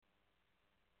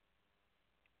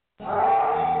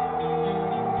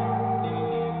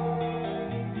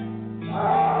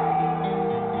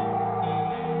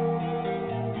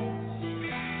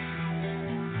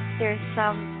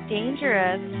some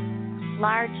dangerous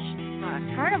large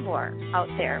carnivore out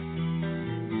there.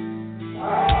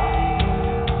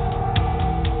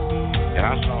 And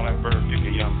I saw that bird pick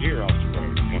a young deer off the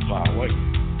road and fly away.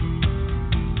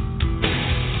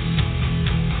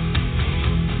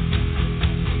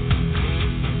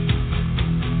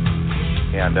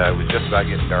 And it was just about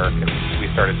getting dark, and we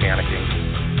started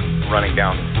panicking, running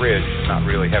down this ridge, not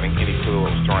really having any clue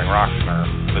what was throwing rocks in our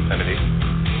vicinity,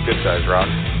 good-sized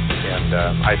rocks. And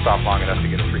I stopped long enough to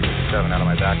get a 357 out of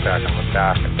my backpack and look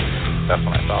back, and that's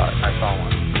when I saw it. I saw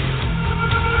one.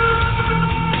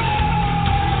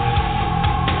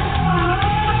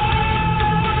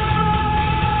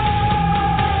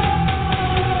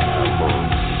 For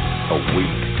a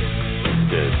week,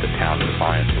 the town of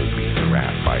Defiance was being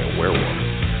harassed by a werewolf,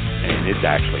 and it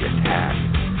actually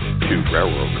attacked 2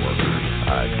 railroad workers,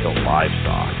 killed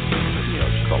livestock.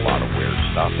 Just a lot of weird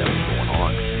stuff that was going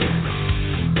on.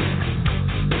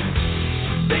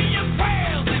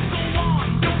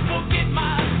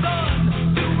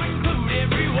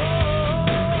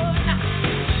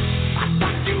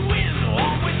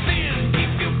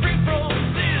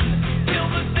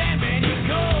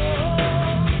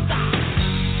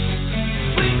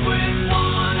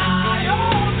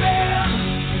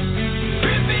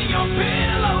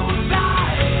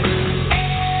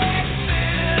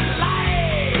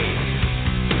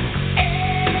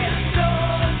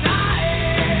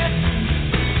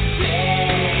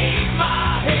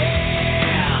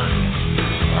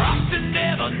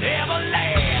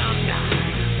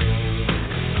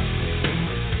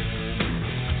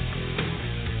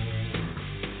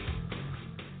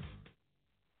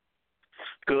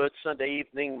 Good Sunday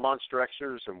evening, Monster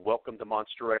Xers, and welcome to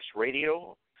Monster X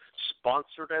Radio,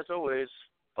 sponsored as always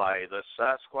by the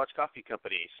Sasquatch Coffee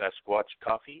Company. Sasquatch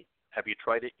Coffee, have you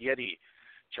tried it yeti?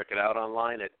 Check it out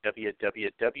online at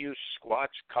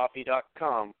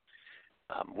www.squatchcoffee.com.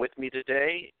 With me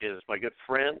today is my good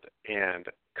friend and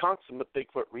consummate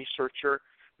Bigfoot researcher,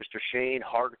 Mr. Shane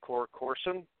Hardcore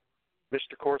Corson.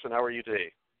 Mr. Corson, how are you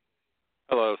today?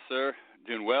 Hello, sir.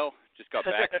 Doing well. Just got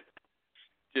back.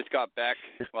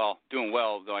 Well, doing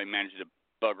well, though I managed to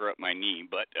bugger up my knee,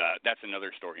 but that's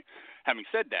another story. Having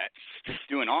said that,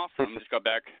 doing awesome. Just got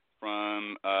back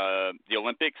from the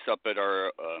Olympics up at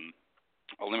our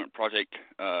Olympic Project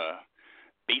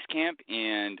base camp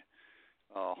and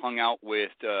hung out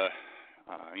with, a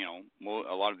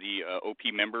lot of the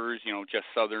OP members, Jess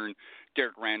Southern,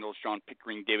 Derek Randall, John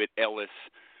Pickering, David Ellis,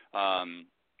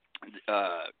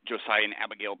 Josiah and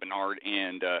Abigail Bernard,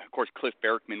 and of course Cliff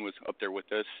Berrickman was up there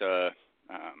with us,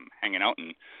 hanging out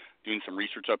and doing some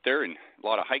research up there and a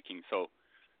lot of hiking. So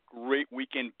great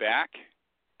weekend back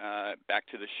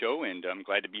to the show, and I'm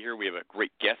glad to be here. We have a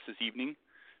great guest this evening,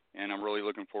 and I'm really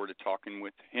looking forward to talking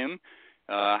with him.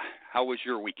 How was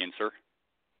your weekend, sir?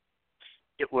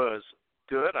 It was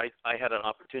good. I had an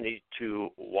opportunity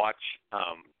to watch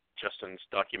Justin's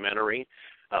documentary,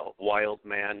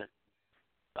 Wildman,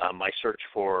 My Search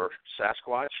for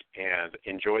Sasquatch, and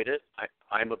enjoyed it.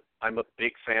 I'm a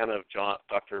big fan of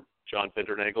Dr. John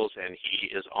Bindernagels, and he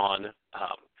is on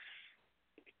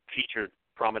featured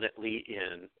prominently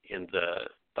in the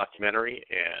documentary,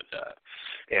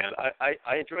 and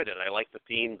I enjoyed it. I liked the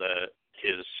theme.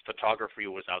 His photography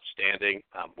was outstanding.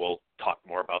 We'll talk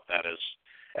more about that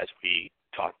as we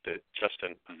talk to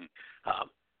Justin. Mm-hmm.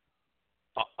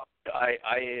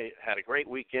 I had a great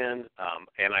weekend,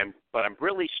 but I'm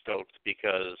really stoked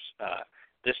because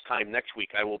this time next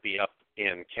week I will be up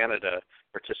in Canada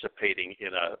participating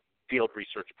in a field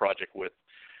research project with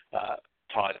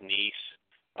Todd Neese,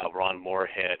 Ron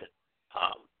Moorhead,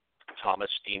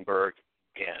 Thomas Steenberg,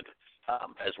 and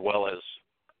as well as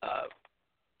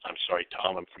I'm sorry,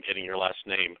 Tom, I'm forgetting your last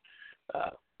name,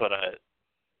 but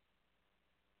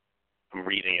I'm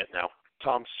reading it now.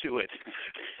 Tom Sewitt.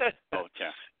 Oh,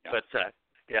 yeah. But,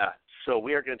 so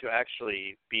we are going to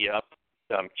actually be up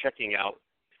checking out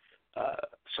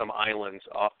some islands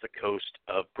off the coast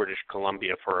of British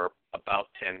Columbia for about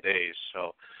 10 days.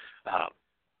 So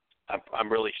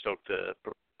I'm really stoked.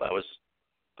 I was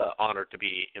honored to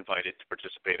be invited to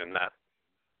participate in that.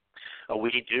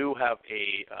 We do have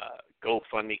a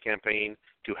GoFundMe campaign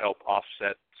to help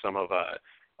offset some of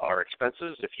our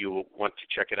expenses. If you want to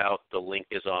check it out, the link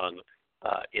is on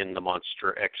in the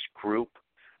Monster X group,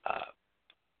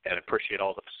 and I appreciate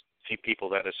all the few people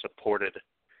that have supported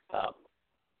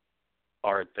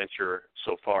our adventure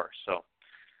so far. So,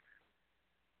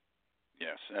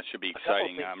 yes, that should be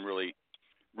exciting. I'm really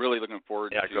looking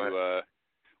forward to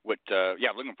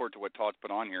looking forward to what Todd's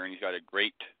put on here, and he's got a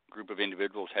great group of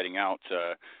individuals heading out.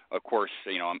 Of course,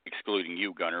 I'm excluding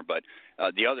you, Gunner, but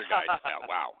the other guys,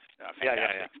 wow,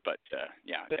 fantastic.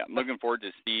 Yeah. But I'm looking forward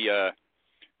to see.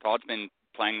 Todd's been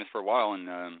planning this for a while,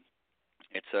 and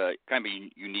it's kind of a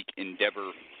unique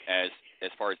endeavor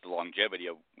as far as the longevity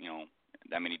of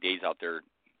that many days out there.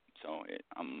 So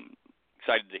I'm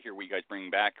excited to hear what you guys bring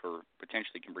back or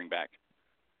potentially can bring back.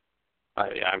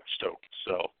 I'm stoked.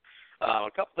 So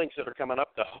a couple things that are coming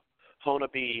up, though.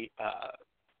 Honobee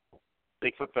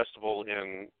Bigfoot Festival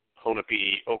in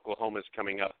Honobee, Oklahoma is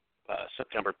coming up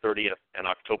September 30th and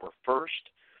October 1st.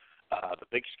 The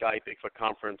Big Sky Bigfoot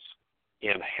Conference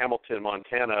in Hamilton,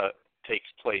 Montana takes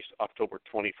place October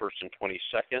 21st and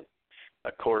 22nd.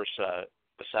 Of course,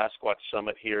 the Sasquatch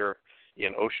Summit here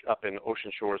up in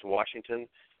Ocean Shores, Washington,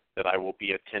 that I will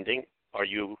be attending. Are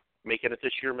you making it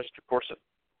this year, Mr. Corson?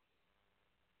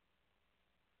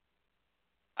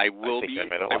 I will be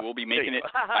making it. I will be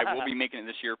making it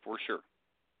this year for sure.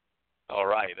 All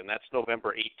right, and that's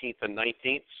November 18th and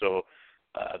 19th, so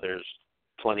there's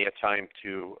plenty of time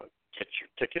to get your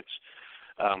tickets.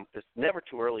 It's never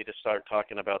too early to start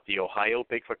talking about the Ohio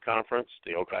Bigfoot Conference.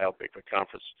 The Ohio Bigfoot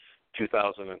Conference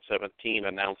 2017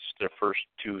 announced their first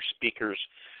two speakers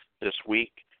this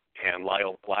week, and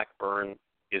Lyle Blackburn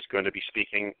is going to be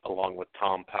speaking along with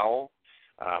Tom Powell.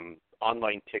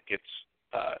 Online tickets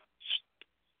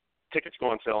go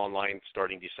on sale online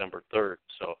starting December 3rd.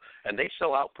 So, and they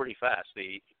sell out pretty fast.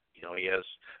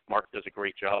 Mark does a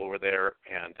great job over there,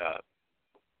 and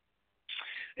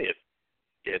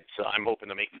I'm hoping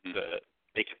to make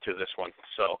it to this one.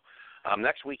 So,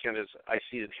 next weekend is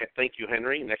thank you,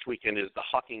 Henry. Next weekend is the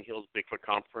Hocking Hills Bigfoot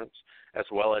Conference, as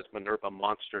well as Minerva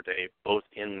Monster Day, both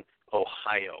in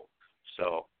Ohio.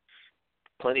 So,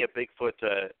 plenty of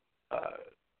Bigfoot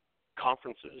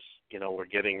conferences. We're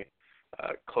getting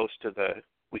close to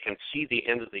we can see the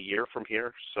end of the year from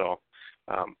here. So,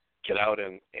 get out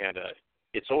and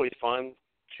it's always fun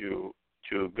to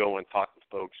go and talk with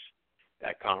folks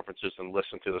at conferences and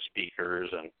listen to the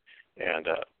speakers and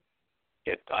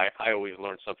I always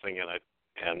learn something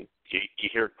and you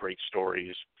hear great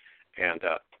stories and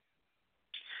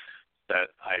that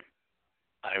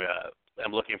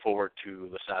I'm looking forward to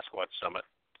the Sasquatch Summit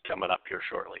coming up here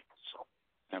shortly. So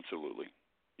absolutely,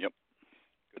 yep,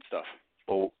 good stuff.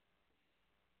 Oh,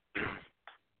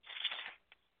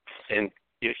 and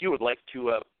if you would like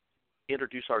to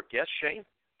introduce our guest, Shane.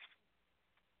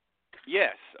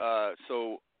 Yes.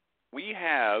 So we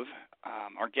have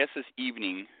our guest this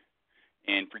evening,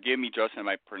 and forgive me, Justin, if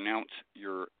I pronounce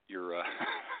your your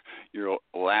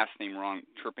last name wrong,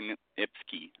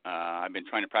 Chernipeski. I've been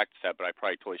trying to practice that, but I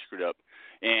probably totally screwed up.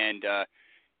 And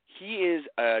he is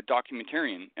a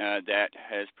documentarian that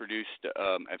has produced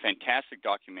a fantastic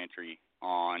documentary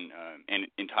on and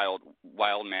entitled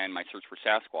Wildman: My Search for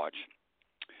Sasquatch.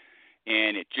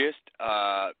 And it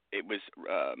was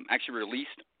actually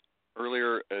released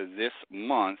earlier this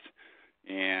month,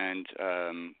 and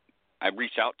I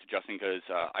reached out to Justin because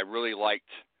I really liked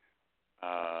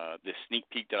the sneak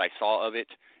peek that I saw of it,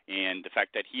 and the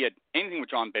fact that he had anything with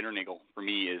John Bennernagel for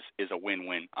me is a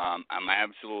win-win. I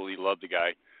absolutely love the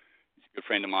guy. He's a good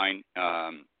friend of mine,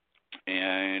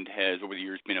 and has over the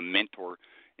years been a mentor,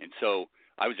 and so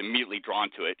I was immediately drawn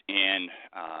to it. And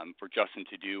for Justin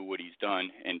to do what he's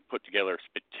done and put together a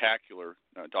spectacular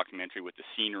documentary with the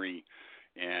scenery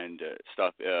and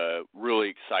stuff really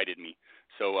excited me.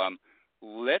 So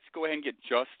let's go ahead and get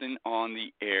Justin on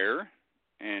the air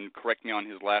and correct me on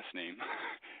his last name.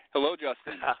 Hello,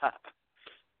 Justin.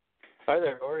 Hi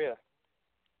there. How are you?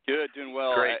 Good, doing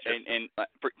well. Great. And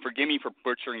forgive me for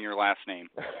butchering your last name.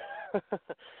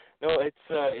 No, it's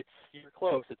you're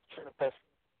close. It's Chernipeski.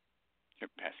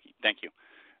 Chernipeski. Thank you.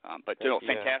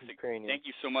 Fantastic. Ukrainian. Thank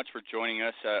you so much for joining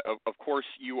us. Of course,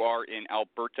 you are in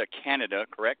Alberta, Canada,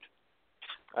 correct?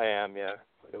 I am, yeah.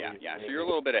 Yeah. So you're a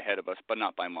little bit ahead of us, but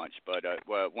not by much. But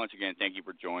once again, thank you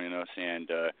for joining us. And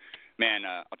man,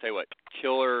 I'll tell you what,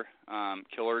 killer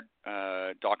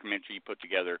documentary you put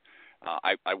together.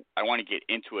 I want to get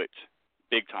into it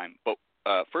big time. But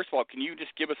first of all, can you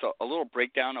just give us a little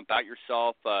breakdown about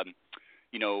yourself?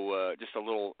 Just a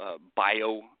little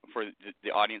bio for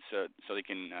the audience, so they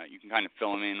can you can kind of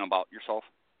fill them in about yourself.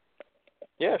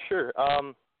 Yeah, sure.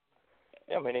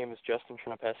 My name is Justin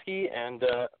Chernipeski, and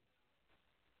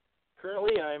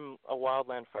currently I'm a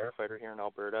wildland firefighter here in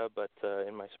Alberta, but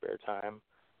in my spare time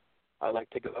I like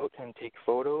to go out and take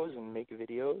photos and make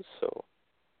videos, so.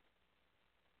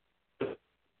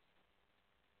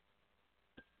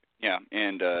 Yeah,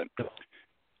 and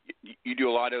you do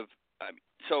a lot of,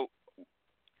 so a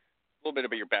little bit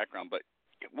about your background, but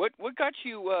what got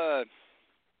you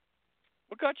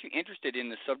interested in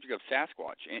the subject of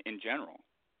Sasquatch in general?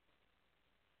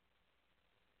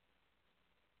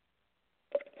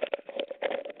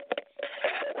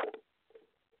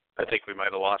 I think we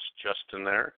might have lost Justin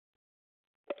there.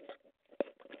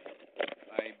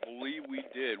 I believe we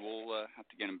did. We'll have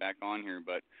to get him back on here,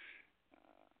 but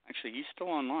actually, he's still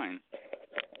online.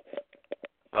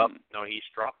 Oh, no, he's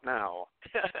dropped now.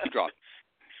 He dropped.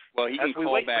 Well, he can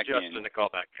call back in. Justin to call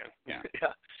back in. Yeah.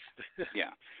 Yeah.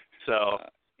 Yeah. So.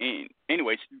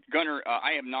 Anyways, Gunnar,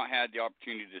 I have not had the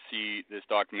opportunity to see this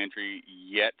documentary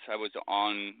yet. I was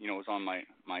on, it was on my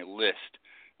list.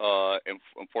 And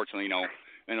unfortunately,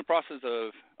 in the process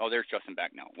of, there's Justin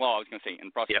back now. Well, I was going to say, in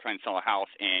the process of trying to sell a house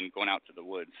and going out to the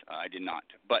woods, I did not.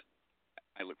 But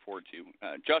I look forward to.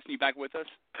 Justin, you back with us?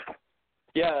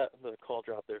 Yeah, the call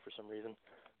dropped there for some reason.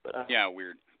 But yeah,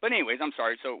 weird. But anyways, I'm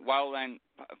sorry. So Wildman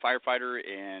firefighter,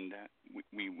 and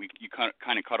you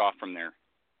kind of cut off from there.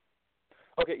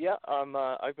 Okay, yeah.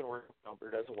 I've been working in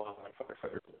Alberta as a wildland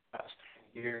firefighter for the past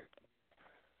year.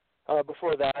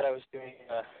 Before that, I was doing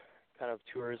kind of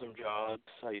tourism jobs.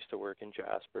 I used to work in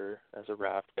Jasper as a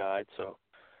raft guide. So.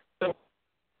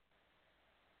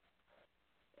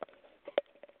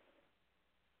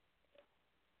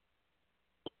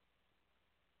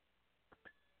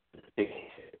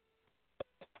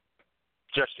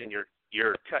 Justin,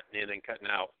 you're cutting in and cutting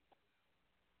out.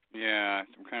 Yeah,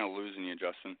 I'm kind of losing you,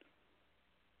 Justin.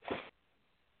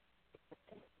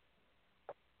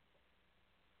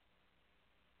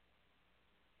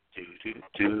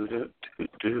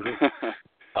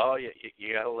 Oh, yeah,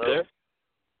 you got a little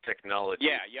technology.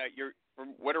 Yeah. You're for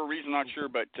whatever reason, not sure,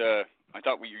 but I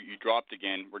thought you dropped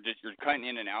again. You're cutting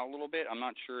in and out a little bit. I'm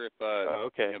not sure if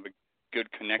okay. you have a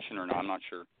good connection or not. I'm not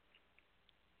sure.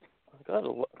 I've got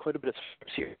quite a bit of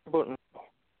space here.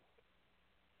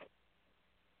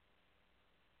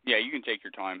 Yeah, you can take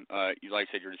your time. You like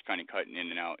I said, you're just kind of cutting in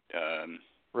and out.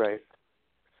 Right.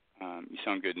 You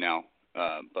sound good now,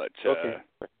 but okay.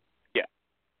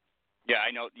 Yeah,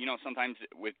 I know. Sometimes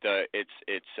with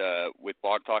with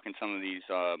Blog Talk and some of these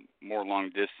more long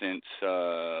distance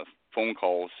phone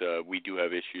calls, we do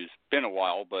have issues. Been a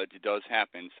while, but it does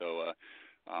happen. So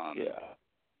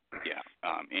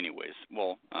anyways,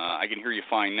 well, I can hear you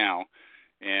fine now,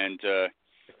 and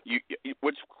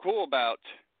what's cool about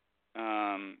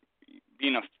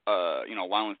being a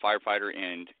wildland firefighter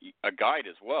and a guide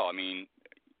as well. I mean,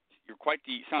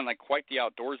 you sound like quite the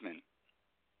outdoorsman.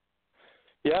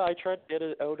 Yeah, I try to get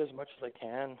it out as much as I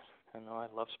can. I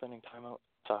love spending time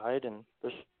outside, and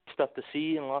there's stuff to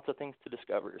see and lots of things to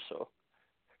discover. So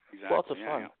exactly. Lots of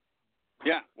fun.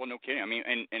 Yeah, well, no kidding. I mean,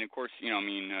 and of course,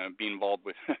 being involved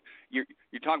with you're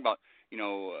talking about,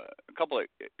 a couple of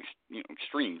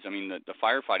extremes. I mean, the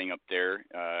firefighting up there,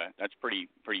 that's pretty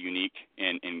unique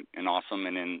and awesome.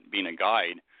 And then being a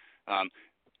guide,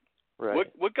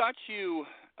 right. What got you?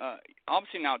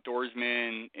 Obviously, an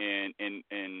outdoorsman and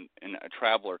a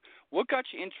traveler. What got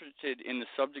you interested in the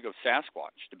subject of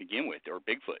Sasquatch to begin with, or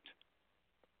Bigfoot?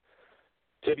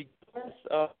 To begin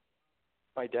with,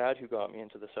 my dad, who got me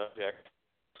into the subject,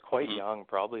 was quite young,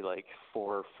 probably like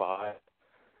 4 or 5.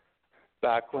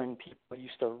 Back when people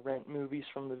used to rent movies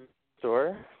from the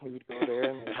store, we would go there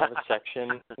and they'd have a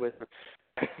section with,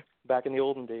 back in the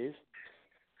olden days,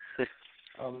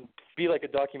 be like a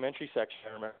documentary section,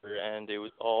 I remember, and it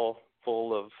was all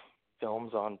full of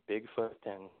films on Bigfoot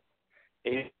and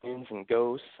aliens and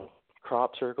ghosts and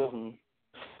crop circles and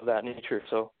of that nature.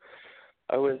 So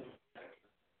I was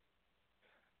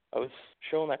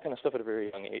shown that kind of stuff at a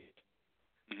very young age.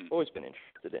 Mm-hmm. Always been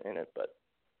interested in it, but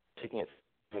taking it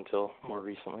until more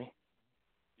recently.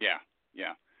 Yeah.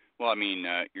 Well, I mean,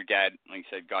 your dad, like you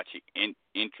said, got you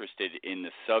interested in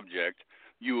the subject.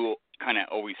 You kind of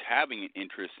always having an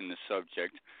interest in the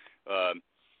subject.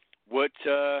 What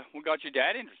got your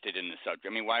dad interested in the subject? I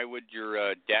mean, why would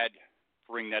your dad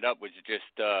bring that up? Was it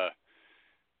just,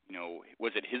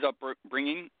 was it his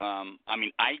upbringing? I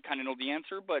mean, I kind of know the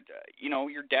answer, but,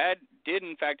 your dad did,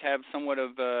 in fact, have somewhat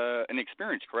of an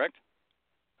experience, correct?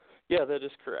 Yeah, that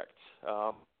is correct.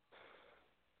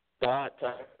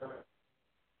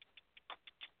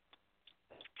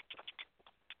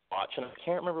 Watch, and I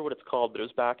can't remember what it's called, but it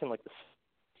was back in like the.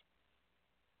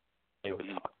 It was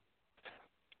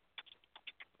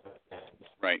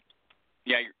right.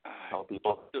 Yeah. How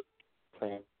people.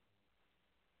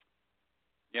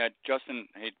 Yeah, Justin,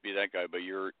 I hate to be that guy, but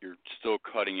you're still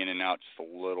cutting in and out just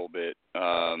a little bit.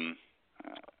 No,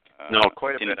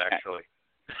 quite a bit actually.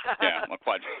 Yeah, well,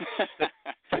 quite.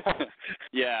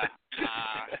 Yeah.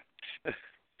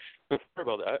 Sorry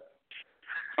about that.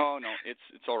 Oh no,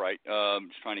 it's all right.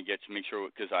 Just trying to make sure,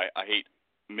 because I hate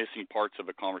missing parts of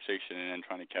a conversation and then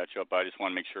trying to catch up. I just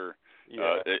want to make sure,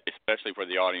 especially for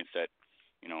the audience, that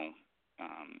you know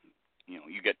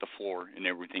you get the floor and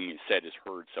everything you said is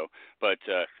heard. So, but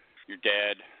your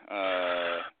dad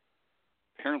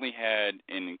apparently had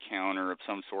an encounter of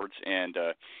some sorts, and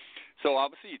so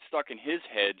obviously it stuck in his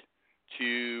head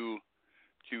to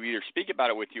either speak about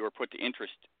it with you or put the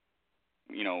interest,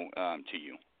 to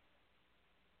you.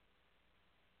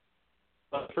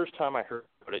 The first time I heard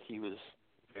about it, he was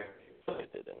very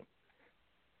excited,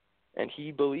 and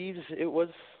he believes it was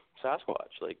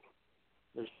Sasquatch. Like,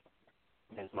 there's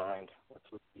in his mind,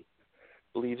 that's what he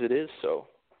believes it is. So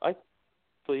I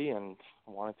and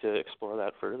wanted to explore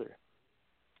that further.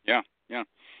 Yeah.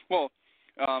 Well,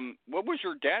 what was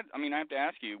your dad? I mean, I have to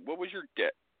ask you, what was your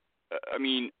dad?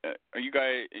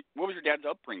 What was your dad's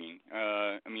upbringing?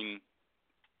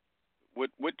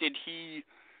 What did he?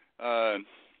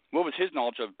 What was his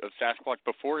knowledge of Sasquatch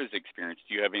before his experience?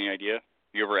 Do you have any idea?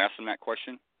 You ever asked him that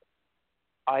question?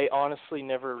 I honestly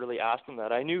never really asked him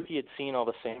that. I knew he had seen all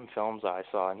the same films I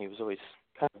saw, and he was always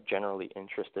kind of generally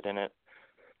interested in it.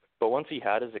 But once he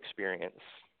had his experience,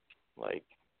 like,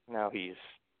 now he's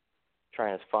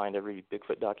trying to find every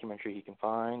Bigfoot documentary he can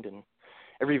find and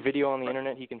every video on the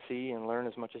internet he can see and learn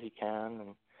as much as he can.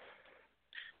 And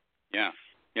yeah.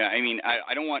 I mean,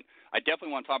 I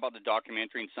definitely want to talk about the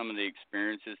documentary and some of the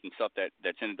experiences and stuff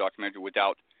that's in the documentary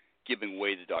without giving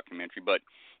away the documentary. But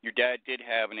your dad did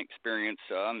have an experience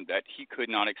that he could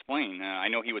not explain. I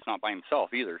know he was not by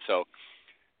himself either. So,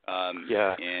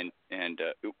 yeah. And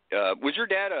was your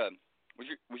dad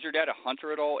a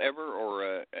hunter at all ever,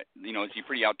 or is he a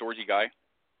pretty outdoorsy guy?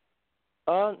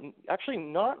 Actually,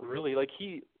 not really. Like,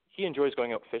 he enjoys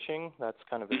going out fishing. That's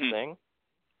kind of his thing.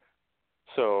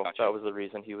 So Gotcha. That was the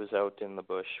reason he was out in the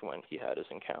bush when he had his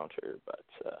encounter. But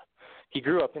he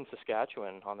grew up in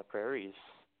Saskatchewan on the prairies.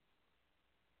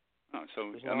 Oh,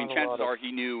 so I mean, chances are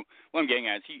he knew. What I'm getting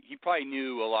at is he probably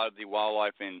knew a lot of the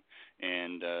wildlife and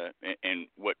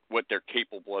what they're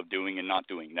capable of doing and not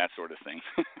doing, that sort of thing.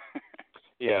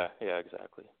 Yeah,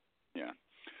 exactly. Yeah.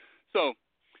 So,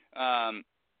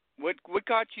 what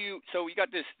got you? So you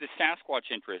got this Sasquatch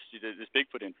interest, this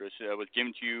Bigfoot interest was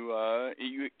given to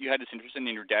you. You had this interest, and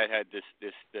your dad had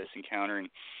this encounter. And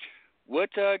what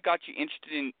got you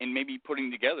interested in maybe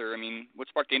putting together? I mean, what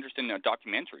sparked the interest in a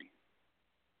documentary?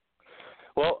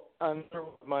 Well,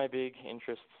 my big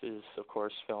interest is, of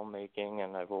course, filmmaking,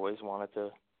 and I've always wanted to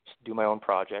do my own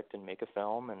project and make a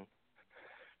film and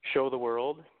show the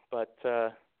world. But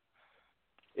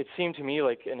it seemed to me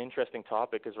like an interesting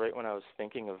topic, because right when I was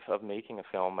thinking of making a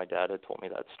film, my dad had told me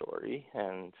that story,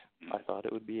 and I thought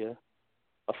it would be a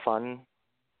fun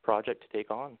project to take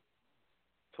on.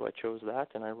 So I chose that,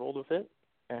 and I rolled with it,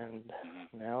 and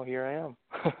now here I am.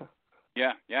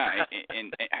 Yeah.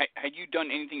 And had you done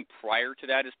anything prior to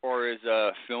that as far as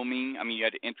filming? I mean, you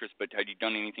had interest, but had you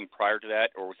done anything prior to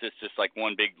that, or was this just like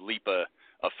one big leap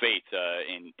of faith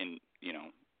in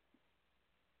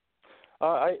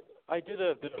I did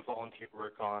a bit of volunteer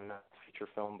work on a feature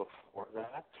film before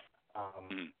that,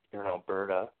 here in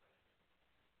Alberta.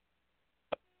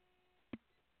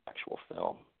 Actual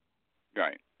film.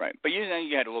 Right. But you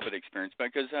had a little bit of experience,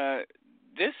 because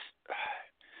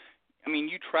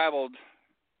you traveled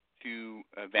to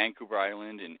Vancouver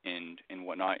Island and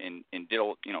whatnot, and did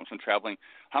some traveling.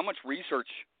 How much research,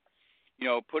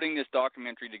 putting this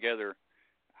documentary together?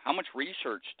 How much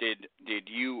research did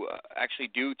you actually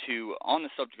do on the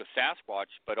subject of Sasquatch?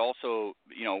 But also,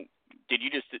 did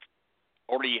you just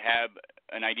already have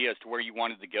an idea as to where you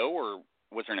wanted to go, or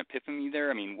was there an epiphany there?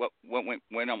 I mean, what went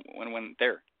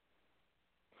there?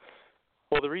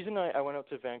 Well, the reason I went out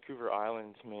to Vancouver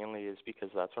Island mainly is because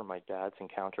that's where my dad's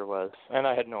encounter was, and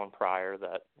I had known prior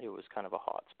that it was kind of a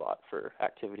hot spot for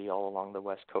activity all along the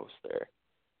west coast there.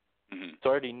 Mm-hmm. So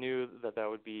I already knew that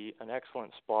would be an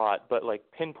excellent spot, but like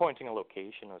pinpointing a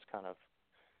location was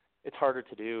it's harder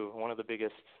to do. One of the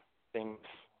biggest things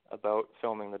about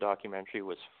filming the documentary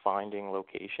was finding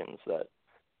locations that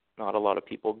not a lot of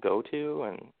people go to,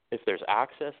 and if there's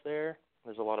access there's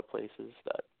a lot of places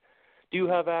that do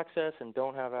have access and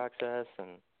don't have access, and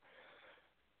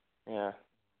yeah.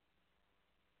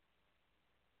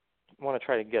 I want to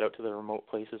try to get out to the remote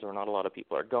places where not a lot of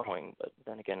people are going, but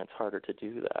then again, it's harder to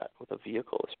do that with a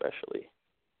vehicle, especially.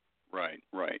 Right.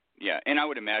 Yeah, and I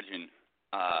would imagine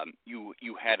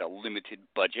you had a limited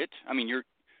budget. I mean, you're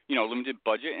limited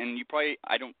budget, and you probably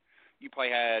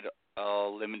had a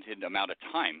limited amount of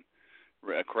time,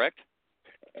 correct?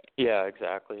 Yeah,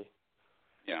 exactly.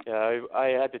 Yeah. Yeah, I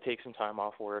had to take some time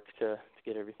off work to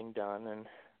get everything done, and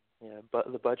Yeah,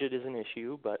 but the budget is an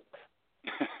issue, but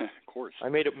Of course. I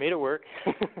made it work.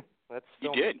 That's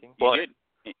You filmmaking.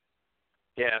 did.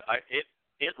 Yeah,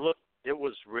 it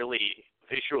was really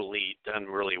visually done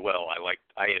really well.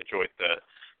 I enjoyed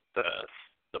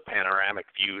the panoramic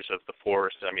views of the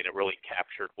forest. I mean, it really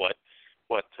captured what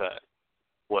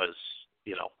was,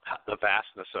 the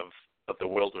vastness of the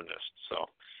wilderness. So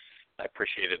I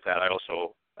appreciated that. I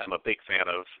also am a big fan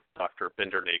of Dr.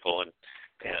 Bindernagel, and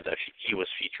he was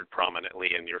featured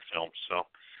prominently in your film. So,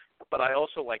 but I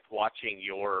also liked watching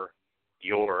your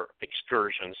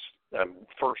excursions,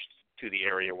 first to the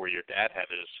area where your dad had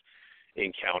his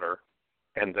encounter,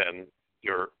 and then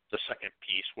the second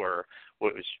piece where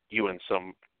it was you and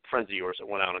some friends of yours that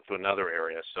went out into another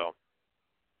area. So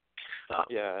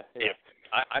Yeah.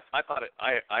 I thought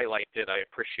I liked it. I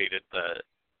appreciated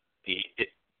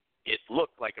it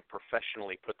looked like a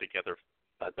professionally put together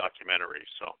documentary.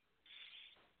 So.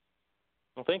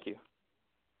 Well, thank you.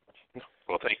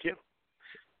 Well, thank you.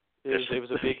 It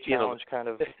was a big challenge, kind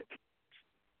of.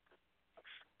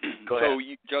 Go ahead. So,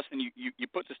 Justin, you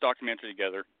put this documentary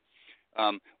together.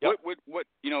 Yep. What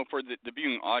for the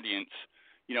viewing audience,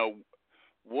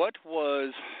 what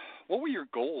were your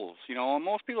goals?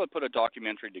 Most people that put a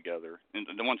documentary together, and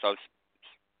the ones I've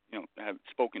have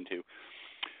spoken to,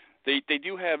 they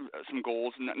do have some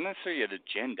goals, not necessarily an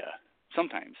agenda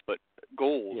sometimes, but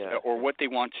goals or what they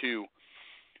want to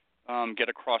get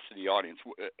across to the audience.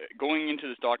 Going into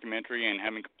this documentary and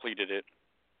having completed it,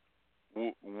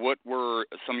 what were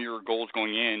some of your goals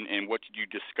going in, and what did you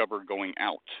discover going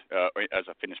out as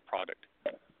a finished product?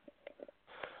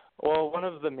 Well, one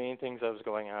of the main things I was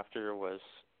going after was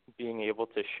being able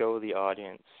to show the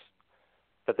audience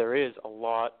that there is a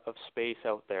lot of space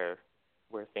out there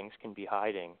where things can be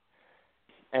hiding.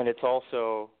 And it's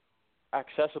also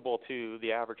accessible to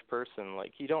the average person.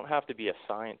 Like, you don't have to be a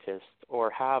scientist or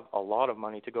have a lot of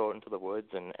money to go out into the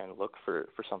woods and look for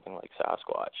something like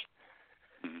Sasquatch.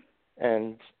 Mm-hmm.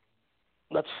 And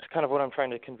that's kind of what I'm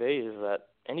trying to convey, is that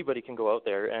anybody can go out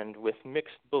there and with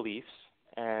mixed beliefs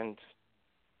and,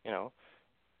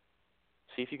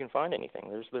 see if you can find anything.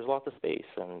 There's lots of space,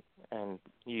 and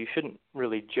you shouldn't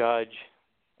really judge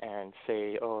and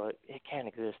say, oh, it can't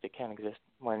exist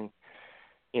when,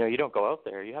 you don't go out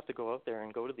there. You have to go out there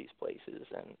and go to these places,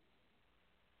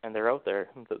 and they're out there.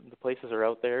 The places are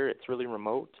out there. It's really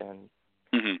remote, and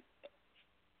mm-hmm.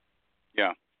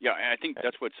 Yeah, and I think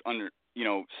that's what's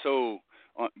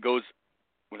goes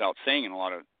without saying in a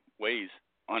lot of ways,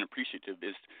 unappreciative,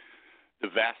 is the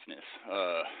vastness.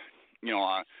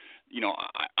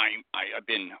 I've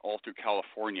been all through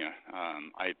California.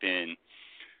 I've been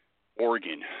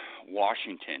Oregon,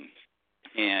 Washington,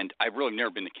 and I've really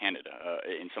never been to Canada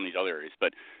in some of these other areas.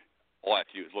 But all I have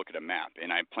to do is look at a map,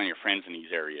 and I have plenty of friends in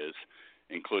these areas,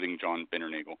 including John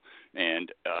Bindernagel.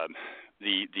 And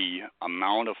the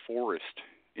amount of forest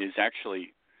is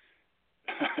actually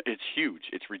it's huge.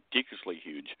 It's ridiculously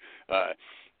huge.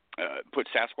 Put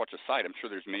Sasquatch aside, I'm sure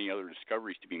there's many other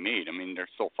discoveries to be made. I mean, they're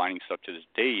still finding stuff to this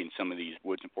day in some of these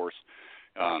woods and forests,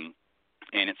 and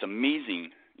it's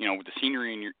amazing. With the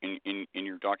scenery in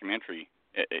your documentary,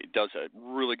 it does a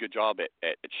really good job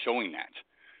at showing that.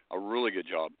 A really good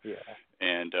job. Yeah.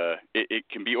 And it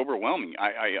can be overwhelming.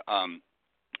 I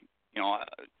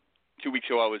 2 weeks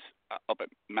ago I was up at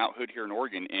Mount Hood here in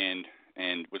Oregon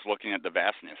and was looking at the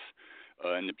vastness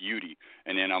and the beauty.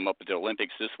 And then I'm up at the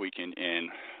Olympics this weekend,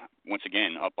 and once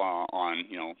again up on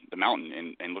the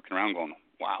mountain and looking around going,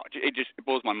 wow, it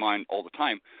blows my mind all the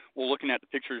time. Well, looking at the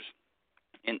pictures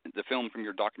in the film from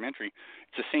your documentary,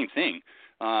 it's the same thing.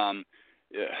 I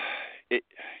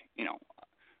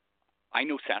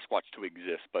know Sasquatch to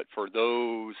exist, but for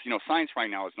those, science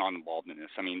right now is not involved in this.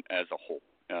 I mean, as a whole,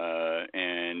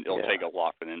 and it'll take a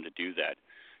lot for them to do that.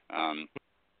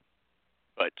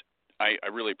 But I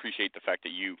really appreciate the fact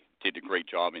that you did a great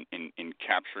job in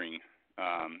capturing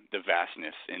the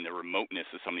vastness and the remoteness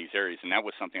of some of these areas, and that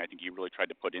was something I think you really tried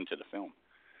to put into the film.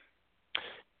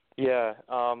 Yeah.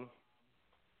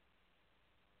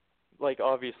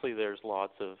 Obviously there's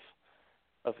lots of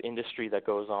industry that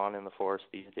goes on in the forest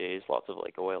these days, lots of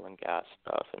oil and gas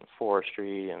stuff and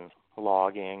forestry and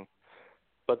logging.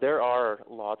 But there are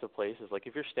lots of places,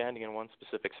 if you're standing in one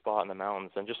specific spot in the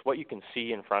mountains, and just what you can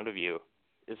see in front of you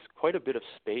is quite a bit of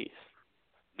space.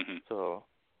 Mm-hmm. So.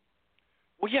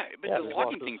 Well, yeah, but the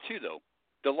logging thing too, though.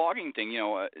 The logging thing,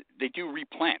 they do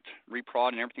reprod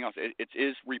and everything else. It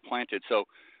is replanted. So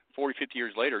 40, 50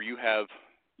 years later, you have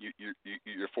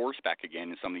your forest back again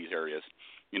in some of these areas.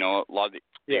 A lot of the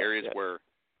areas where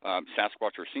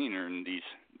Sasquatch are seen are in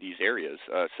these areas.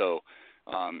 So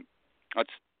that's,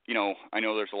 I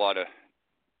know there's a lot of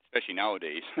especially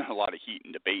nowadays, a lot of heat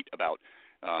and debate about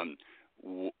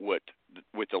what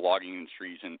with the logging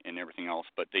industries and everything else.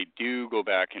 But they do go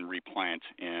back and replant,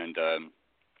 and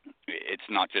it's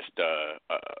not just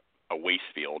a waste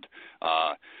field.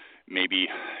 Maybe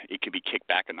it could be kicked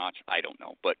back a notch. I don't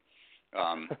know, but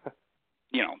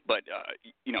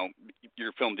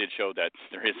your film did show that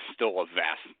there is still a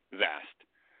vast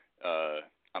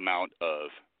amount of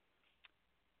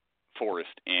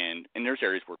forest, and there's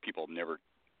areas where people have never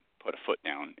put a foot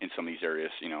down in some of these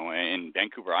areas, and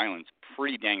Vancouver Island's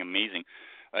pretty dang amazing.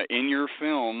 In your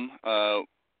film,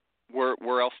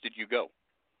 where else did you go?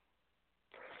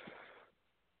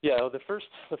 Yeah, the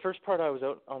first part I was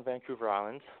out on Vancouver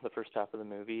Island, the first half of the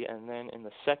movie, and then in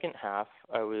the second half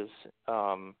I was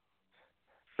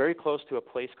very close to a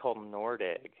place called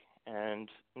Nordegg, and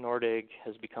Nordegg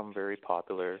has become very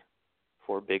popular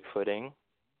for Bigfooting.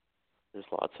 There's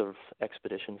lots of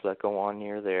expeditions that go on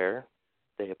near there.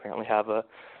 They apparently have a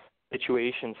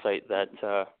situation site that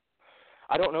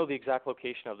I don't know the exact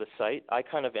location of the site. I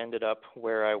kind of ended up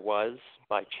where I was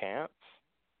by chance.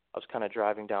 I was kind of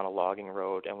driving down a logging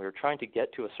road, and we were trying to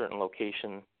get to a certain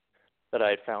location that I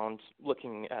had found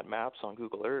looking at maps on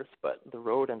Google Earth, but the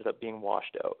road ended up being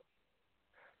washed out.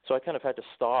 So I kind of had to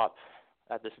stop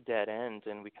at this dead end,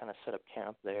 and we kind of set up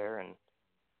camp there and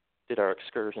did our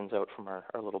excursions out from our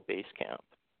little base camp.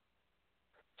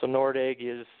 So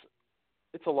Nordegg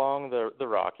it's along the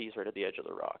Rockies, right at the edge of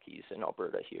the Rockies in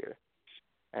Alberta here.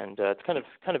 And it's kind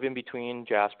of in between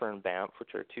Jasper and Banff,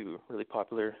 which are two really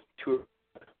popular tour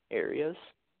areas.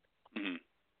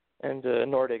 Mm-hmm. And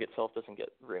Nordegg itself doesn't get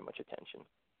very much attention.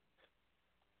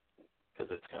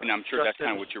 And I'm sure that's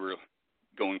kind of what you were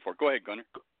going for. Go ahead, Gunnar.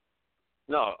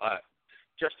 No,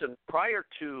 Justin, prior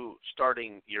to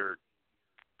starting your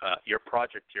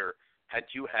project here, had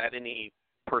you had any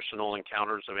personal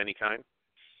encounters of any kind?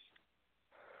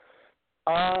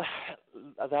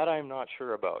 That I'm not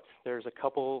sure about. There's a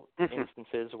couple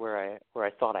instances where I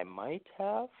thought I might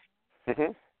have.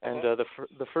 Mm-hmm. And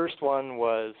the first one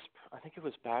was, I think it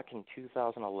was back in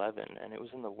 2011, and it was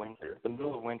in the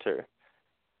middle of winter,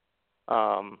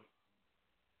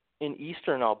 in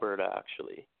eastern Alberta,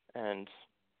 actually. And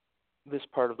this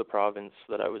part of the province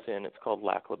that I was in, it's called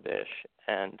Lac La Biche,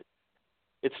 and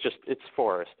it's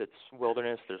forest, it's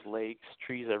wilderness, there's lakes,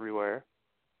 trees everywhere.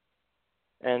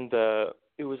 And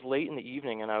it was late in the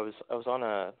evening, and I was on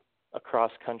a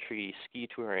cross-country ski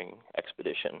touring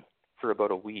expedition for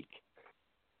about a week.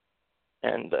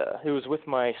 And it was with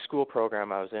my school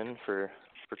program I was in for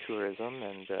tourism,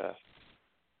 and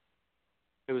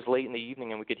it was late in the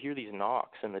evening, and we could hear these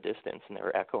knocks in the distance, and they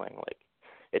were echoing. Like,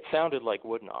 it sounded like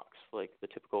wood knocks, like the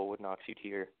typical wood knocks you'd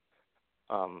hear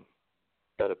that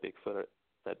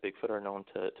Bigfoot are known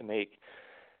to make.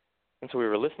 And so we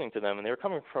were listening to them, and they were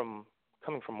coming from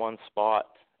one spot,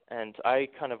 and I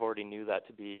kind of already knew that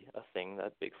to be a thing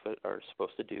that Bigfoot are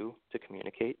supposed to do to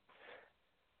communicate.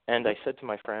 And I said to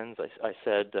my friends, I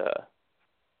said,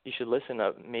 you should listen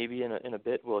up. Maybe in a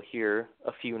bit we'll hear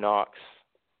a few knocks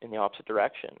in the opposite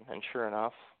direction. And sure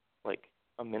enough, like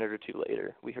a minute or two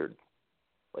later, we heard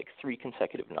like 3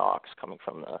 consecutive knocks coming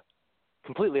from the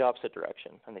completely opposite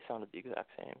direction, and they sounded the exact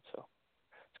same. So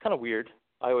it's kind of weird.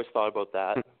 I always thought about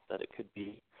that it could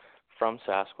be from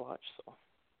Sasquatch.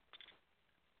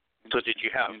 So did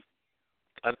you have?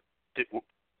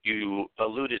 You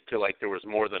alluded to like there was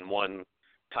more than one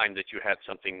time that you had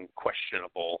something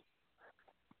questionable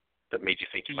that made you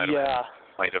think you might have.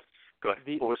 Go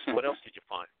ahead. What else did you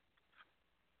find?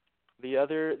 The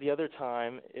other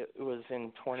time, it was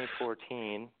in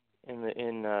 2014.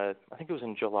 I think it was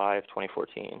in July of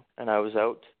 2014, and I was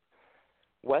out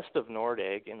west of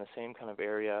Nordegg in the same kind of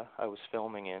area I was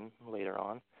filming in later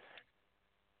on.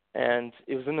 And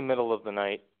it was in the middle of the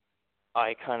night.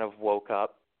 I kind of woke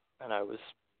up, and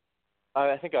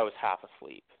I think I was half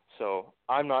asleep. So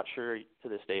I'm not sure to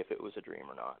this day if it was a dream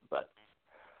or not, but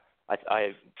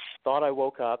I thought I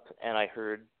woke up and I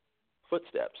heard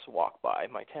footsteps walk by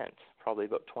my tent, probably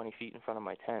about 20 feet in front of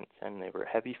my tent, and they were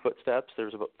heavy footsteps. There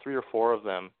was about 3 or 4 of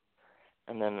them,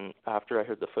 and then after I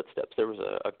heard the footsteps, there was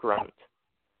a grunt,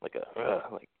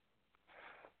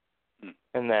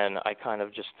 and then I kind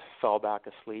of just fell back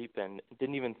asleep and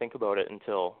didn't even think about it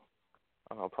until,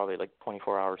 I don't know, probably like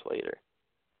 24 hours later.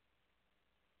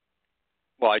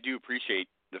 Well, I do appreciate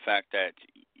the fact that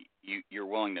you're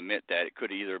willing to admit that it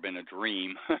could have either been a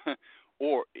dream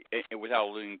or without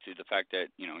alluding to the fact that,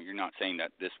 you're not saying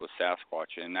that this was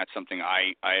Sasquatch. And that's something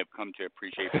I have come to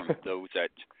appreciate from those that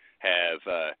have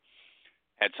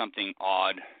had something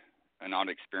an odd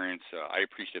experience. I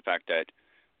appreciate the fact that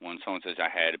when someone says I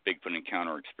had a Bigfoot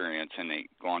encounter experience and they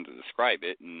go on to describe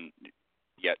it, and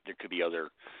yet there could be other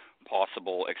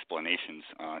possible explanations.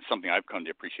 Something I've come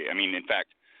to appreciate. I mean, in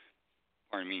fact,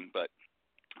 but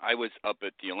I was up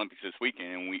at the Olympics this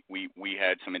weekend, and we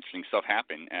had some interesting stuff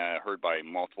happen, heard by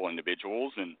multiple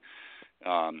individuals, and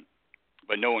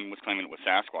but no one was claiming it was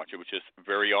Sasquatch. It was just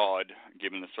very odd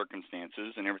given the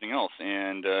circumstances and everything else.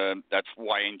 And that's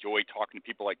why I enjoy talking to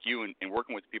people like you and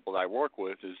working with people that I work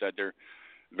with, is that they're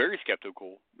very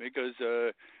skeptical, because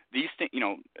these things,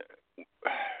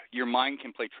 your mind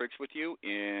can play tricks with you,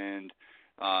 and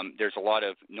there's a lot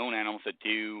of known animals that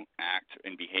do act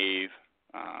and behave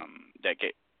that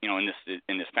get,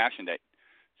 in this fashion that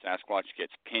Sasquatch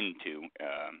gets pinned to.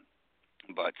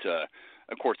 But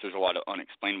of course, there's a lot of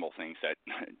unexplainable things that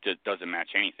just doesn't match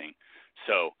anything.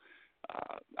 So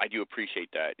I do appreciate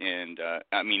that, and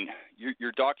I mean,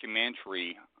 your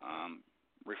documentary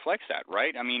reflects that,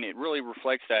 right? I mean, it really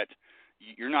reflects that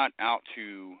you're not out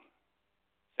to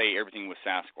say everything with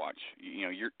Sasquatch.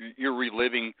 You're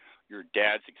reliving your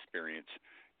dad's experience.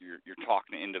 You're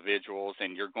talking to individuals,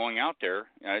 and you're going out there.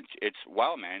 It's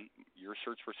Wildman, your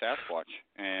search for Sasquatch,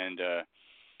 and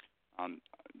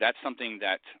that's something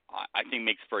that I think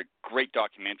makes for a great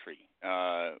documentary,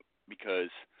 because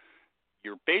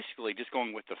you're basically just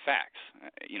going with the facts.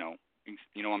 You know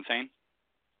what I'm saying?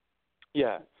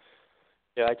 Yeah.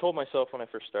 Yeah, I told myself when I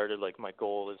first started, like, my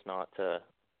goal is not to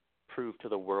prove to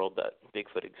the world that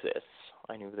Bigfoot exists.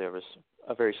 I knew there was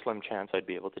a very slim chance I'd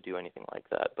be able to do anything like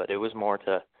that, but it was more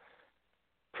to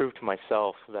prove to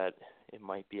myself that it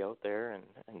might be out there,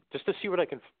 and just to see what I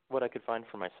could find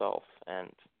for myself. And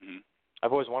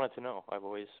I've always wanted to know. I've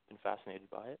always been fascinated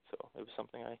by it, so it was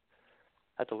something I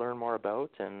had to learn more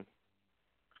about. And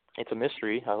it's a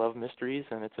mystery. I love mysteries,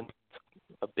 and it's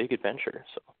a big adventure,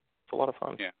 so it's a lot of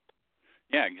fun. Yeah.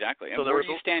 Yeah, exactly. And so where do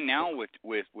you stand now with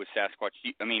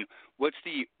Sasquatch? I mean, what's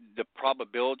the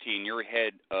probability in your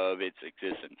head of its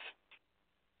existence?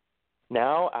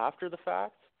 Now, after the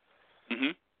fact?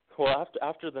 Mm-hmm. Well,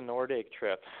 after the Nordic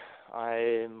trip,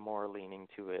 I'm more leaning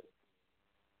to it,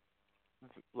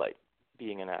 like,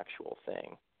 being an actual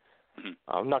thing. Mm-hmm.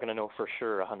 I'm not going to know for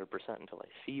sure 100% until I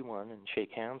see one and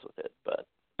shake hands with it, but...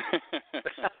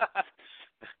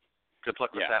 Good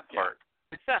luck with that part.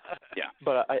 Yeah.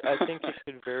 But I think it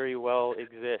could very well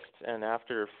exist, and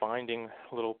after finding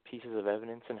little pieces of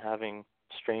evidence and having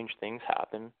strange things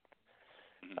happen,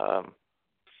 I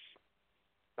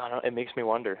don't know, it makes me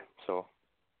wonder. So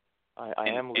I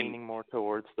am leaning more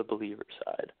towards the believer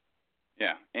side.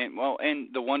 Yeah,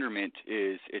 and the wonderment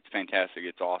it's fantastic.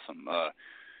 It's awesome.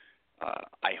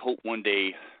 I hope one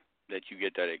day that you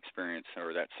get that experience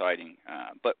or that sighting.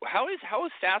 But how is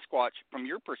Sasquatch from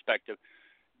your perspective?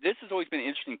 This has always been an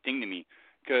interesting thing to me,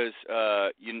 because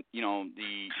the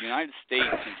United States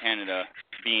and Canada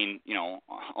being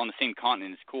on the same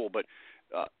continent is cool, but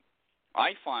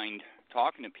I find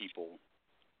talking to people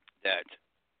that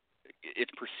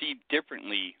it's perceived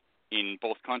differently in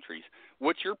both countries.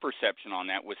 What's your perception on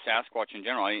that with Sasquatch in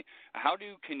general? How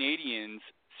do Canadians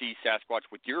see Sasquatch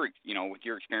with your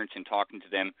experience in talking to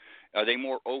them? Are they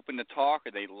more open to talk?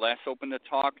 Are they less open to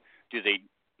talk?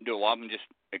 Do a lot of them just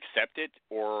accept it,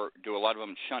 or do a lot of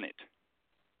them shun it?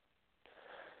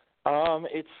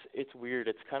 It's weird.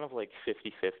 It's kind of like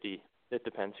 50-50. It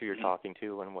depends who you're talking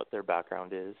to and what their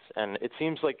background is. And it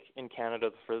seems like in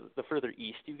Canada, the further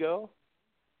east you go,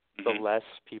 the less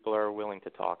people are willing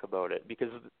to talk about it, because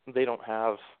they don't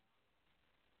have,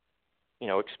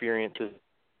 experiences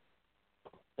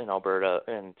in Alberta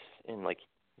and in like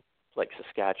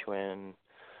Saskatchewan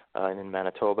and in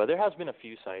Manitoba. There has been a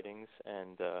few sightings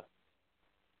and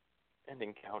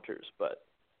encounters, but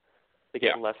they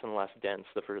get less and less dense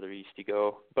the further east you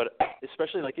go. But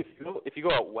especially like if you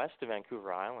go out west of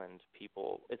Vancouver Island,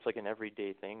 it's like an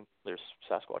everyday thing. There's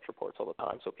Sasquatch reports all the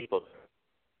time, so people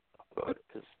talk about it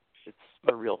because it's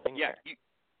a real thing. Yeah, there.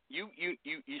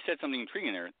 You said something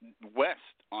intriguing there. West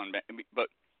but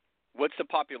what's the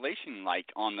population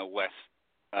like on the west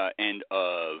end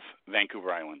of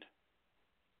Vancouver Island?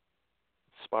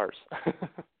 Sparse.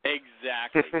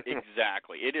 Exactly.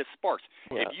 It is sparse.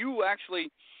 Yeah. If you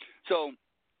actually, so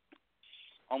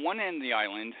on one end of the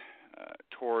island,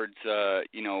 towards the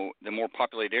more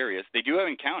populated areas, they do have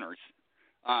encounters.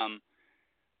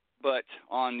 But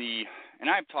and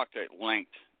I've talked at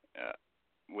length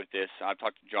with this. I've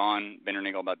talked to John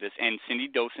Bennernagel about this, and Cindy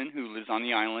Dosen, who lives on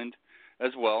the island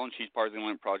as well, and she's part of the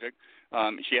Olympic Project.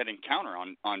 She had an encounter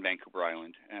on Vancouver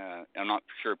Island. I'm not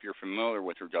sure if you're familiar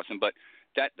with her, Justin, but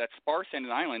that sparse end of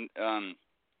the island,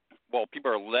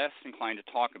 people are less inclined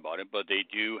to talk about it, but they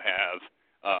do have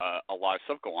a lot of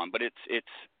stuff go on. But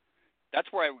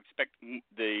that's where I would expect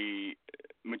the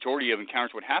majority of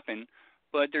encounters would happen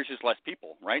but there's just less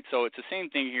people, right? So it's the same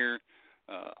thing here,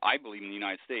 I believe, in the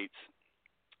United States,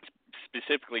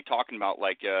 specifically talking about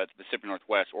like the Pacific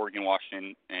Northwest, Oregon,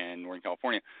 Washington, and Northern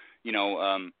California.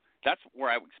 That's where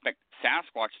I would expect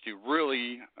Sasquatch to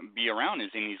really be around,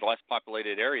 is in these less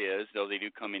populated areas, though they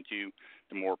do come into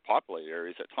the more populated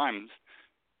areas at times,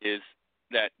 is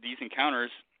that these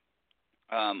encounters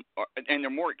and they're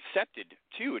more accepted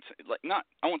too. It's like not,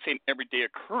 I won't say an everyday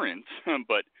occurrence,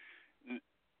 but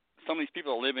some of these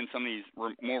people that live in some of these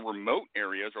more remote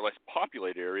areas or less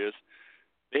populated areas,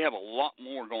 they have a lot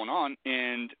more going on,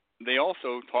 and they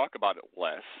also talk about it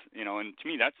less. And to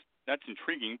me that's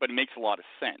intriguing, but it makes a lot of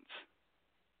sense.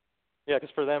 Yeah,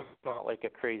 because for them, it's not like a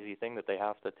crazy thing that they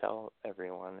have to tell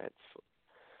everyone. It's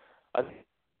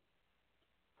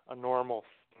a normal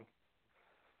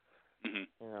thing,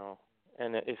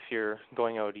 And if you're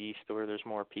going out east where there's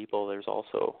more people, there's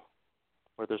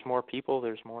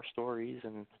more stories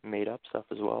and made up stuff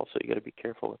as well. So you got to be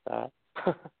careful with that.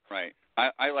 Right.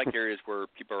 I like areas where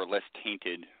people are less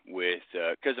tainted with,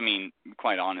 because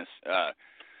quite honest,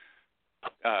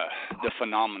 the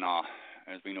phenomena,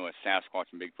 as we know as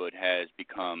Sasquatch and Bigfoot, has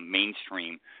become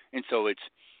mainstream, and so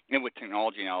with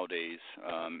technology nowadays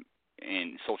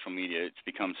and social media, it's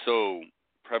become so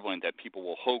prevalent that people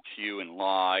will hoax you and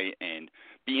lie and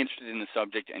be interested in the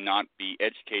subject and not be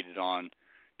educated on.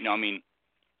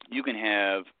 You can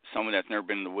have someone that's never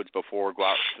been in the woods before go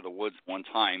out to the woods one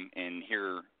time and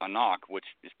hear a knock, which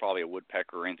is probably a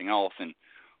woodpecker or anything else, and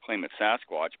claim it's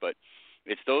Sasquatch. But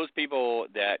it's those people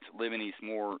that live in these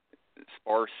more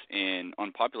sparse and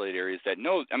unpopulated areas that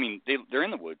know. They're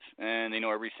in the woods and they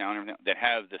know every sound, everything, that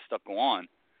have this stuff go on.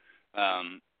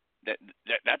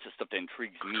 That's the stuff that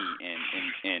intrigues me,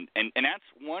 and that's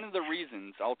one of the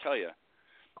reasons, I'll tell you.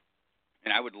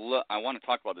 And I want to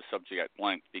talk about the subject at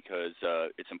length because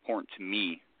it's important to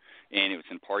me, and it was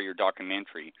in part of your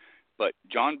documentary. But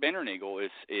John Bendernagel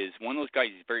is one of those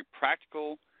guys. He's very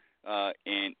practical,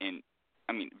 and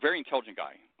very intelligent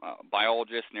guy,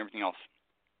 biologist and everything else.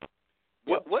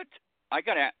 Yep. What I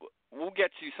got at? We'll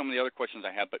get to some of the other questions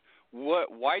I have, but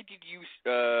why did you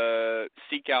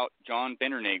seek out John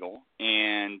Bendernagel?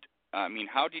 And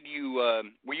how did you?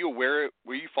 Were you aware?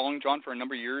 Were you following John for a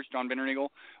number of years, John Bendernagel,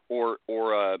 or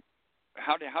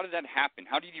how did that happen?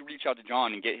 How did you reach out to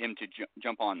John and get him to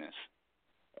jump on this?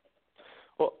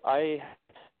 Well, I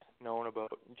known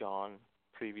about John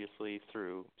previously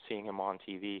through seeing him on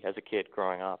TV as a kid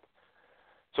growing up.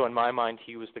 So in my mind,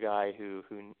 he was the guy who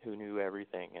knew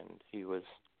everything, and he was,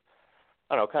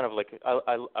 I don't know, kind of like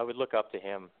I would look up to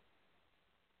him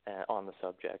on the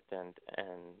subject, and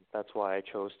that's why I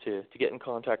chose to get in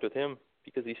contact with him,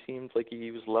 because he seemed like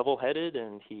he was level-headed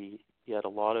and he had a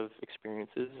lot of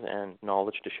experiences and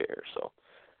knowledge to share. So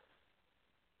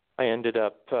I ended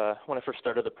up, when I first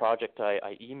started the project,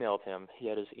 I emailed him. He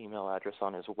had his email address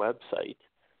on his website.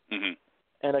 Mm-hmm.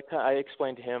 And I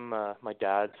explained to him my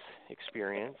dad's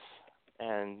experience,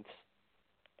 and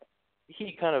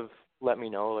he kind of let me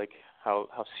know like how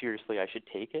seriously I should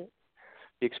take it,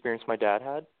 the experience my dad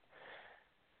had.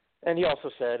 And he also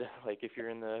said, like, if you're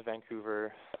in the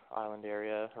Vancouver Island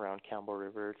area around Campbell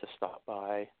River, to stop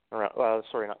by. Not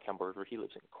Campbell River. He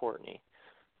lives in Courtenay.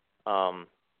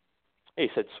 He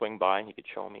said swing by and he could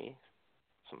show me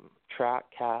some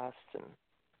track casts and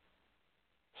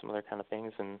some other kind of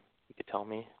things, and he could tell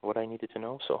me what I needed to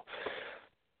know. So,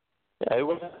 yeah, it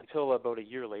wasn't until about a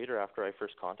year later after I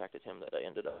first contacted him that I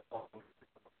ended up,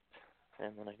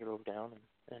 and then I drove down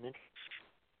and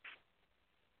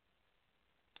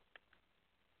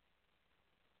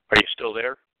Are you still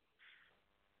there?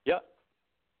 Yeah.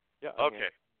 Okay,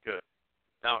 good.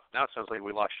 Now it sounds like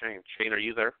we lost Shane. Shane, are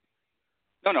you there?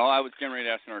 No, I was getting ready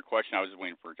to ask another question. I was just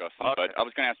waiting for Justin, okay. But I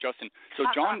was going to ask Justin. So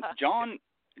John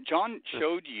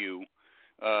showed you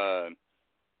the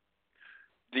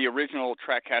original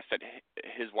track cast that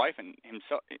his wife and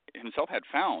himself had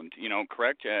found.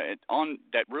 Correct? On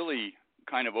that really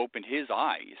kind of opened his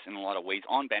eyes in a lot of ways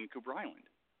on Vancouver Island.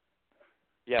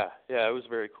 Yeah, it was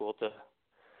very cool to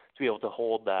be able to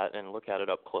hold that and look at it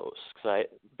up close. Because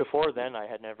before then I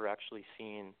had never actually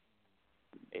seen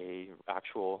a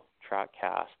actual track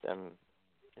cast, and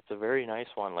it's a very nice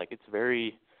one. Like, it's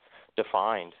very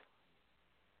defined.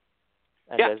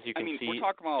 And yeah, as you can see, we're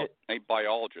talking about a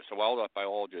biologist, a wildlife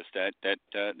biologist that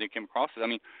they came across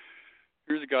it.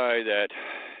 Here's a guy that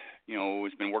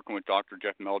has been working with Dr.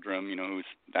 Jeff Meldrum.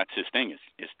 That's his thing is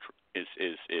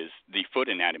the foot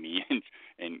anatomy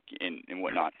and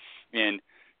whatnot, and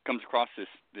comes across this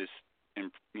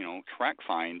track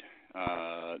find,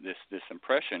 this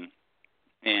impression,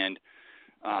 and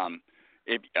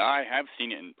I have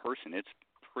seen it in person. It's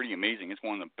pretty amazing. It's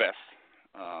one of the best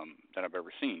that I've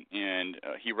ever seen, and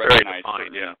he recognized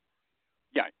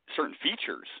certain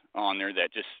features on there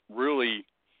that just really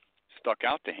stuck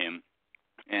out to him,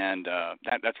 and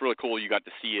that's really cool. You got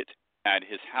to see it at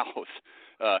his house.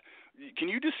 Can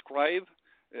you describe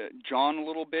John a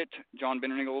little bit, John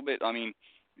Benning a little bit? I mean,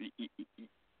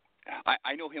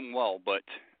 I know him well, but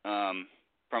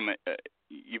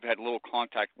you've had little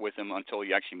contact with him until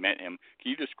you actually met him.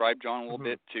 Can you describe John a little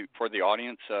bit for the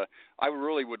audience? I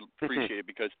really would appreciate it,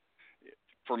 because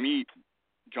for me,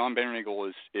 John Benning is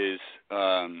he's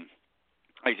a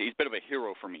bit of a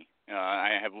hero for me.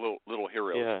 I have little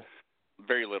heroes,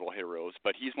 very little heroes,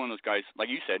 but he's one of those guys, like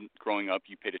you said, growing up,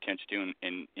 you paid attention to,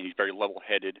 and he's very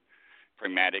level-headed,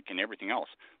 pragmatic, and everything else.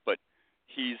 But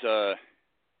he's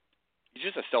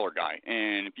just a stellar guy,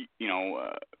 and if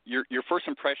your first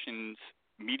impressions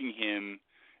meeting him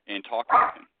and talking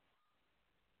with him.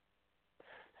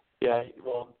 Yeah,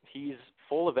 well, he's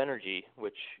full of energy,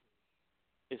 which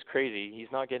is crazy.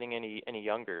 He's not getting any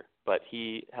younger, but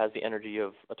he has the energy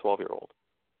of a 12-year-old.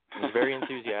 He's very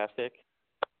enthusiastic,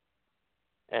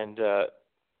 and I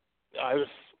was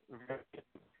very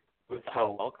with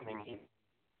how welcoming he was.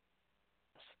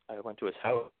 I went to his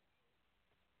house,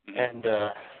 and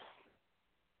I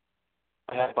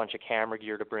had a bunch of camera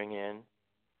gear to bring in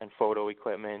and photo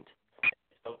equipment.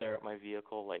 Out there at my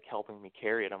vehicle, like, helping me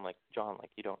carry it. I'm like, John, like,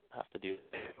 you don't have to do this.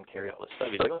 You can carry all this stuff.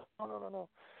 He's like, oh, no.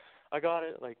 I got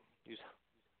it. Like, he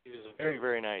was very,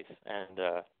 very nice. And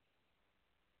that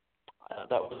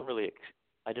wasn't really,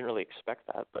 I didn't really expect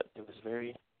that, but it was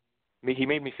he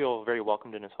made me feel very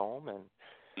welcomed in his home. And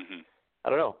I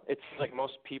don't know. It's like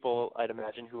most people, I'd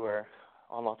imagine, who are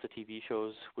on lots of TV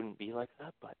shows wouldn't be like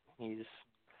that, but he's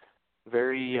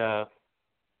very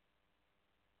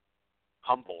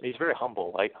humble. He's very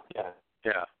humble.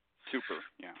 Super.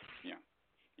 Yeah.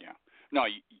 No,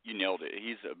 you nailed it.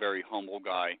 He's a very humble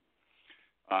guy.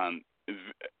 He's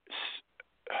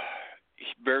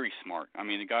very smart. I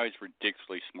mean, the guy's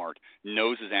ridiculously smart.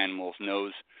 Knows his animals.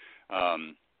 Knows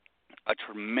a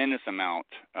tremendous amount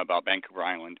about Vancouver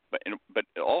Island, but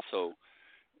also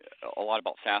a lot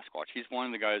about Sasquatch. He's one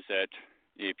of the guys that,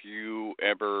 if you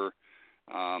ever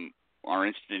are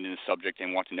interested in the subject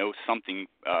and want to know something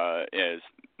as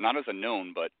not as a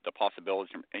known, but the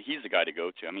possibilities, he's the guy to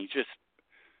go to. I mean, he's just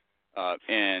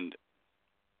and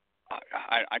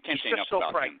I can't say enough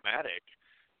about him.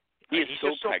 He's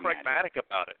just so pragmatic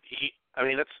about it.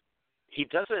 He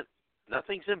doesn't.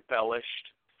 Nothing's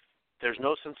embellished. There's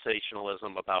no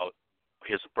sensationalism about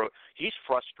his approach. He's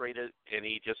frustrated, and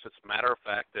it's a matter of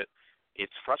fact that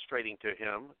it's frustrating to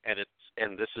him, and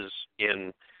this is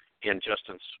in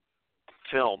Justin's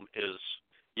film is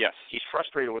he's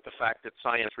frustrated with the fact that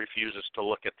science refuses to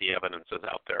look at the evidence that's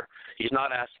out there. He's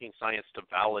not asking science to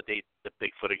validate that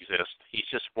Bigfoot exists. He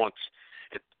just wants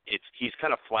he's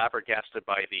kind of flabbergasted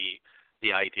by the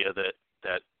idea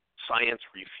that science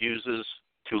refuses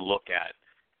to look at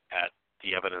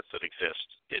the evidence that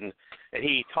exists. And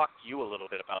he talked to you a little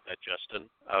bit about that, Justin.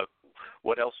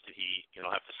 What else did he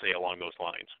have to say along those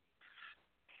lines?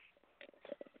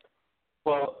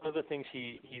 Well, one of the things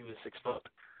he was exposed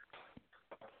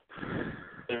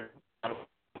to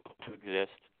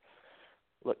exist.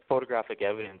 Look, photographic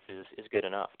evidence is good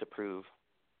enough to prove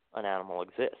an animal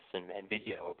exists and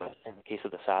video, but in the case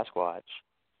of the Sasquatch,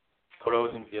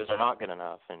 photos and videos are not good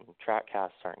enough, and track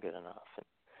casts aren't good enough. And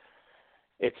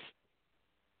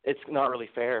it's not really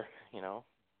fair,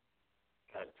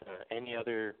 that any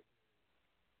other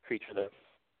creature that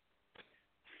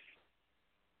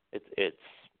it's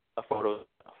a photo,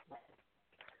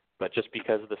 but just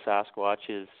because the Sasquatch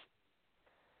is.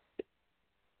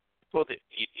 Well,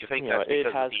 you think that's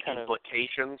because of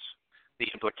the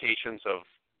implications of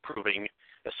proving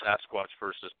a Sasquatch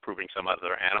versus proving some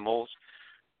other animals,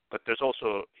 but there's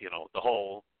also the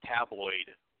whole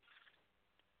tabloid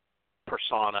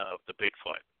persona of the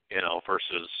Bigfoot,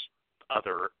 versus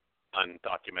other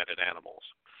undocumented animals.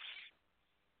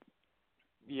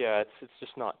 Yeah, it's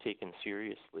just not taken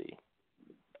seriously.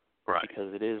 Right.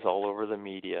 Because it is all over the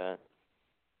media.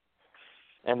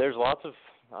 And there's lots of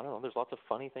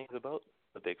funny things about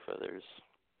the Bigfoot. There's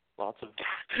lots of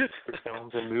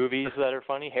films and movies that are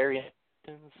funny. Harry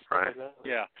Hansen's, right. Like that.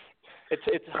 Yeah.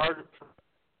 It's hard for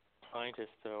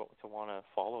scientists to want to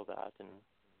follow that and,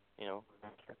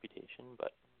 reputation,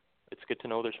 but it's good to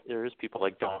know there is people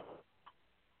like Don.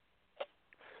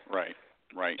 Right.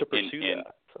 To pursue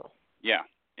that. So. Yeah.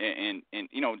 And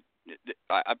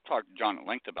I've talked to John at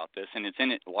length about this, and it's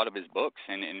in a lot of his books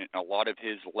and in a lot of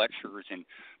his lectures and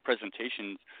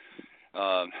presentations.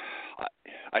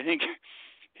 I think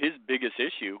his biggest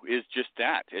issue is just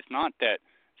that. It's not that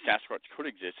Sasquatch could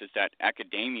exist is that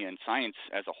academia and science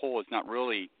as a whole has not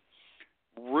really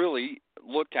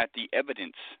looked at the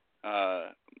evidence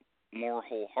more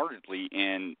wholeheartedly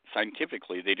and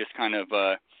scientifically. They just kind of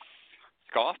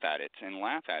scoff at it and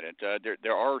laugh at it.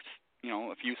 There are,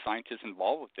 a few scientists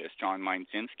involved with this, John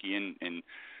Mindzinski and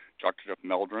Dr. Jeff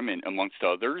Meldrum, and amongst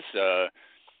others.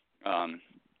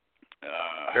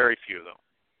 Very few, though.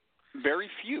 Very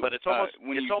few. But it's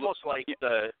almost like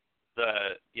the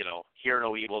hear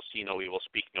no evil, see no evil,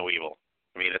 speak no evil.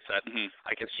 I mean, it's that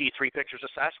I can see 3 pictures of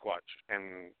Sasquatch,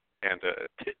 and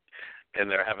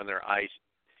they're having their eyes,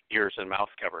 ears, and mouth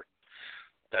covered.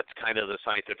 That's kind of the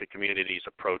scientific community's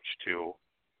approach to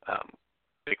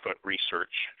Bigfoot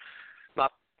research.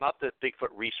 Not that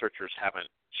Bigfoot researchers haven't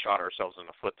shot ourselves in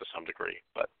the foot to some degree,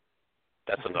 but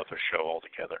that's another show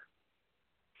altogether.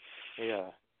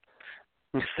 Yeah.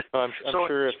 I'm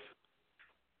sure if.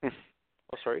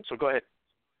 Oh, sorry. So go ahead.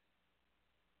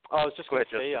 I was just going to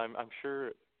say, Justin.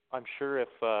 I'm sure if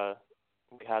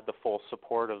we had the full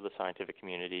support of the scientific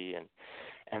community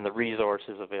and the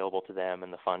resources available to them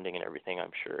and the funding and everything,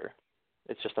 I'm sure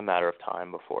it's just a matter of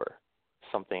time before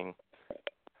something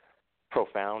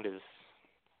profound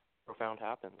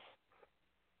happens.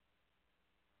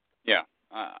 Yeah,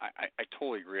 I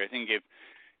totally agree. I think if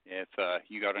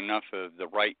you got enough of the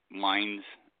right minds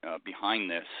behind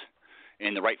this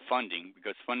and the right funding,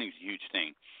 because funding is a huge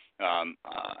thing.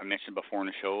 I mentioned before in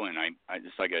the show, and I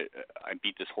just I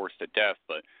beat this horse to death,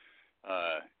 but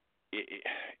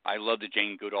I love the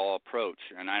Jane Goodall approach,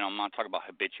 and I'm not talking about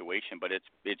habituation, but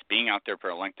it's being out there for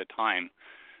a length of time,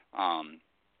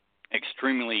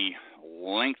 extremely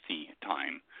lengthy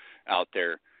time out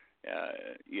there,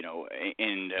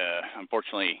 and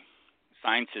unfortunately,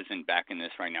 science isn't backing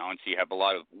this right now, and so you have a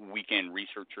lot of weekend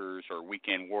researchers or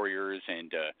weekend warriors,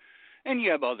 and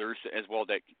you have others as well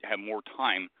that have more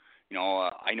time.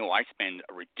 I know I spend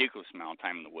a ridiculous amount of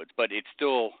time in the woods, but it's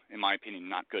still, in my opinion,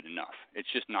 not good enough. It's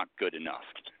just not good enough,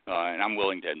 and I'm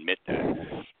willing to admit that.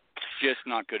 It's just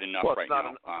not good enough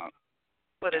now.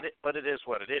 But it is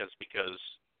what it is, because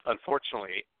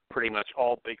unfortunately, pretty much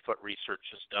all Bigfoot research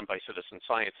is done by citizen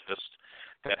scientists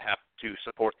that have to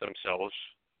support themselves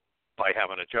by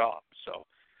having a job. So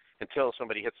until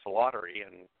somebody hits the lottery,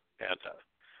 and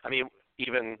I mean,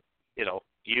 even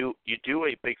you do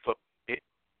a Bigfoot.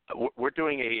 We're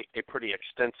doing a pretty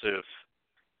extensive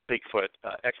Bigfoot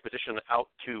expedition out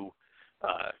to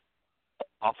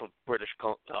off of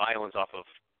islands off of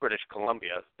British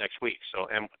Columbia next week. So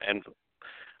and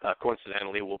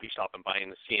coincidentally, we'll be stopping by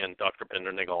and seeing Dr.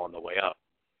 Bender-Nigel on the way up.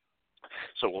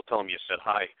 So we'll tell him you said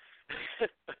hi.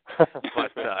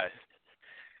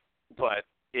 But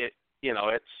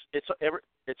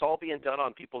it's all being done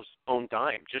on people's own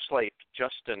dime. Just like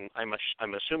Justin, I'm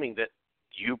assuming that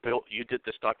you did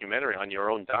this documentary on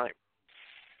your own dime.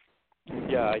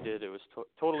 Yeah, I did. It was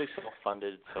totally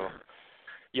self-funded, so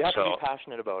you have to be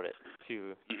passionate about it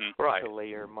to lay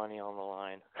your money on the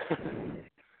line.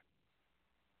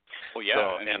 Well,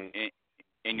 yeah,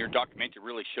 and your documentary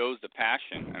really shows the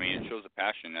passion. I mean, it shows the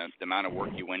passion. The amount of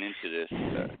work you went into this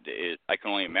is, I can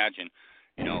only imagine,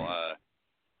 and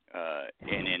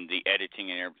in the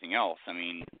editing and everything else. I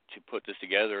mean, to put this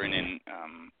together and then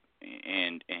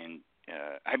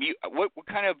have you what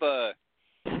kind of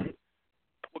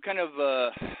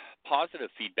positive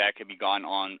feedback have you gotten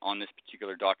on this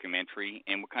particular documentary,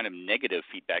 and what kind of negative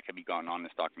feedback have you gotten on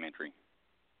this documentary?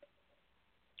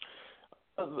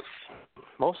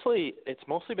 It's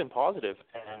mostly been positive,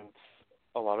 and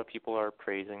a lot of people are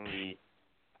praising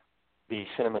the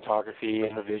cinematography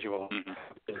and the visual.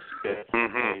 It's good.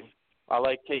 I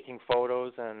like taking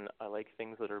photos, and I like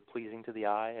things that are pleasing to the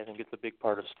eye. I think it's a big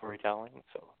part of storytelling.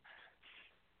 So.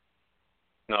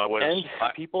 No, it was. And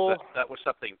people. That was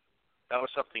something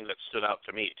that stood out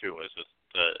to me too. Was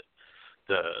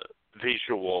the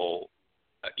visual.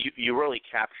 You really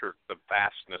captured the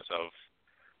vastness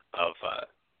of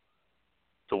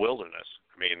the wilderness.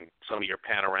 I mean, some of your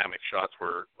panoramic shots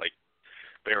were like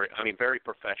very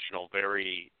professional,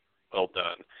 very well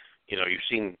done.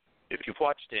 If you've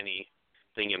watched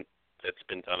anything that's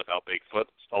been done about Bigfoot,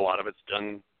 a lot of it's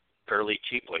done fairly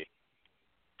cheaply.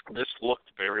 This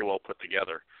looked very well put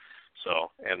together.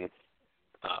 So, and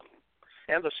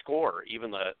the score,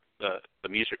 even the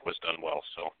music was done well.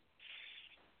 So.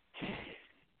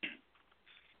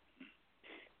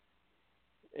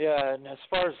 Yeah, and as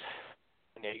far as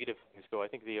negative things go, I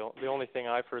think the only thing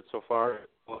I've heard so far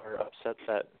are upset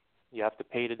that you have to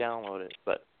pay to download it,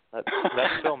 but that's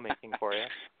filmmaking for you.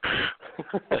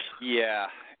 Yeah,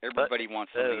 everybody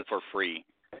wants something for free,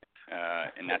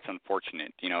 and that's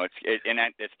unfortunate.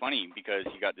 It's funny because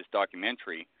you got this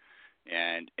documentary,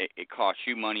 and it costs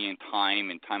you money and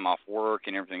time off work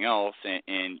and everything else,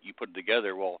 and you put it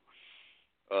together. Well,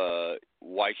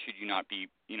 why should you not be?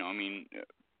 I mean,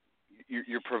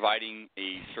 you're providing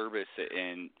a service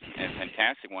and a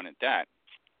fantastic one at that.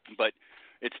 But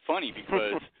it's funny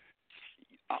because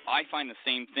I find the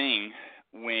same thing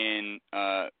when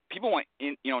people want,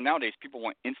 nowadays people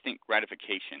want instant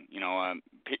gratification.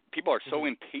 People are so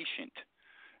impatient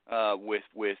with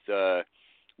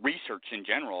research in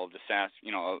general of the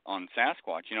on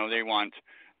Sasquatch. They want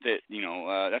that.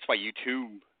 That's why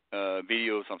YouTube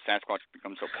videos of Sasquatch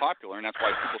become so popular, and that's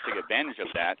why people take advantage of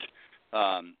that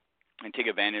and take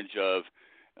advantage of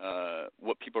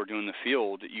what people are doing in the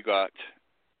field. You got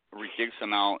a ridiculous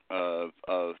amount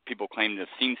of people claiming to have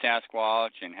seen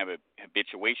Sasquatch and have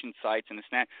habituation sites and this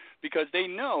and that, because they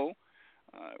know,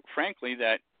 frankly,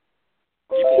 that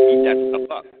people eat that stuff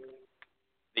up.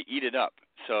 They eat it up.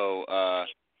 So,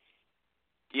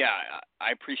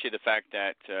 I appreciate the fact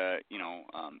that,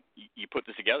 you put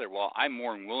this together. Well, I'm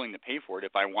more than willing to pay for it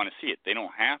if I want to see it. They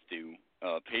don't have to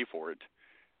pay for it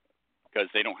because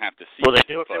they don't have to see it. Well, they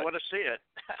do if they want to see it.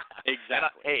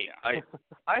 Exactly.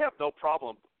 I have no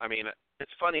problem. I mean,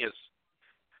 it's funny is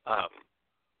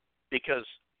because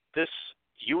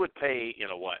you would pay,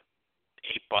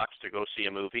 $8 to go see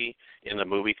a movie in the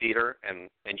movie theater, and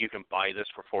you can buy this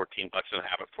for $14 and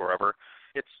have it forever.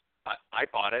 I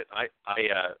bought it. I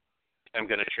am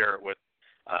going to share it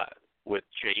with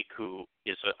Jake, who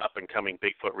is an up and coming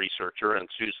Bigfoot researcher, and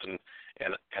Susan,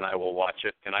 and I will watch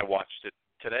it. And I watched it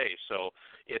today, so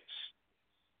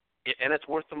it's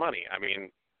worth the money. I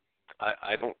mean,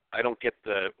 I don't get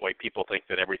the way people think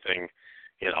that everything,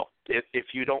 if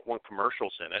you don't want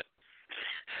commercials in it,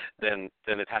 then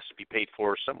it has to be paid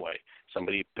for some way.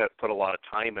 Somebody put a lot of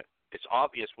time. It's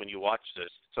obvious when you watch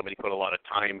this. Somebody put a lot of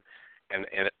time and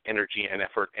energy and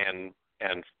effort and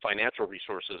financial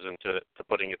resources into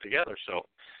putting it together. So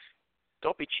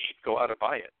don't be cheap. Go out and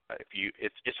buy it.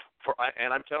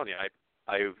 And I'm telling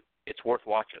you, it's worth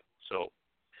watching. So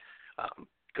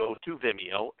go to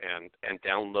Vimeo and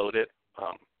download it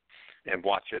and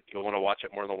watch it. You'll want to watch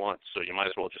it more than once, so you might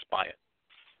as well just buy it.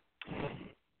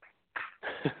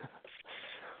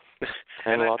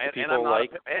 And lots of people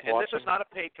like and this is not a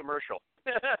paid commercial.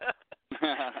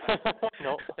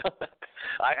 No.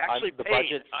 I actually paid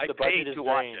to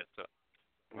watch it. So.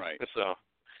 Right. So,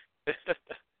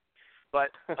 but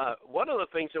one of the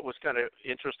things that was kind of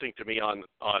interesting to me on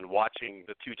watching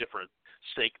the two different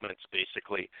segments,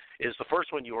 basically, is the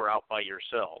first one you were out by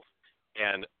yourself,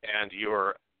 and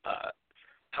you're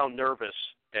how nervous,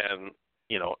 and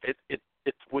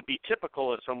it would be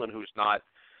typical of someone who's not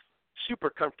super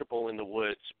comfortable in the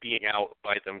woods being out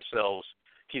by themselves.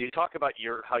 Can you talk about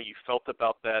how you felt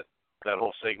about that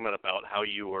whole segment, about how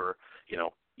you were,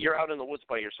 you're out in the woods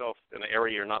by yourself in an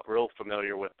area you're not real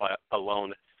familiar with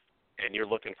alone, and you're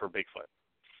looking for Bigfoot?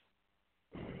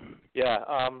 Yeah.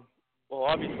 Well,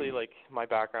 obviously, like my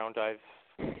background, I've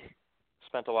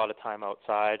spent a lot of time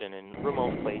outside and in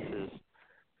remote places,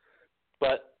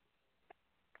 but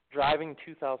driving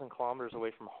 2,000 kilometers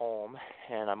away from home,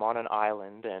 and I'm on an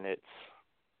island, and it's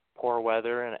poor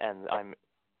weather, and I'm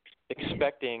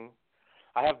expecting,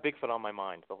 I have Bigfoot on my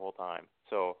mind the whole time,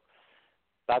 so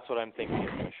that's what I'm thinking is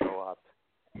going to show up.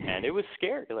 And it was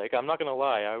scary. Like, I'm not going to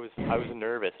lie, I was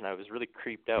nervous, and I was really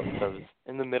creeped out because I was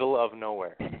in the middle of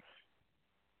nowhere.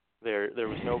 There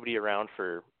was nobody around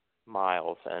for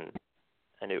miles, and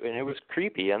it was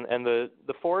creepy. And the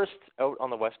forest out on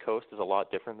the West Coast is a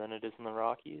lot different than it is in the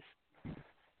Rockies.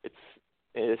 It's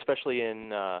especially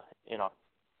in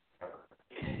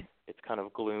it's kind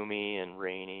of gloomy and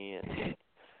rainy, and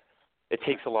it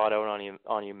takes a lot out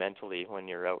on you mentally when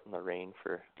you're out in the rain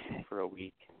for a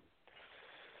week,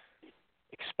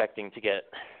 expecting to get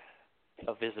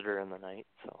a visitor in the night.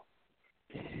 So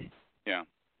yeah.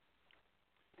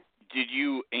 Did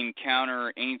you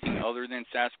encounter anything other than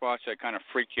Sasquatch that kind of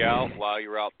freaked you out while you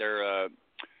were out there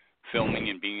filming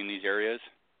and being in these areas?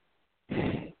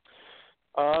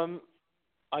 I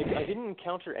didn't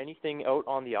encounter anything out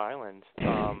on the island,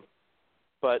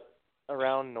 but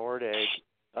around Nordegg,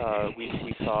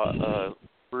 we saw a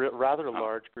rather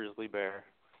large grizzly bear.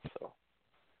 So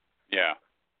yeah.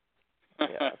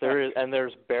 Yeah,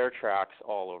 there's bear tracks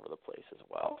all over the place as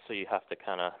well. So you have to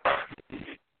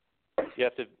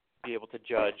be able to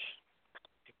judge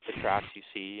the tracks you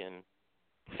see and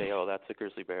say, oh, that's a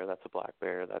grizzly bear, that's a black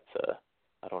bear,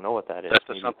 I don't know what that is.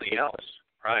 That's something else,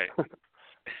 right?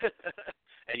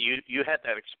 And you had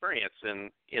that experience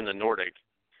in the Nordic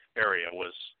area.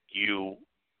 Was you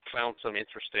found some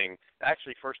interesting?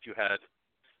 Actually, first you had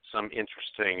some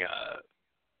interesting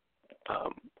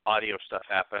audio stuff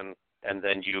happen and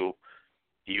then you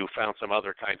found some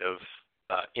other kind of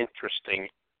interesting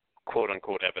quote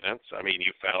unquote evidence. I mean,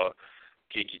 you found.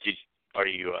 Do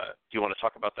you want to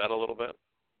talk about that a little bit?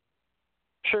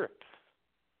 Sure.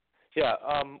 Yeah.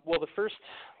 Well, the first,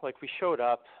 we showed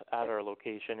up at our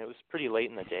location. It was pretty late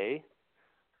in the day,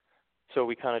 so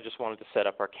we kind of just wanted to set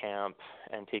up our camp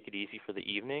and take it easy for the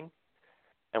evening.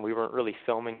 And we weren't really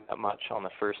filming that much on the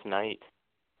first night.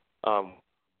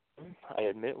 I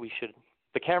admit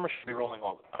the camera should be rolling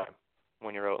all the time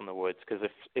when you're out in the woods, because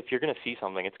if you're going to see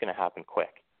something, it's going to happen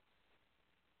quick.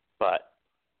 But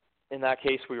in that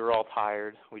case, we were all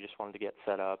tired. We just wanted to get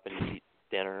set up and eat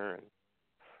dinner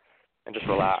and just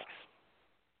relax.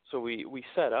 So we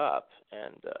set up,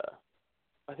 and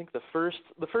I think the first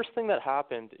thing that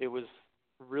happened, it was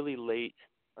really late.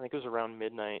 I think it was around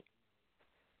midnight.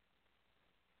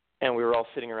 And we were all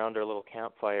sitting around our little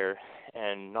campfire,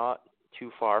 and not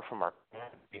too far from our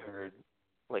camp, we heard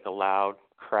a loud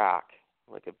crack.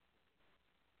 It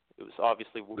was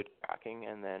obviously wood cracking,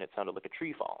 and then it sounded like a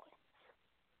tree falling.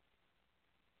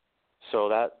 So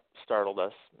that startled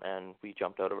us, and we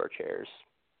jumped out of our chairs,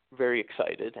 very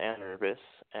excited and nervous.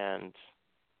 And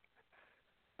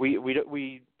we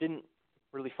didn't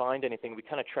really find anything. We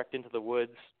kind of trekked into the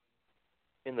woods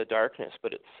in the darkness,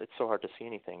 but it's so hard to see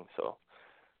anything. So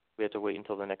we had to wait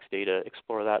until the next day to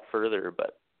explore that further.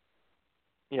 But,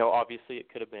 obviously it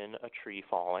could have been a tree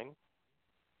falling.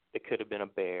 It could have been a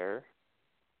bear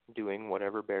doing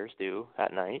whatever bears do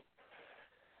at night.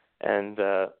 And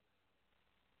I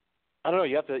don't know,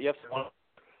 you have to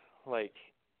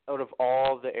out of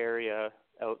all the area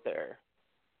out there,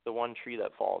 the one tree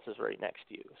that falls is right next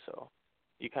to you. So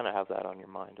you kind of have that on your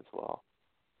mind as well.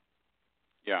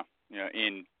 Yeah.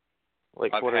 And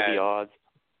what are the odds?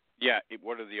 Yeah,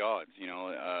 what are the odds?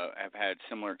 I've had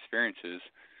similar experiences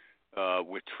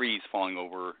with trees falling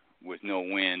over with no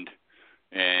wind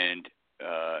and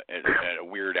at a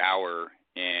weird hour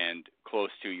and close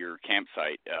to your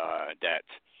campsite. That,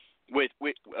 with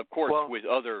of course, with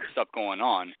other stuff going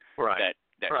on, right.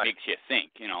 that right. makes you think.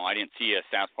 I didn't see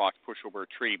a Sasquatch push over a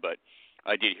tree, but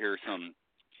I did hear some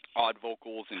odd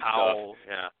vocals and Howl,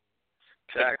 stuff.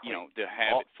 Yeah, exactly. To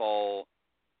have it fall.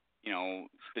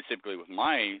 Specifically with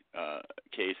my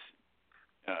case,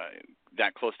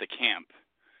 that close to camp,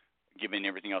 given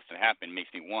everything else that happened,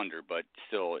 makes me wonder. But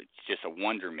still, it's just a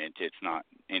wonderment. It's not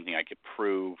anything I could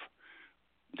prove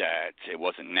that it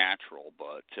wasn't natural.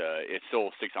 But it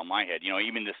still sticks on my head.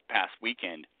 Even this past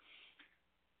weekend,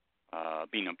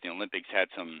 being up in the Olympics, had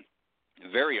some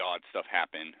very odd stuff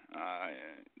happen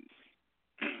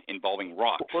involving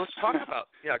rocks. Well, let's talk about.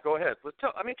 Yeah, go ahead.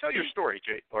 Tell your story,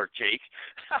 Jake.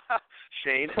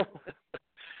 Shane.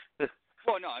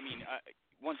 Well, no,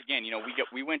 once again,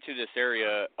 we went to this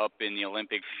area up in the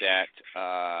Olympics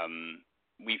that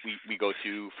we go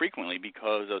to frequently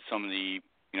because of some of the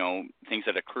things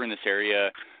that occur in this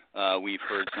area. We've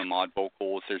heard some odd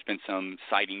vocals. There's been some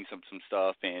sightings of some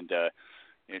stuff, and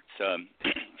it's a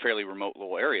fairly remote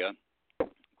little area.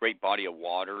 Great body of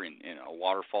water and a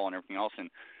waterfall and everything else,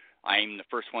 and I'm the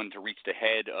first one to reach the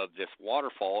head of this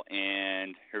waterfall,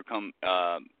 and here come,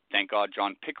 thank God,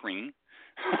 John Pickering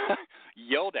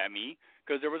yelled at me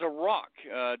because there was a rock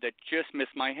that just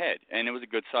missed my head, and it was a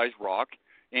good-sized rock,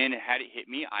 and had it hit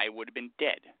me, I would have been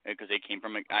dead because it came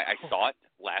from I saw it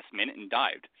last minute and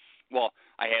dived. Well,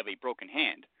 I have a broken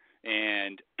hand,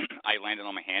 and I landed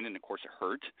on my hand, and of course it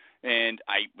hurt. And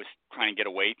I was trying to get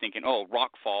away, thinking, "Oh,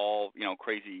 rock fall,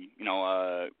 crazy,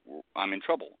 I'm in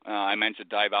trouble." I managed to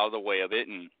dive out of the way of it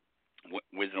and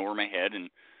whizzed over my head. And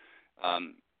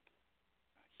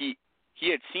he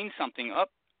had seen something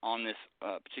up on this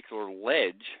particular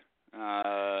ledge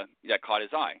that caught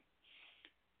his eye,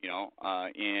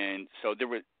 and so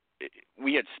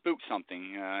we had spooked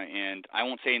something, and I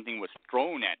won't say anything was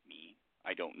thrown at me.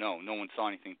 I don't know. No one saw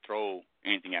anything throw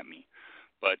anything at me.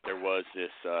 But there was this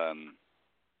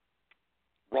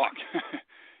rock.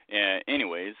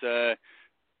 Anyways, kind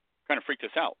of freaked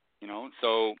us out,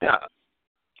 So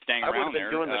staying around there. I would have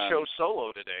been doing the show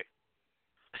solo today.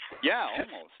 Yeah,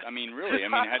 almost. Really.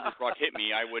 Had this rock hit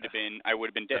me, I would have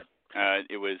been dead.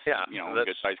 It was, a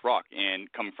good-sized rock,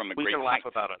 and coming from a great height. We can laugh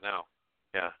about it now.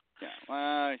 Yeah.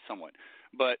 Yeah, somewhat.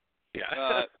 But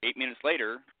 8 minutes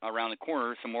later, around the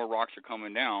corner, some more rocks are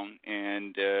coming down,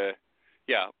 and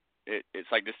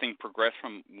it's like this thing progressed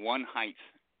from one height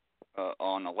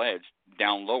on a ledge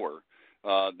down lower.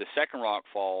 The second rock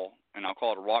fall, and I'll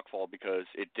call it a rock fall because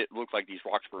it looked like these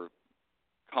rocks were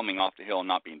coming off the hill and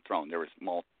not being thrown. There was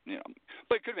small,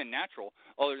 but it could have been natural,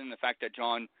 other than the fact that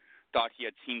John thought he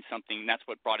had seen something, and that's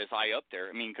what brought his eye up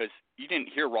there. Because you didn't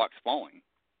hear rocks falling.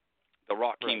 The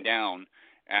rock came down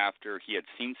after he had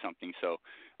seen something. So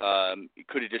it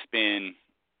could have been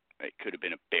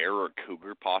a bear or a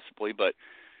cougar possibly, but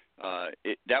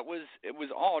it was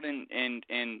odd. And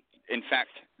in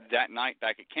fact, that night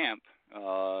back at camp,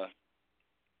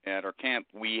 at our camp,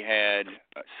 we had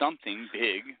something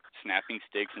big snapping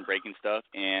sticks and breaking stuff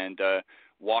and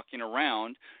walking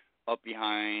around up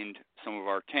behind some of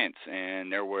our tents.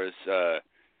 And there was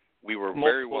we were multiple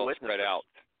very well witnesses. spread out.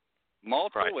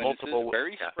 Multiple witnesses,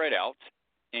 very yeah. spread out,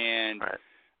 and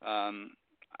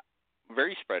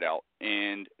very spread out.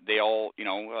 And they all,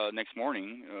 next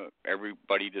morning,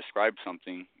 everybody described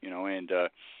something, and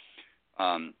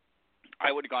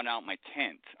I would have gone out my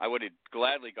tent. I would have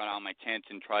gladly gone out my tent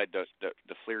and tried to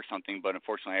flee or something, but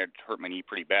unfortunately I had hurt my knee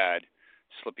pretty bad,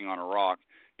 slipping on a rock,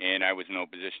 and I was in no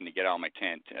position to get out of my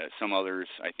tent. Some others,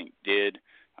 I think, didn't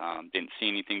see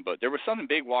anything, but there was something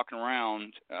big walking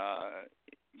around,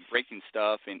 breaking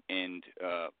stuff, and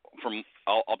from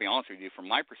I'll be honest with you, from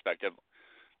my perspective,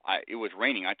 it was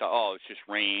raining. I thought, oh, it's just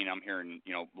rain. I'm hearing,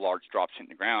 large drops hitting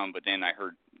the ground, but then I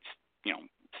heard,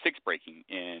 sticks breaking,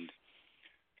 and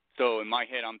so in my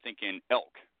head I'm thinking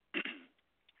elk.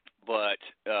 But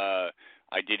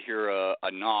I did hear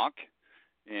a knock,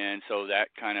 and so that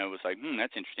kind of was like,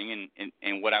 that's interesting.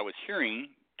 And what I was hearing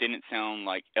didn't sound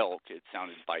like elk. It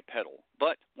sounded bipedal.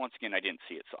 But once again, I didn't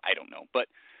see it, so I don't know. But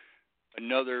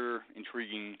another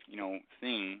intriguing,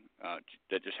 thing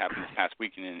that just happened this past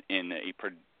week in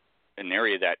an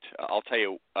area that I'll tell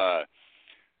you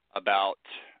about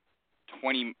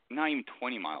not even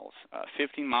 20 miles,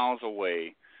 15 miles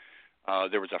away,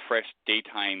 there was a fresh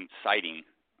daytime sighting.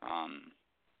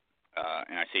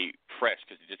 And I say fresh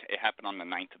because it happened on the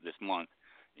 9th of this month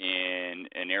in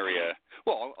an area,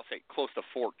 well, I'll say close to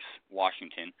Forks,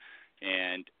 Washington,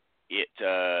 and it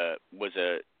was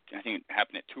I think it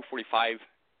happened at 2:45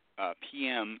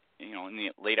 p.m. In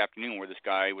the late afternoon, where this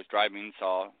guy was driving,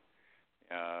 saw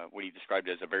what he described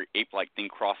as a very ape-like thing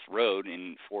cross the road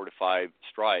in 4 to 5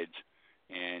 strides,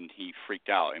 and he freaked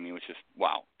out. I mean, it was just,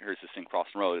 wow, here's this thing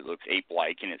crossing the road. It looks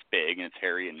ape-like, and it's big, and it's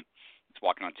hairy, and it's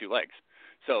walking on 2 legs.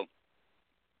 So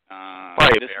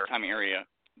this time area,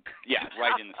 yeah,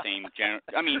 right in the same general.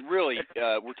 I mean, really,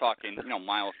 we're talking,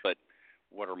 miles, but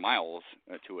what are miles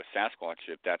to a Sasquatch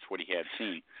if that's what he had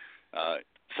seen?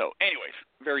 So, anyways,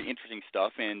 very interesting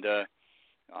stuff, and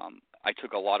I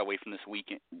took a lot away from this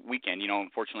weekend.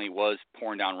 Unfortunately, it was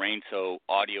pouring down rain, so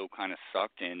audio kind of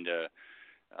sucked and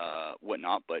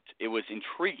whatnot, but it was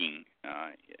intriguing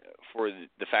for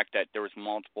the fact that there was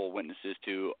multiple witnesses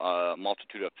to a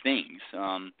multitude of things,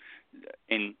 and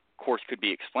of course could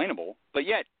be explainable, but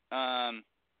yet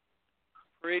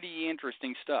pretty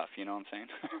interesting stuff, you know what I'm saying?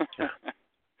 Yeah.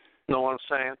 Know what I'm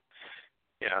saying?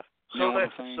 Yeah. So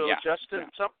Justin,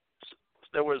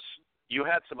 you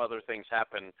had some other things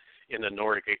happen in the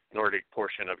Nordic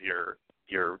portion of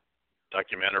your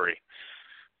documentary.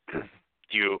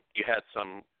 You had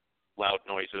some loud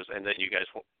noises, and then you guys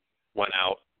went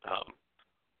out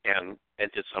and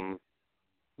did some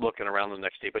looking around the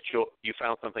next day. But you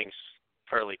found some things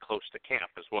fairly close to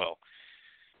camp as well.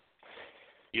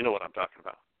 You know what I'm talking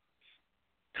about.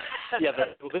 Yeah,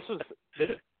 this was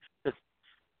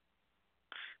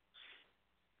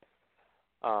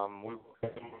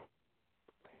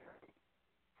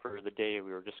for the day.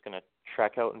 We were just going to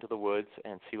trek out into the woods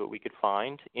and see what we could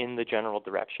find in the general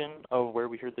direction of where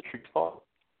we heard the trees fall.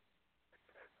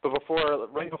 But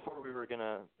right before we were going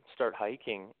to start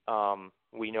hiking,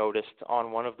 we noticed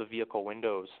on one of the vehicle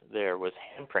windows there was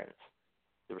handprints.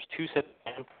 There was 2 sets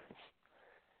of handprints,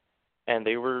 and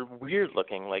they were weird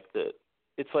looking.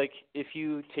 It's like if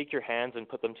you take your hands and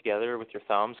put them together with your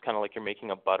thumbs, kind of like you're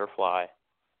making a butterfly.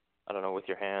 I don't know, with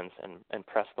your hands and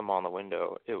press them on the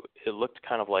window. It looked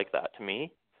kind of like that to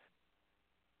me.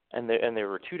 And there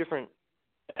were 2 different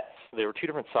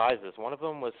sizes. One of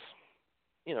them was,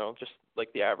 just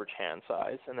like the average hand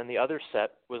size, and then the other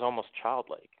set was almost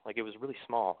childlike. Like it was really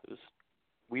small. It was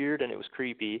weird and it was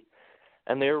creepy.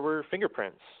 And there were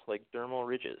fingerprints, like dermal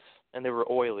ridges, and they were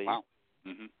oily. Wow.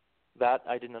 Mm-hmm. That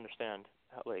I didn't understand,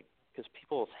 because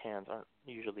people's hands aren't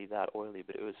usually that oily,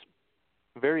 but it was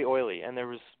very oily, and there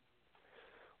was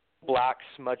black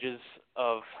smudges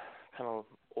of kind of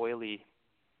oily,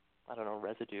 I don't know,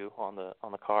 residue on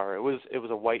the car. It was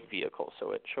a white vehicle,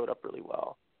 so it showed up really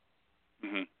well.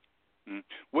 Mm-hmm.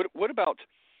 Mm-hmm. What about,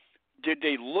 did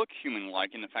they look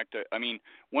human-like in the fact that, I mean,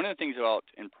 one of the things about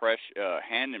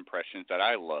hand impressions that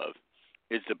I love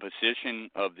is the position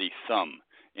of the thumb.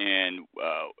 And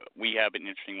we have an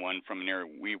interesting one from an area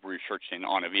we researched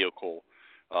on a vehicle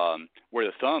where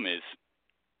the thumb is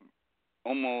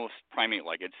almost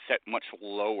primate-like. It's set much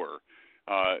lower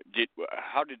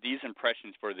How did these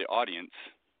impressions for the audience,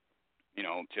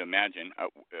 to imagine,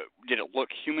 did it look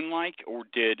human-like, or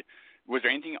was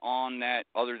there anything on that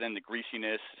other than the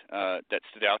greasiness that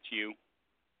stood out to you?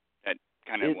 That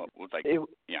kind of was like,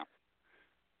 yeah.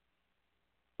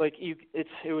 Like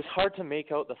it was hard to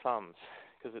make out the thumbs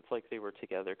because it's like they were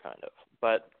together kind of,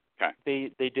 but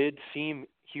they did seem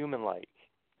human-like.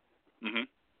 Mhm.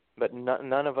 But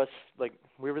none of us, like,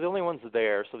 we were the only ones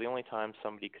there, so the only time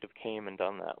somebody could have came and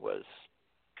done that was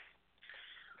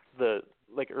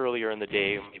earlier in the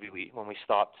day, maybe when we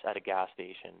stopped at a gas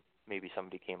station, maybe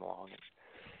somebody came along and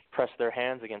pressed their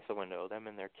hands against the window, them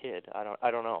and their kid. I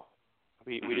don't know.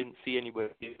 We didn't see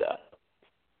anybody do that.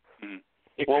 Mm-hmm.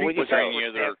 Well,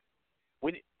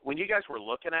 when you guys were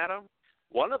looking at them,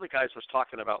 one of the guys was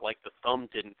talking about like the thumb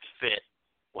didn't fit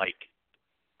like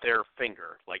their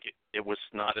finger, like it was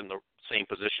not in the same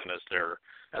position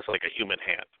as like a human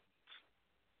hand.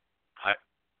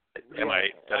 Did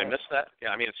I miss that? Yeah,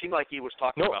 I mean, it seemed like he was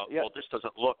talking about, well, this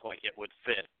doesn't look like it would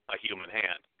fit a human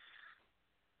hand.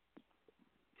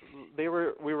 We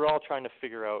were all trying to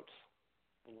figure out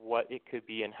what it could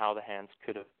be and how the hands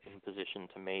could have been positioned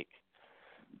to make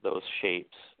those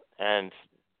shapes, and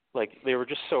like they were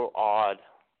just so odd.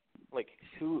 Like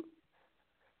who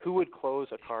would close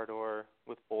a car door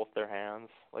with both their hands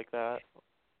like that,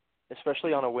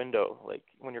 especially on a window? Like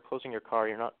when you're closing your car,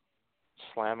 you're not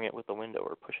slamming it with the window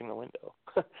or pushing the window.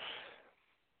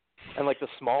 And like the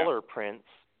smaller prints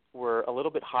were a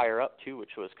little bit higher up too,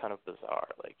 which was kind of bizarre.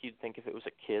 Like you'd think if it was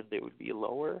a kid, they would be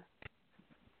lower.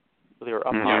 But they were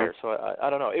up higher, so I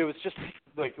don't know. It was just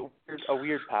like a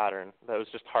weird pattern that was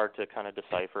just hard to kind of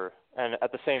decipher. And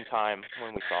at the same time,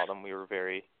 when we saw them, we were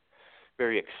very,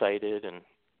 very excited, and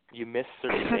you miss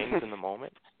certain things in the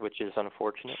moment, which is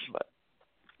unfortunate. But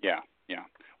yeah.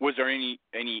 Was there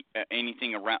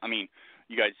anything around? I mean,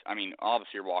 you guys. I mean,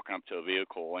 obviously you're walking up to a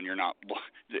vehicle and you're not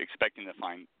expecting to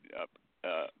find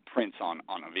prints on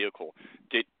a vehicle.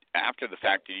 After the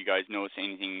fact, did you guys notice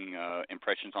anything,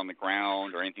 impressions on the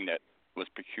ground or anything that was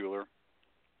peculiar?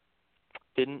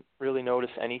 Didn't really notice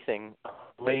anything.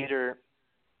 Later,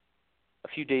 a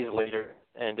few days later,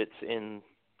 and it's in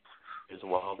as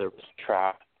well, there was a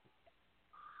track.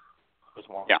 There was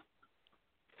one. Yeah.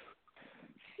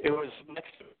 It was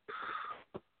next to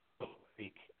a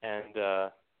week, and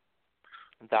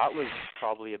that was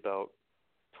probably about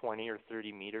 20 or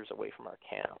 30 meters away from our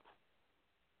camp.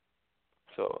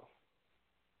 So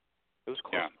it was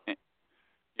close.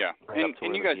 Yeah.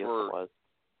 And you guys were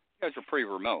pretty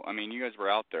remote. I mean, you guys were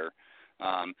out there.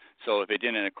 So if it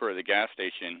didn't occur at the gas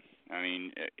station, I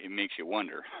mean, it makes you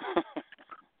wonder.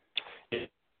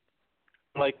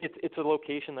 It's a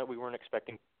location that we weren't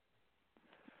expecting.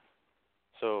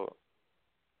 So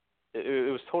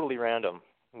it was totally random.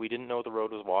 We didn't know the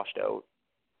road was washed out.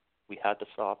 We had to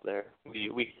stop there.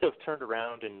 We could have turned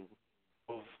around and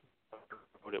moved the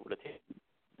road. It would have taken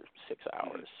 6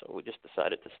 hours. So we just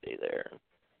decided to stay there.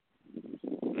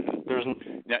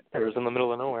 It was in the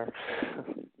middle of nowhere.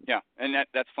 Yeah, and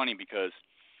that's funny because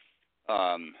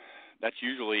that's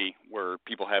usually where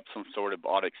people have some sort of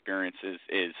odd experiences.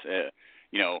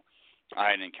 I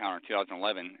had an encounter in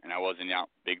 2011, and I wasn't out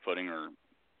bigfooting or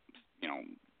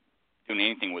doing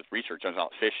anything with research. I was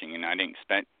out fishing, and I didn't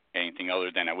expect anything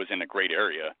other than I was in a great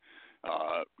area,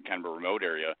 kind of a remote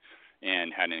area,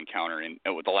 and had an encounter. And I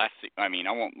won't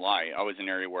lie, I was in an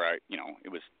area where it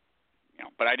was,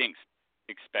 but I didn't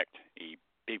expect a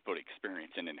Bigfoot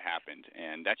experience, and it happened.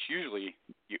 And that's usually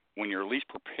when you're least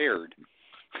prepared.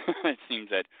 It seems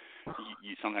that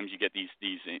sometimes you get these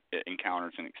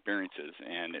encounters and experiences,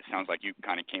 and it sounds like you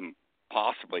kind of came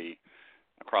possibly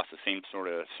across the same sort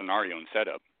of scenario and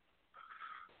setup.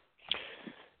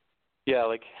 Yeah,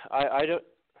 like I don't.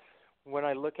 When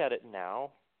I look at it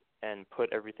now and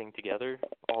put everything together,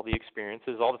 all the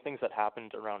experiences, all the things that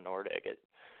happened around Nordegg,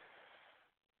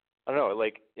 I don't know.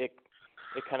 Like it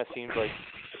kind of seems like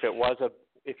if it was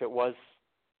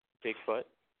Bigfoot,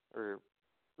 or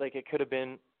like it could have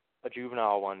been a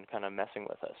juvenile one kind of messing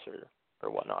with us or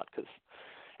whatnot, because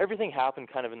everything happened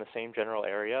kind of in the same general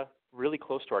area, really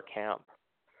close to our camp.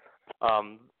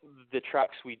 The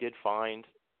tracks we did find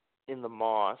in the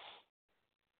moss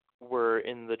were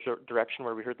in the direction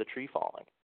where we heard the tree falling,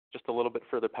 just a little bit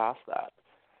further past that.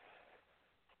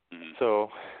 Mm-hmm. So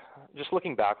just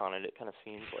looking back on it, it kind of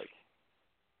seems like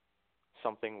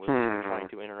something was trying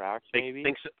to interact, maybe.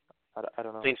 I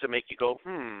don't know. Things that make you go,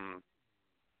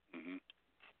 Mm-hmm.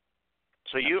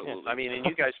 So and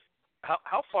you guys,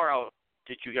 how far out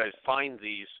did you guys find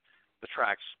the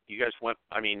tracks? You guys went,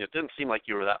 it didn't seem like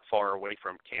you were that far away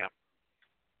from camp.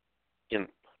 It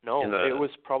was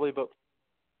probably about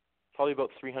probably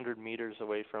about 300 meters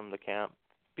away from the camp,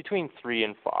 between 3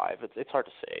 and 5. It's hard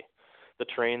to say. The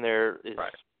terrain there is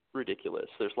ridiculous.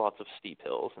 There's lots of steep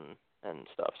hills and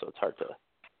stuff, so it's hard to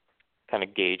kind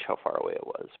of gauge how far away it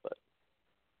was. But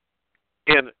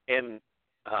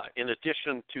in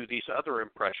addition to these other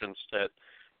impressions that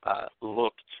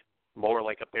looked more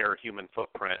like a bare human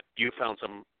footprint, you found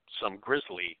some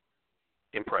grizzly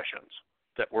impressions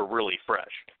that were really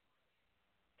fresh.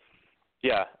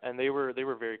 Yeah, and they were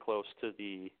very close to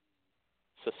the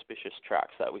suspicious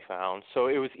tracks that we found. So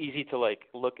it was easy to like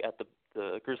look at the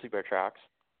grizzly bear tracks,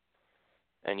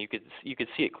 and you could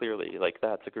see it clearly, like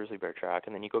that's a grizzly bear track.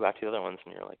 And then you go back to the other ones,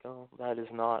 and you're like, oh, that is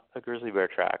not a grizzly bear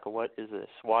track. What is this?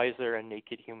 Why is there a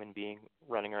naked human being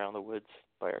running around the woods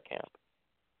by our camp?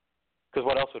 Because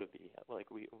what else would it be? Like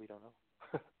we don't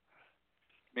know.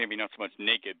 Maybe not so much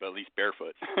naked, but at least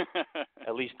barefoot.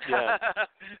 At least, yeah.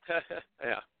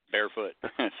 Yeah. Barefoot.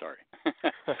 Sorry.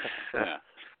 Yeah.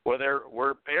 Well, there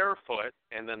were barefoot,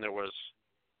 and then there was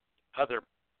other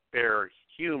bare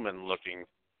human-looking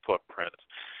footprints.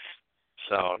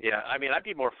 So, yeah, I mean, I'd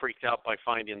be more freaked out by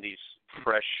finding these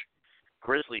fresh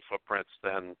grizzly footprints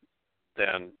than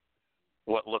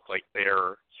what looked like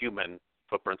bare human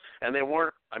footprints. And they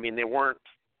weren't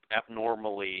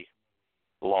abnormally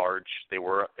large. They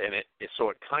were, so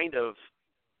it kind of,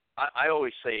 I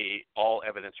always say all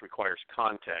evidence requires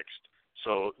context.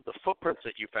 So the footprints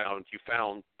that you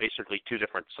found basically two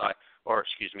different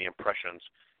impressions.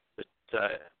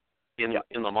 That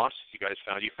in the moss you guys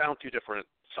found, you found two different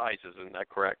sizes. Isn't that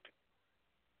correct?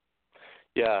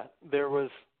 Yeah,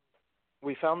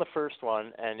 we found the first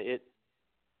one, and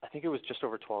I think it was just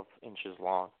over 12 inches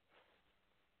long.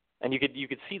 And you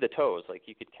could see the toes, like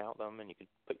you could count them, and you could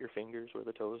put your fingers where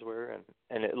the toes were,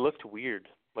 and it looked weird.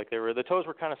 Like the toes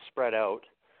were kind of spread out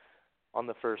on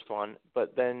the first one,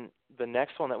 but then the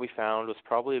next one that we found was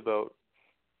probably about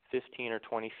 15 or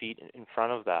 20 feet in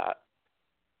front of that,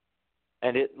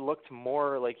 and it looked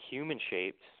more like human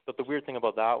shaped. But the weird thing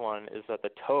about that one is that the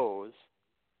toes,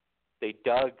 they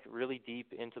dug really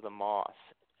deep into the moss,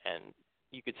 and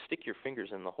you could stick your fingers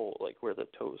in the hole, like where the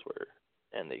toes were,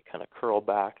 and they kind of curl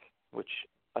back, which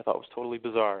I thought was totally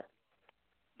bizarre.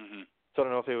 Mm-hmm. So I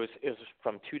don't know if it was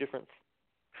from two different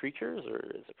creatures, or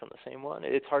is it from the same one?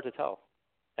 It's hard to tell.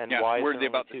 And yeah, why were they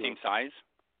about two? the same size?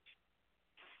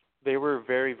 They were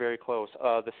very, very close.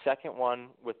 The second one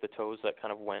with the toes that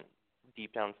kind of went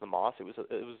deep down into the moss, it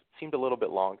seemed a little bit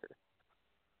longer.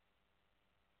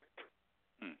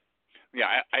 Yeah,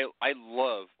 I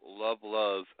love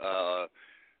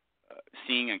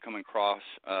seeing and coming across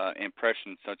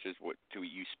impressions such as what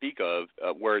you speak of,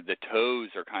 where the toes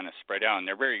are kind of spread out, and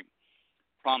they're very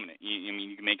prominent.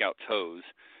 You can make out toes,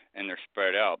 and they're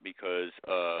spread out because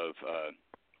of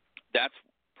that's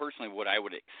personally what I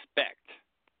would expect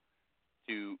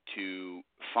to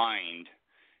find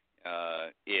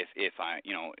if I,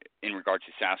 in regards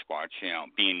to Sasquatch,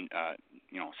 being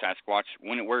Sasquatch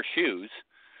wouldn't wear shoes.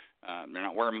 They're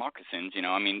not wearing moccasins,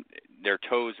 their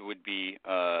toes would be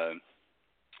a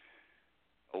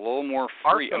little more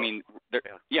free. Our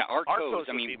toes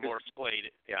would be more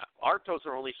splayed. Yeah, our toes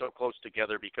are only so close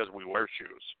together because we wear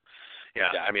shoes. Yeah,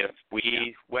 exactly. If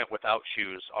we went without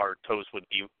shoes, our toes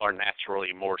are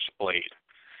naturally more splayed.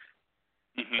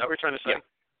 Mm-hmm. Is that what you're trying to say? Yeah.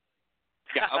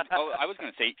 Yeah, I was going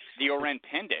to say the Orang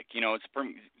Pendek. It's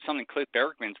something Cliff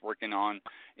Bergman's working on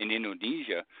in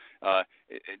Indonesia.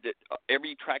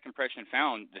 Every track impression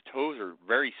found, the toes are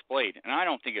very splayed, and I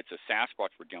don't think it's a Sasquatch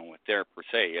we're dealing with there per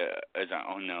se, as an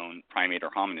unknown primate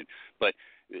or hominid, but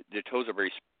the toes are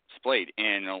very splayed,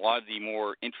 and a lot of the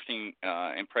more interesting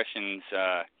impressions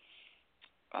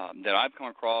that I've come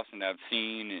across and I've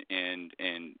seen and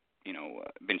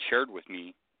been shared with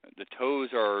me, the toes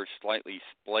are slightly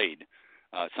splayed.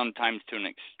 Sometimes to an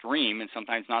extreme, and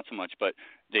sometimes not so much, but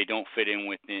they don't fit in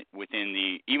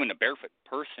within even a barefoot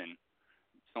person,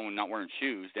 someone not wearing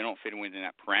shoes, they don't fit in within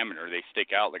that parameter. They stick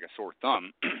out like a sore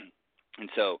thumb. And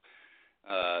so,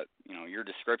 your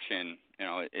description,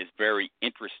 is very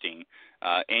interesting.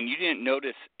 And you didn't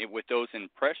notice it with those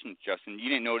impressions, Justin. You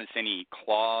didn't notice any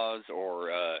claws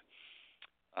or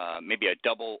maybe a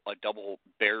double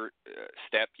bear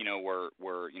step, where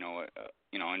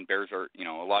and bears are,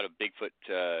 a lot of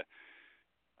Bigfoot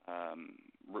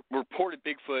reported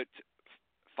Bigfoot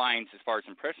finds as far as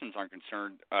impressions are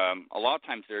concerned. A lot of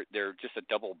times they're just a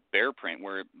double bear print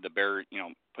where the bear,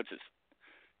 puts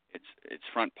its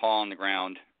front paw on the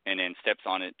ground and then steps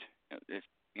on it,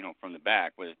 from the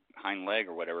back with hind leg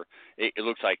or whatever. It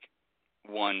looks like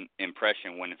one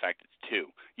impression when in fact it's two.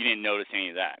 You didn't notice any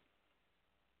of that.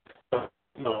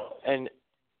 No, and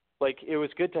like it was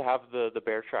good to have the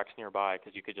bear tracks nearby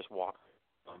because you could just walk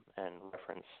them and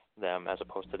reference them as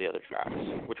opposed to the other tracks,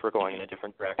 which were going in a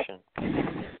different direction.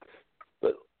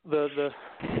 But the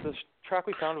track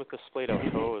we found with the splayed out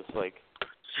toes, like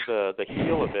the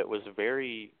heel of it was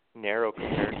very narrow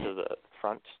compared to the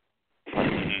front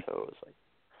toes. Like,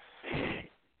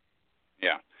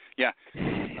 yeah.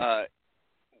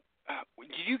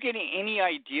 Did you get any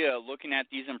idea, looking at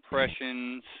these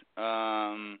impressions,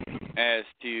 as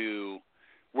to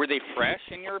were they fresh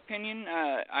in your opinion?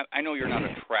 I know you're not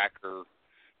a tracker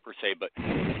per se, but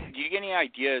do you get any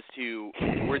idea as to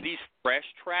were these fresh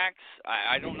tracks?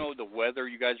 I don't know the weather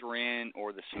you guys were in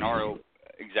or the scenario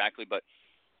exactly, but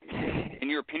in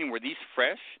your opinion, were these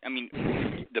fresh? I mean,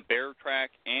 the bear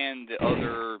track and the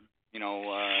other,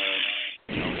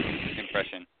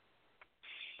 impression.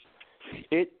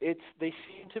 They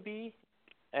seem to be,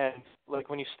 and like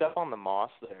when you step on the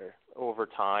moss there, over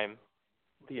time,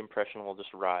 the impression will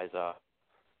just rise up.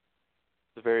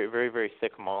 It's very, very, very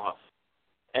thick moss,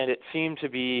 and it seemed to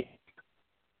be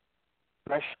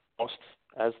fresh almost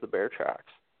as the bear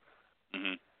tracks.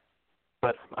 Mm-hmm.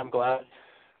 But I'm glad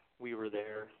we were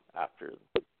there after.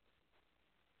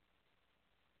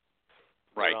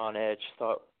 Right. We're on edge.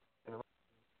 Thought.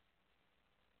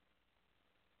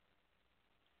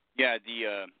 Yeah,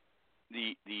 the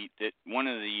one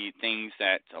of the things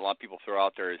that a lot of people throw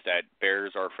out there is that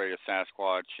bears are afraid of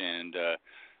Sasquatch and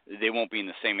they won't be in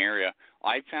the same area.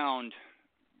 I found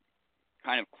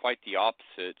kind of quite the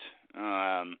opposite.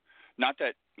 Not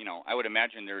that, I would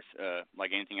imagine there's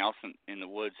like anything else in the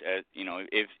woods, as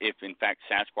if in fact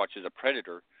Sasquatch is a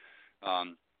predator,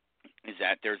 is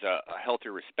that there's a healthy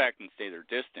respect and stay their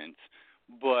distance,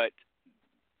 but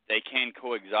they can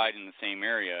coexist in the same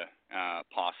area,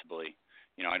 possibly.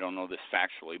 I don't know this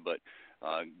factually, but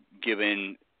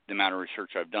given the amount of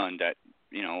research I've done, that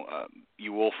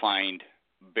you will find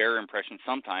bear impressions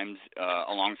sometimes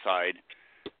alongside,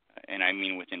 and I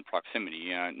mean within proximity,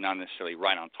 not necessarily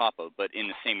right on top of, but in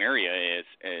the same area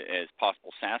as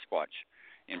possible Sasquatch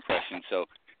impressions. So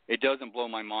it doesn't blow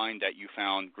my mind that you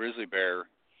found grizzly bear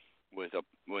with a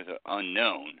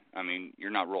unknown. I mean,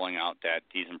 you're not rolling out that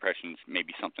these impressions may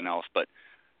be something else, but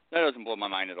that doesn't blow my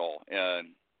mind at all.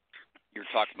 You're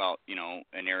talking about,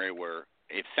 an area where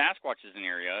if Sasquatch is an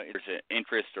area, there's an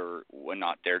interest or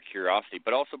whatnot there, curiosity,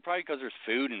 but also probably because there's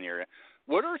food in the area.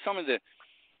 What are some of the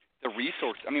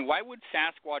resources? I mean, why would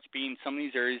Sasquatch be in some of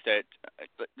these areas that,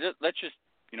 let's just,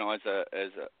 as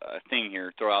a thing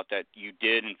here, throw out that you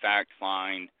did in fact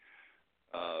find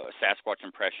a Sasquatch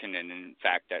impression, and in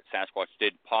fact that Sasquatch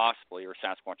did possibly, or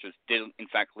Sasquatches did in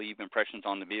fact leave impressions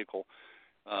on the vehicle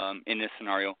in this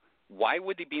scenario. Why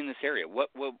would they be in this area?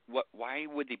 Why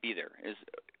would they be there?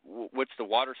 What's the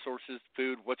water sources,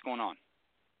 food? What's going on?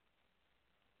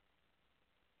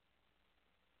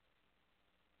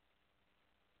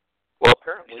 Well,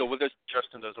 apparently, so with us,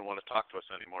 Justin doesn't want to talk to us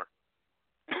anymore.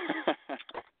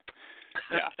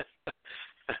 Yeah.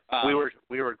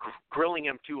 We were grilling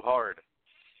him too hard.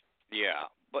 Yeah,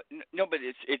 but no, but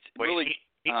it's Wait, really.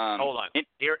 Hold on.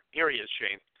 Here he is,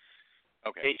 Shane.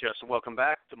 Okay. Hey, Justin, welcome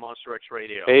back to Monster X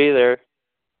Radio. Hey there.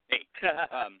 Hey.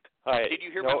 Hi. Did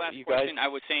you hear my last question? I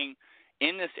was saying,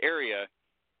 in this area,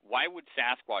 why would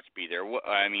Sasquatch be there?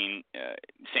 I mean,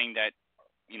 saying that,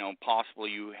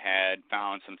 possibly you had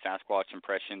found some Sasquatch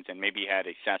impressions and maybe had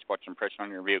a Sasquatch impression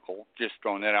on your vehicle. Just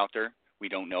throwing that out there. We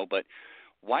don't know, but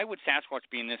why would Sasquatch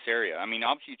be in this area? I mean,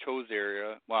 obviously you chose the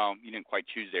area. Well, you didn't quite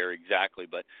choose the area exactly,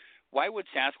 but why would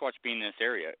Sasquatch be in this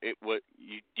area? Do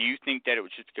you think that it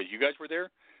was just because you guys were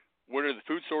there? What are the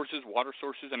food sources, water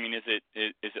sources? I mean, is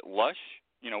it lush?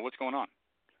 What's going on?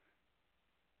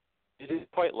 It is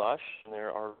quite lush, and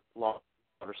there are long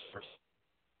water sources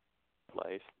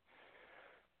life.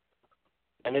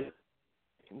 And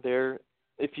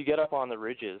if you get up on the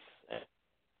ridges,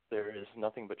 there is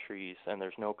nothing but trees, and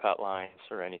there's no cut lines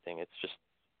or anything. It's just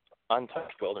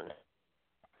untouched wilderness.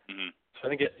 Mm-hmm. So I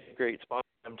think it's a great spot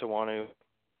for them to want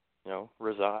to,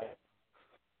 reside.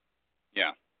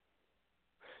 Yeah.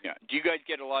 Yeah. Do you guys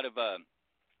get a lot of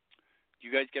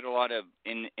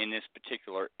in this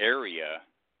particular area?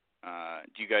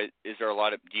 Is there a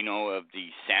lot of? Do you know of the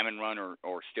Salmon Run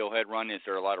or Steelhead Run? Is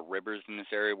there a lot of rivers in this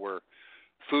area where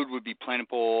food would be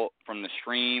plentiful from the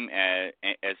stream,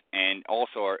 and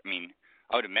also, I mean,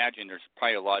 I would imagine there's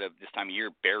probably a lot of this time of year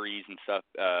berries and stuff,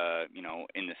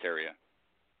 in this area.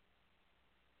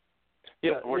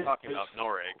 Yeah, we're talking about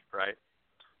Noreg, right?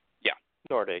 Yeah,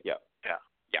 Noreg. Yeah.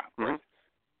 Mm-hmm.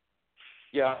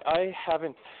 Yeah, I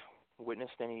haven't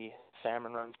witnessed any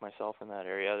salmon runs myself in that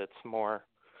area. That's more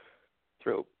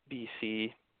throughout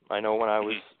BC. I know when I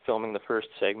was filming the first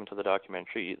segment of the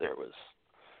documentary, there was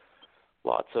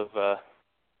lots of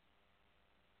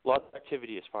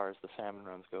activity as far as the salmon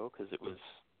runs go, because it was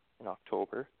in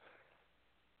October.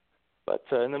 But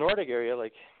in the Nordic area,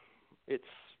 like, it's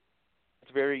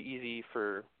very easy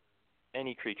for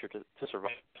any creature to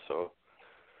survive. So,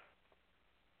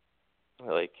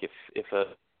 like, if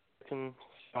a can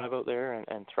survive out there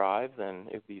and thrive, then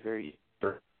it would be very easy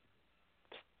for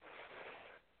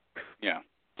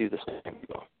do the same.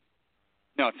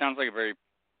 No, it sounds like a very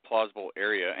plausible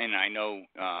area, and I know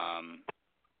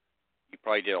you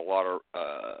probably did a lot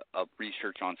of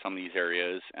research on some of these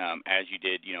areas, as you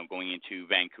did, going into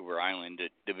Vancouver Island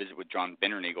to visit with John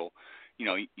Bennernagel.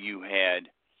 You had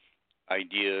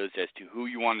ideas as to who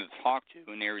you wanted to talk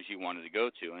to and areas you wanted to go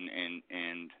to,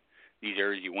 and these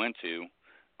areas you went to,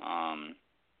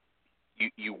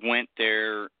 you went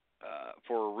there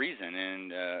for a reason,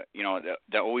 and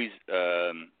that always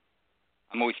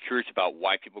I'm always curious about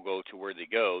why people go to where they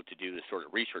go to do this sort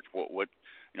of research. What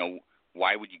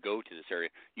why would you go to this area?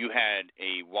 You had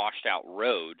a washed out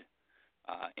road,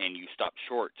 and you stopped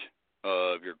short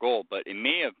of your goal, but it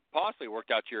may have possibly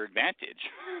worked out to your advantage.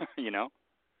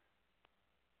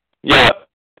 Yeah,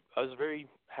 I was very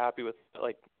happy with,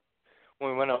 like,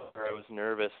 when we went out there, I was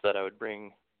nervous that I would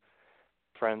bring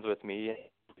friends with me and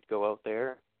we'd go out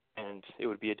there and it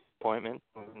would be a disappointment.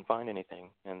 We wouldn't find anything,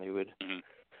 and they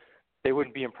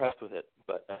wouldn't be impressed with it.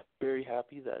 But I'm very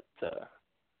happy that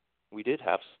we did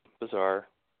have some bizarre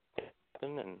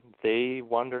happen, and they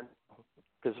wondered,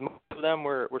 because most of them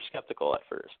were skeptical at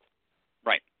first.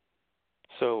 Right.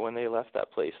 So when they left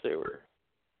that place,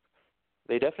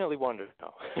 they definitely wondered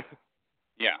now.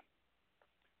 Yeah.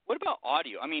 What about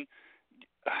audio? I mean,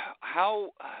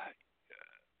 how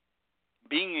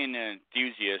being an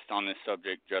enthusiast on this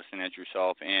subject, Justin, as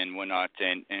yourself and whatnot,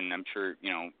 and I'm sure,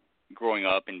 growing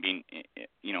up and being,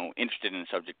 interested in the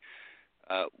subject,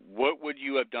 what would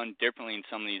you have done differently in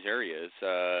some of these areas?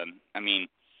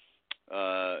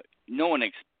 No one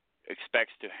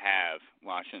expects to have,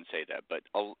 well, I shouldn't say that, but,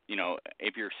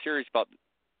 if you're serious about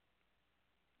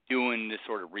doing this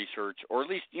sort of research, or at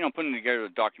least, putting together a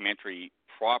documentary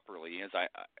properly, as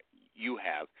you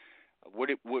have, what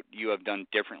you have done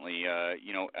differently?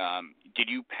 Did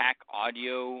you pack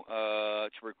audio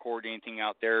to record anything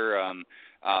out there?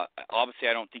 Obviously,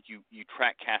 I don't think you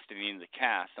track casted any of the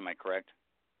cast. Am I correct?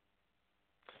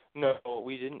 No,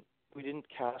 we didn't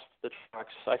cast the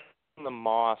tracks. I think in the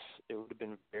moss, it would have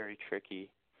been very tricky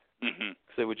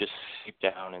because it would just seep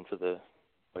down into the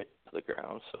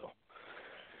ground. So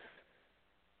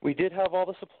we did have all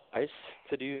the supplies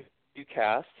to do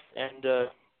casts, and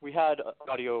we had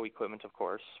audio equipment, of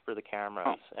course, for the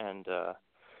cameras, and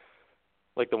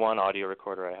like the one audio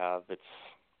recorder I have, it's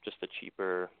just a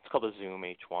cheaper, it's called a Zoom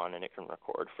H1, and it can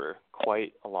record for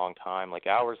quite a long time, like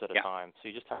hours at a time. So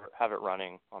you just have it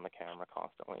running on the camera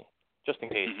constantly, just in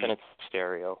case. And it's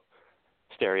stereo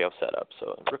setup,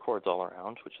 so it records all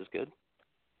around, which is good.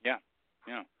 Yeah.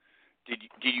 Did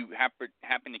you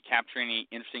happen to capture any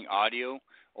interesting audio,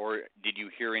 or did you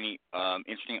hear any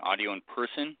interesting audio in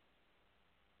person?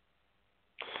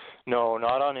 No,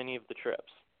 not on any of the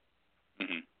trips.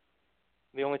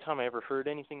 The only time I ever heard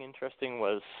anything interesting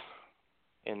was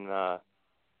in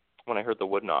when I heard the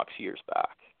woodknocks years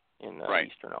back in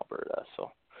eastern Alberta.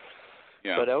 So,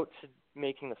 but out to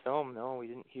making the film, no, we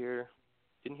didn't hear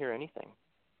anything.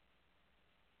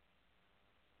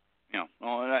 Yeah,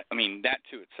 well, that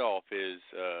to itself is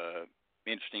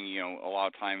interesting. A lot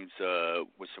of times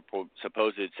with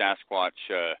supposed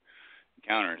Sasquatch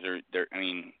encounters,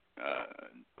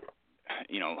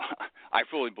 I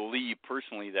fully believe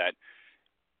personally that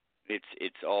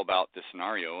it's all about the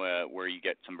scenario where you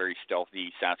get some very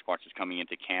stealthy Sasquatches coming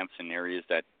into camps in areas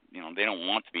that they don't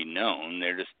want to be known.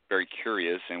 They're just very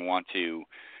curious and want to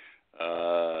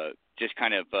just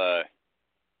kind of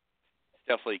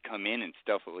stealthily come in and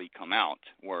stealthily come out.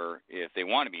 Where if they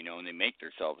want to be known, they make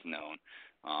themselves known.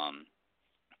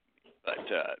 But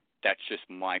that's just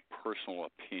my personal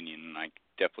opinion, and I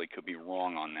definitely could be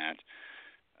wrong on that.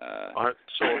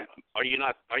 So, are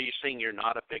you saying you're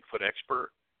not a Bigfoot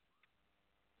expert?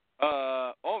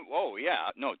 Yeah,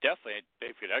 no, definitely a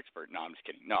Bigfoot expert. No, I'm just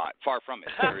kidding. No, far from it.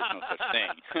 There is no such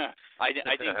thing.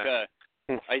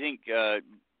 I think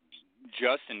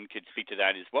Justin could speak to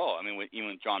that as well. Even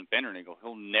with John Bennernagel,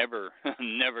 he'll never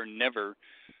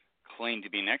claim to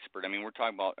be an expert. We're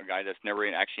talking about a guy that's never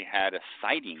actually had a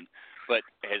sighting, but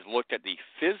has looked at the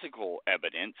physical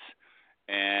evidence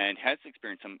and has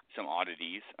experienced some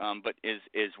oddities, but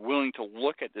is willing to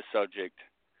look at the subject.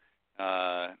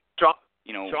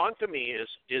 John to me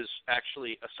is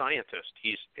actually a scientist.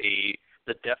 He's a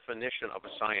the definition of a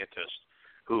scientist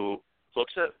who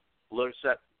looks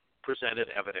at presented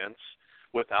evidence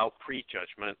without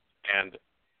prejudgment and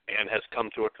has come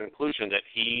to a conclusion that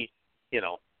he,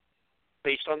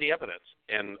 based on the evidence.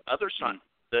 And other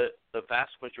the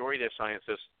vast majority of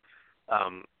scientists,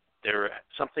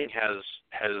 something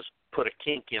has put a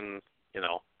kink in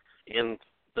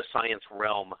the science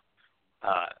realm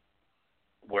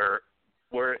where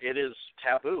it is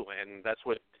taboo, and that's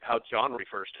how John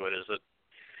refers to it, is that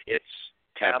it's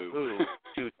taboo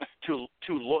to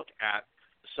look at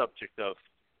the subject of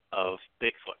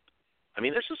Bigfoot. I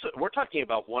mean, we're talking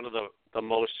about one of the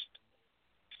most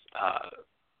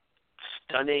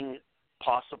stunning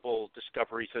possible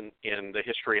discoveries in the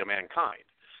history of mankind.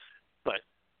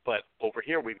 But over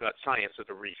here we've got science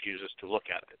that refuses to look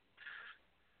at it.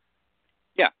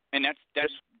 Yeah, and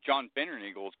that's John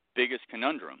Bennernigel's biggest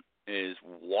conundrum, is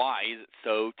why is it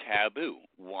so taboo?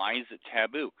 Why is it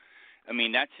taboo? I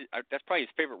mean, that's probably his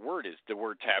favorite word, is the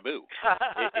word taboo.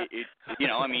 I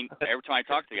mean, every time I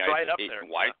talk to the guy, right up there.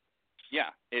 Why? Yeah,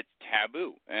 it's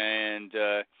taboo. And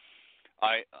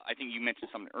I think you mentioned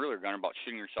something earlier, Gunnar, about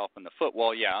shooting yourself in the foot.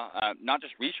 Well, yeah, not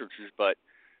just researchers, but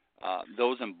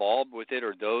those involved with it,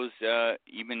 or those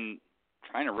even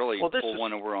trying to really pull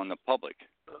one over on the public.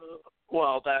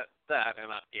 Well,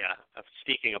 and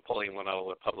speaking of pulling one over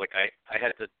the public,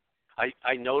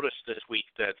 I noticed this week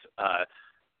that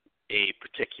a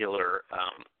particular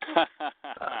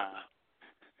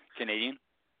Canadian.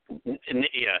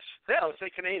 Yes, let's say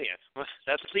Canadian.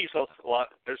 That leaves a lot.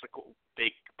 There's a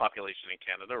big population in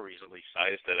Canada, reasonably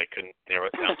sized, that I couldn't narrow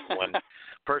it down to one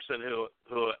person who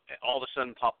all of a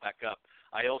sudden popped back up.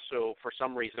 I also, for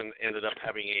some reason, ended up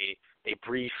having a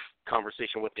brief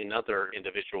conversation with another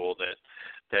individual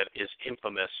that is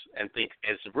infamous and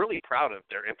is really proud of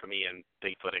their infamy in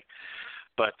Bigfooting,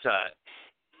 but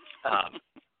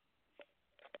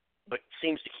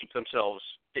seems to keep themselves.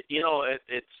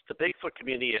 It's the Bigfoot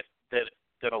community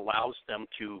that allows them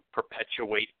to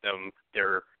perpetuate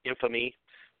their infamy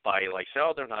by saying,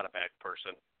 oh, they're not a bad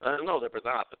person. No, they're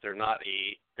not, but they're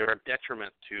a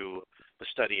detriment to the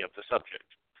study of the subject.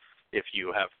 If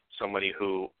you have somebody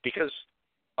because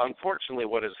unfortunately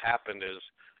what has happened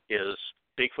is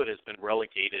Bigfoot has been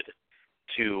relegated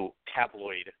to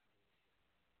tabloid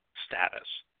status,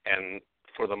 and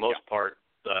for the most part,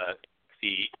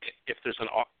 if there's an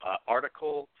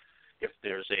article, if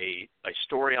there's a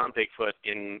story on Bigfoot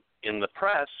in the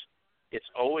press, it's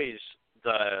always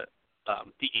the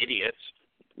idiots,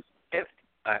 and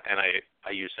I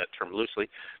use that term loosely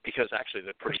because actually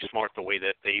they're pretty smart the way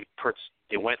that they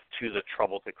went to the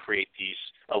trouble to create these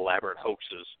elaborate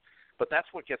hoaxes. But that's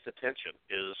what gets attention,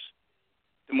 is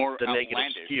the more the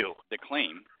negative skew, the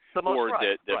claim, or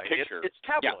the right. Picture. It's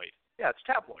tabloid. Yeah, it's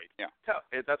tabloid. Yeah.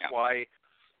 That's why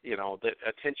the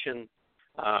attention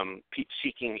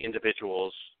seeking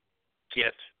individuals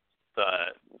get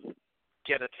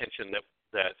attention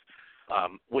that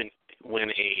when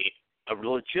a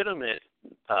legitimate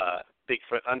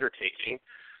Bigfoot undertaking,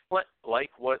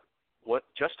 like what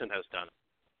Justin has done,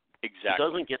 exactly,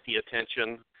 doesn't get the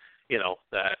attention,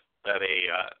 that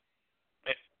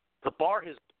the bar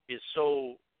is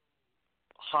so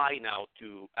high now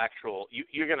to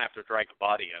you're going to have to drag a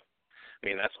body in. I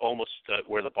mean, that's almost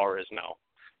where the bar is now.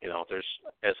 There's,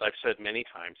 as I've said many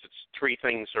times, it's three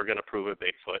things are going to prove a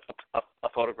Bigfoot. A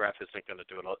photograph isn't going to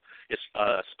do it. It's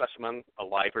a specimen,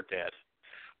 alive or dead,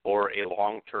 or a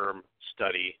long-term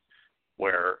study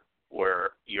where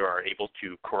you are able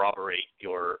to corroborate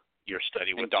your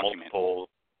study with multiple,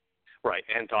 right,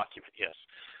 and document. Yes,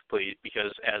 please,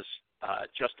 because as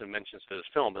Justin mentions in his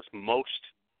film, as most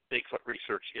Bigfoot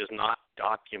research is not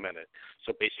documented.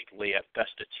 So basically, at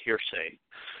best, it's hearsay,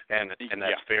 and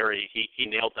that's he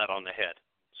nailed that on the head.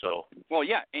 So well,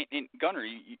 yeah, and Gunnar,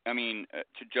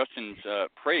 to Justin's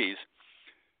praise,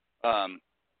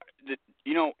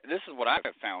 this is what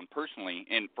I've found personally,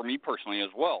 and for me personally as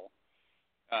well.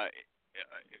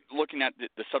 Looking at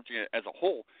the subject as a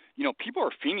whole, people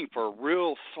are fiending for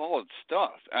real solid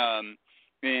stuff.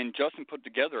 And Justin put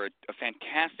together a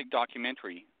fantastic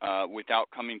documentary without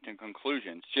coming to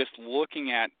conclusions, just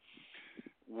looking at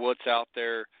what's out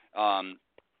there,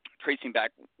 tracing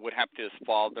back what happened to his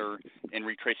father and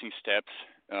retracing steps,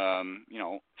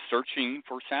 searching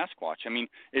for Sasquatch. I mean,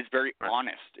 it's very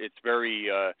honest. It's very,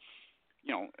 the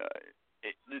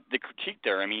critique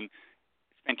there, I mean,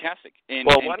 it's fantastic. And,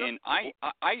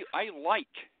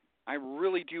 I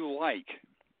really do like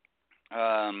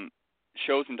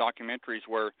shows and documentaries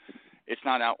where it's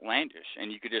not outlandish,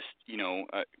 and you could just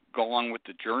go along with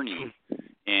the journey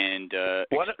and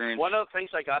experience. One of the things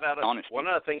I got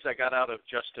out of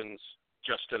Justin's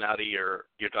Justin, out of your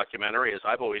documentary is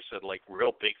I've always said like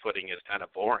real Bigfooting is kind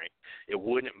of boring. It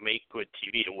wouldn't make good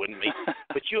TV. It wouldn't make.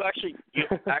 But you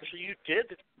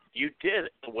did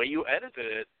the way you edited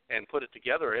it and put it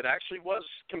together. It actually was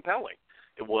compelling.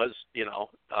 It was,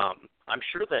 I'm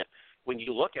sure that when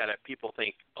you look at it, people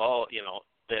think,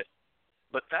 that,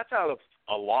 but that's out of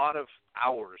a lot of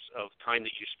hours of time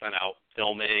that you spent out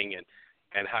filming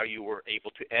and how you were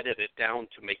able to edit it down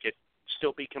to make it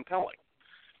still be compelling.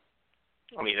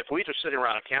 I mean, if we just sitting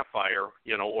around a campfire,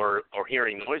 or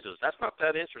hearing noises, that's not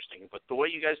that interesting. But the way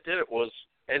you guys did it was,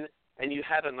 and you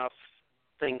had enough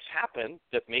things happen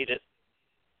that made it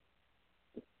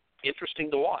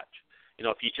interesting to watch.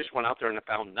 If you just went out there and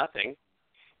found nothing,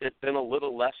 it'd been a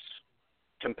little less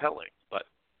compelling. But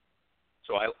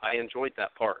so I enjoyed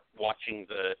that part, watching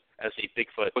as a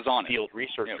Bigfoot field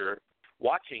researcher,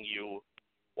 watching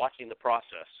the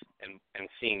process and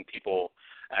seeing people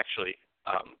actually.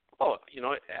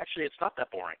 Actually, it's not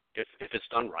that boring if it's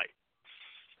done right.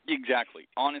 Exactly.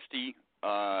 Honesty,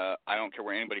 I don't care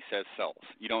what anybody says, sells.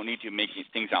 You don't need to make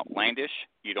things outlandish.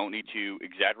 You don't need to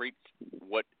exaggerate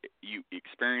what you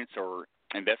experience or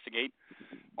investigate.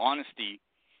 Honesty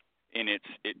in its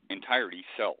entirety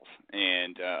sells.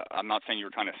 And I'm not saying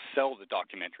you're trying to sell the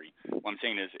documentary. What I'm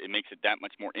saying is it makes it that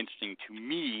much more interesting to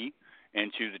me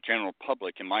and to the general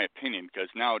public, in my opinion, because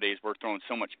nowadays we're throwing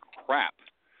so much crap.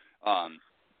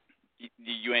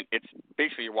 It's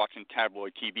basically you're watching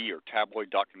tabloid TV or tabloid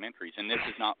documentaries, and this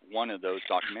is not one of those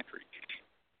documentaries.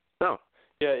 No.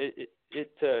 Yeah,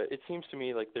 it seems to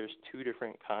me like there's two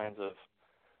different kinds of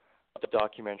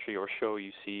documentary or show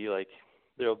you see. Like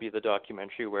there'll be the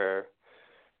documentary where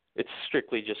it's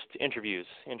strictly just interviews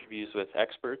with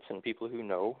experts and people who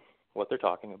know what they're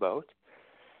talking about.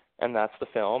 And that's the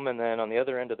film. And then on the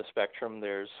other end of the spectrum,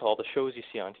 there's all the shows you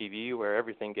see on TV where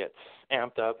everything gets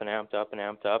amped up, and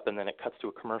then it cuts to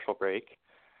a commercial break.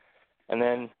 And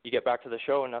then you get back to the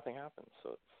show and nothing happens.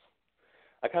 So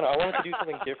I wanted to do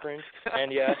something different.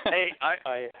 And yeah, hey,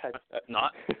 I had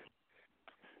not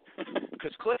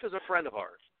because Cliff is a friend of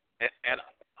ours, and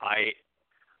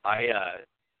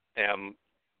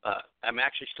I'm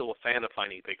actually still a fan of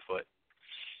finding Bigfoot.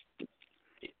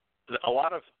 A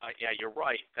lot of you're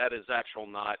right. That is actual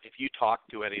not. If you talk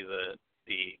to any of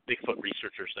the Bigfoot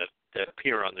researchers that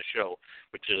appear on the show,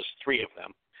 which is 3 of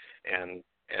them, and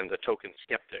the token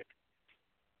skeptic,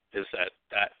 is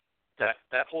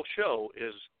that whole show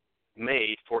is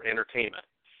made for entertainment.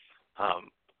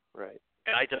 Right.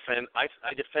 And I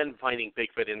defend finding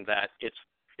Bigfoot in that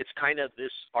it's kind of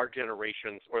our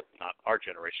generation's, or not our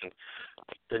generation,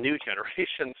 the new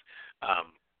generation's.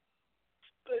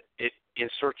 In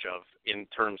search of, in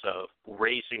terms of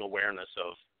raising awareness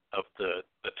of the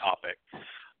topic.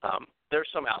 There's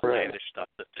some outlandish stuff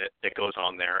that goes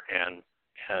on there,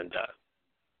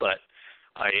 but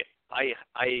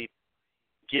I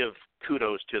give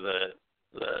kudos to the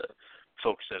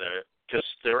folks because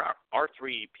there are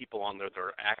 3 people on there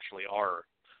that actually are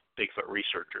Bigfoot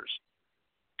researchers.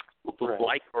 Right.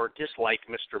 Like or dislike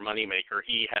Mr. Moneymaker,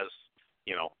 he has,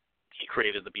 he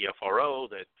created the BFRO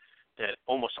that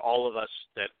almost all of us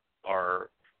that are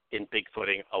in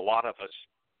Bigfooting, a lot of us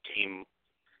came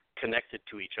connected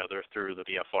to each other through the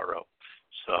BFRO.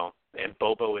 So, and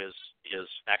Bobo is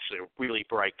actually a really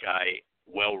bright guy,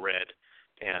 well-read,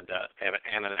 and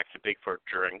an active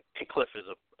Bigfooter, and Cliff is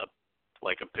a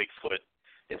Bigfoot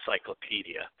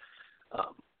encyclopedia.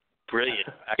 Brilliant,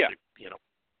 actually,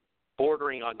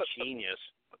 bordering on genius.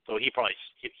 So he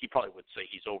probably would say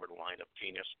he's over the line of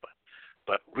genius,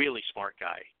 but really smart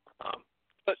guy.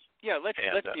 But yeah, let's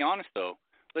be honest though.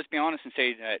 Let's be honest and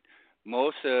say that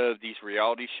most of these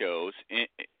reality shows,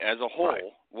 as a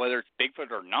whole, whether it's Bigfoot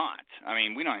or not, I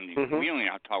mean, we don't even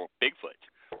have to talk about Bigfoot.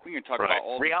 We can talk about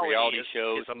all the reality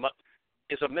shows.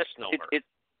 Is a misnomer.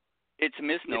 It's a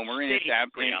misnomer, and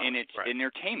it's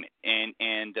entertainment,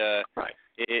 and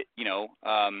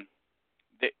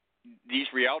these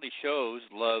reality shows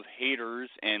love haters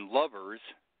and lovers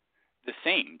the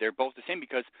same. They're both the same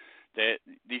because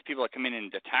these people that come in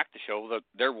and attack the show,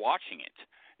 they're watching it,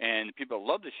 and the people that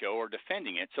love the show are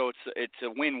defending it. So it's a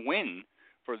win-win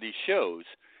for these shows.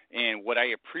 And what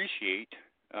I appreciate,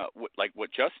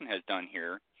 what Justin has done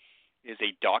here, is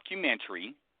a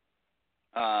documentary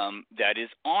that is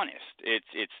honest.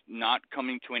 It's not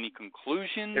coming to any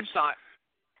conclusions. It's not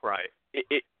right.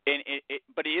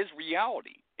 But it is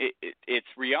reality. It's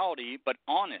reality, but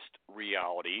honest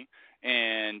reality.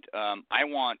 And I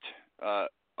want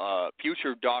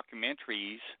future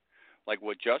documentaries like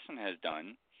what Justin has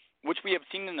done, which we have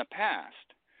seen in the past,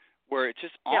 where it's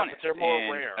just honest. Yeah, but they're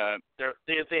more rare. They're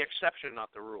the exception, not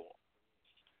the rule.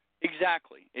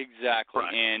 Exactly.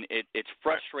 Right. And it's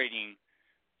frustrating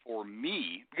for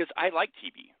me because I like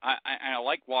TV. I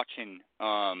like watching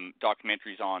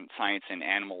documentaries on science and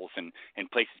animals and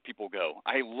places people go.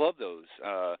 I love those,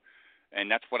 and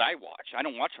that's what I watch. I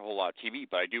don't watch a whole lot of TV,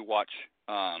 but I do watch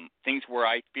things where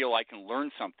I feel I can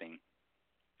learn something.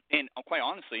 And quite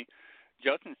honestly,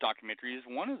 Justin's documentary is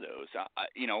one of those.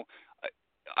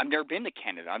 I've never been to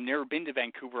Canada. I've never been to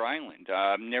Vancouver Island.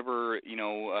 I've never,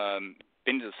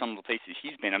 been to some of the places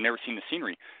he's been. I've never seen the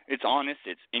scenery. It's honest.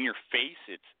 It's in your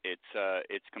face.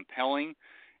 It's compelling,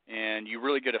 and you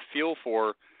really get a feel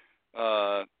for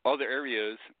other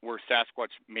areas where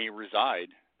Sasquatch may reside,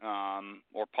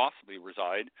 or possibly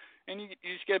reside, and you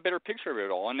just get a better picture of it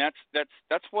all. And that's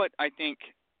what I think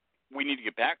we need to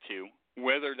get back to.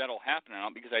 Whether that'll happen or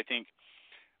not, because I think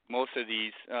most of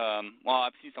these,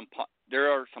 I've seen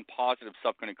there are some positive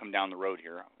stuff going to come down the road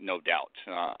here, no doubt.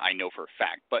 I know for a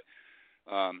fact, but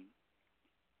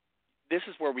this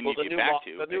is where we need to get back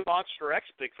to. The new Monster X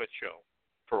Bigfoot show,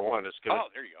 for one, is good. Oh,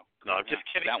 there you go. No, I'm just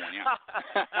kidding. That one,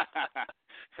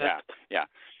 yeah. yeah.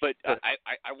 But I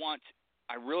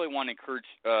really want to encourage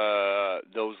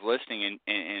those listening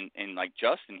and like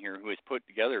Justin here, who has put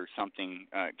together something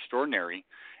extraordinary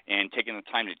and taken the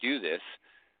time to do this,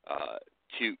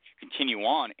 to continue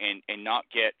on and not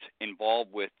get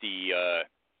involved with the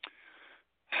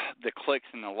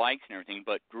clicks and the likes and everything,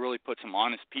 but really put some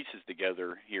honest pieces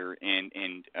together here.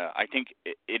 And I think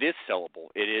it is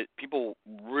sellable. It is, people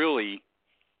really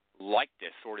like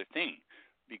this sort of thing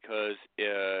because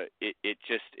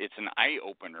it's an eye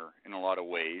opener in a lot of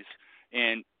ways.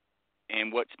 And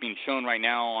what's being shown right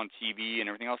now on TV and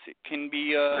everything else, it can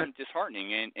be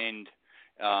disheartening and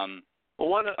a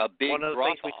big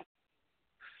drop off.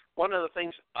 One of the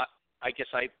things I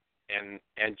guess and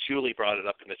Julie brought it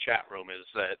up in the chat room is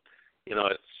that,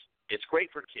 it's great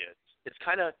for kids. It's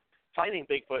kind of, finding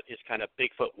Bigfoot is kind of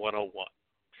Bigfoot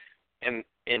 101.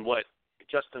 And what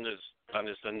Justin has done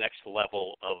is the next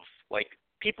level of, like,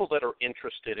 people that are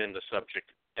interested in the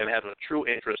subject and have a true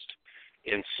interest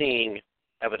in seeing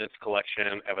evidence collection,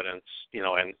 and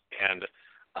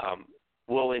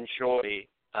will enjoy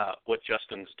what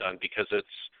Justin's done, because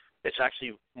it's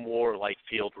actually more like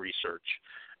field research,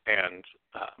 and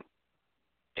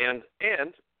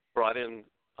brought in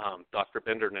Dr.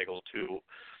 Bindernagel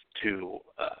to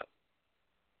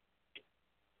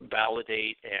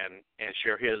validate and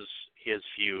share his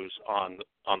views on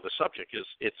the subject.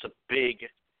 It's a big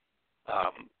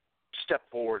step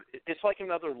forward. It's like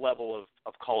another level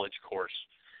of college course.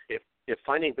 If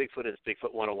finding Bigfoot is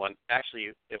Bigfoot 101,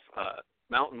 actually, if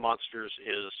Mountain Monsters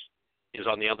is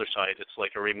on the other side, it's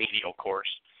like a remedial course.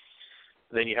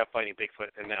 Then you have Finding Bigfoot,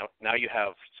 and now you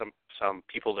have some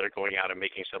people that are going out and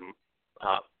making some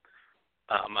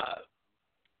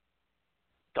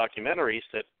documentaries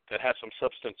that have some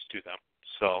substance to them.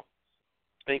 So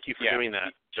thank you for doing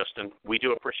that, Justin. We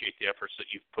do appreciate the efforts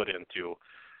that you've put into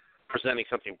presenting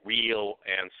something real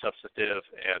and substantive,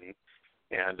 and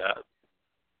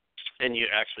you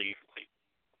actually,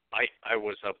 I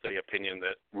was of the opinion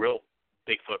that real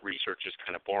Bigfoot research is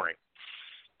kind of boring.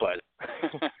 But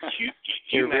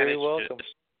you managed very welcome.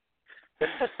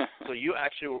 So you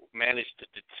actually managed to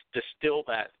distill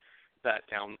that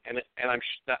down, and I'm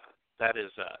that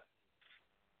is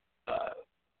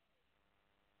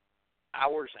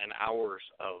hours and hours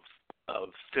of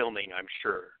filming. I'm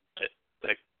sure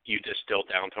that you distilled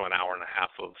down to an hour and a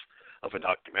half of a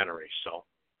documentary. So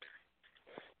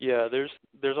yeah,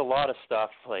 there's a lot of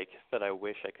stuff like that I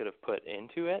wish I could have put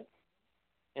into it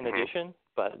in addition,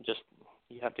 but just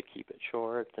you have to keep it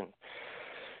short, and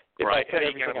if I put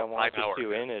everything I wanted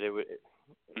to in it, it would,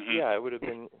 it would have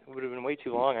been way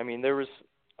too long. I mean,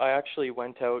 I actually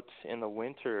went out in the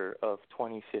winter of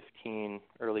 2015,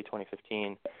 early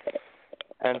 2015,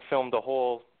 and filmed a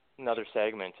whole another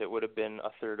segment. It would have been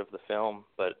a third of the film,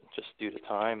 but just due to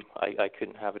time, I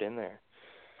couldn't have it in there.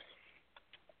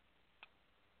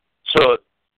 So,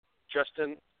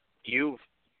 Justin, you've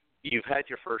had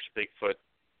your first Bigfoot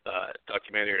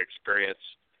documentary experience.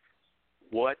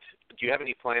 What do you have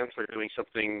any plans for doing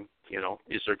something?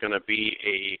 Is there going to be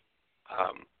a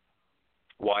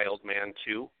Wildman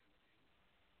 2?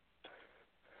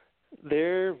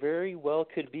 There very well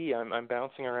could be. I'm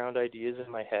bouncing around ideas in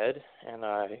my head, and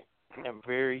I am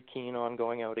very keen on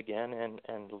going out again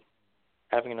and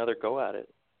having another go at it.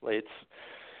 Like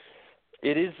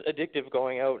it is addictive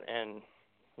going out and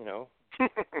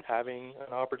having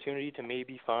an opportunity to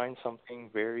maybe find something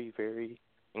very, very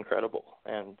incredible.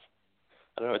 And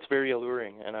I don't know, it's very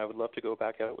alluring, and I would love to go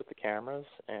back out with the cameras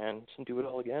and do it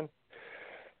all again.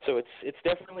 So it's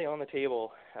definitely on the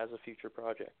table as a future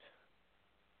project.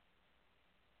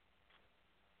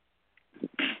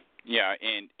 Yeah,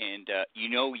 and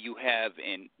you have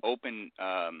an open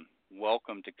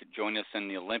welcome to join us in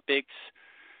the Olympics,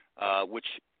 which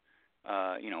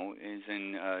is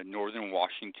in northern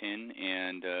Washington,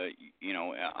 and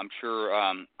I'm sure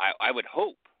I would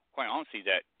hope, quite honestly,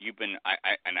 that you've been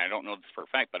and I don't know this for a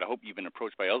fact, but I hope you've been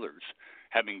approached by others,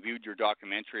 having viewed your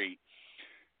documentary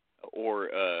or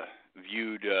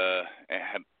viewed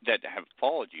that have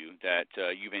followed you, that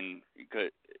you've been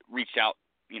reached out,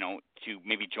 to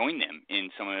maybe join them in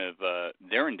some of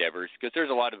their endeavors, because there's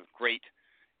a lot of great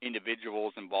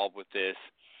individuals involved with this.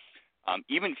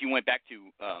 Even if you went back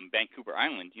to Vancouver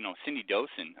Island, Cindy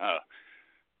Dosen.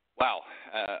 Wow,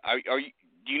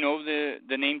 do you know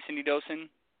the name Cindy Dosen,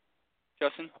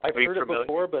 Justin? I've heard it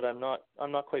before, but I'm not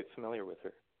quite familiar with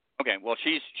her. Okay, well,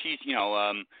 she's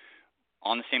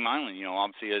on the same island,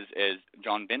 obviously as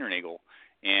John Bindernagel,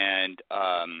 and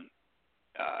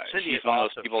Cindy she's one of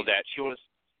those people that she was.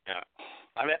 Yeah,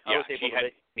 I was able to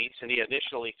meet Cindy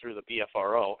initially through the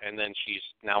BFRO, and then she's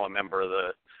now a member of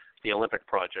the Olympic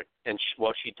Project. And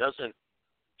she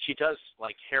does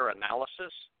like hair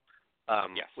analysis,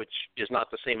 which is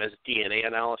not the same as DNA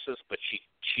analysis, but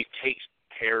she takes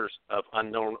hairs of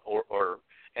unknown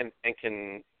and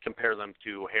can compare them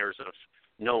to hairs of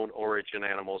known origin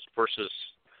animals versus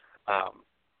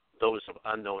those of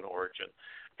unknown origin.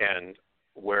 And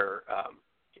where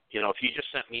if you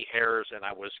just sent me hairs and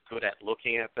I was good at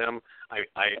looking at them,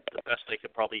 the best I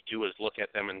could probably do is look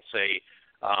at them and say,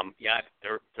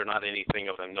 they're not anything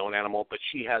of a known animal. But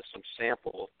she has some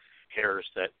sample hairs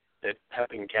that have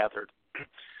been gathered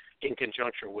in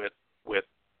conjunction with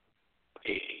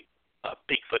a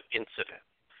Bigfoot incident.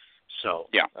 So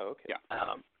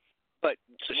but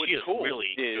so what's she is cool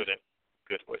really is,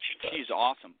 good at what she does. She's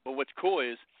awesome. But what's cool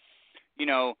is,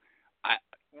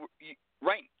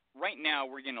 right now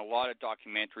we're getting a lot of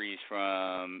documentaries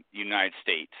from the United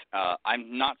States.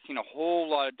 I'm not seeing a whole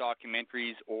lot of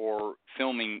documentaries or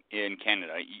filming in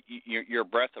Canada. You're a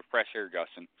breath of fresh air,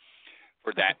 Justin,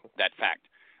 for that fact.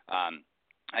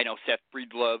 I know Seth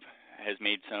Breedlove has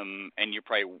made some, and you're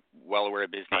probably well aware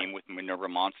of his name with Minerva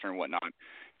Monster and whatnot.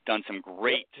 Done some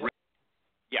great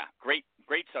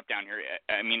stuff down here.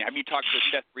 I mean, have you talked to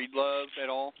Seth Breedlove at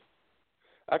all?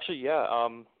 Actually,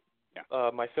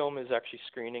 my film is actually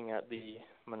screening at the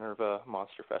Minerva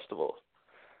Monster Festival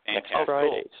next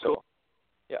Friday. Cool. So,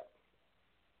 yeah.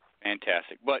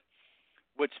 Fantastic. But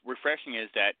what's refreshing is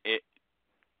that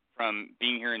from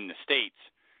being here in the States,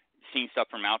 seeing stuff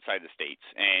from outside the States,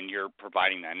 and you're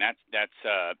providing that, and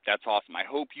that's awesome. I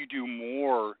hope you do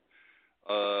more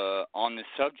on this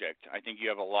subject. I think you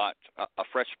have a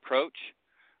fresh approach.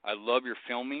 I love your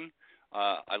filming.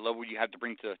 I love what you have to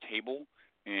bring to the table,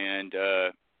 and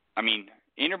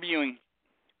interviewing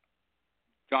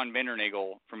John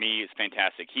Bindernagel for me is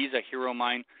fantastic. He's a hero of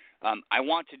mine. I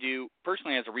want to do,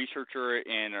 personally, as a researcher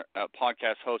and a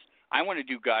podcast host, I want to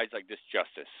do guys like this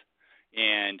justice.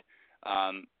 And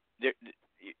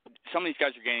some of these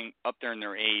guys are getting up there in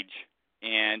their age,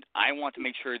 and I want to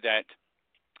make sure that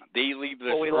they leave this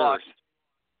earth.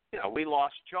 We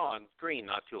lost John Green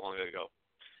not too long ago.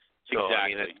 So,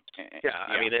 exactly.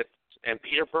 And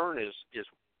Peter Byrne is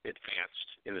advanced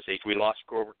in this age. We lost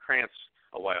Grover Krantz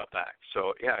a while back.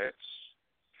 So,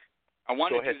 I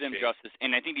want to do them justice,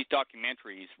 and I think these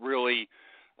documentaries really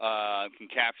can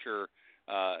capture,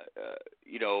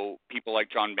 people like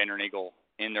John Bindernagel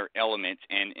in their elements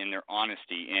and in their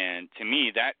honesty. And to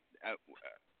me, that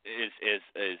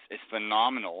is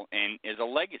phenomenal and is a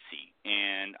legacy.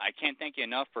 And I can't thank you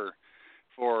enough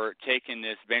for taking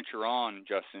this venture on,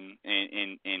 Justin,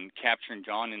 in capturing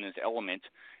John in his element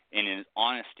and in his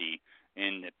honesty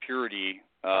and the purity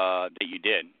that you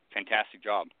did. Fantastic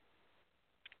job.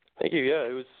 Thank you. Yeah,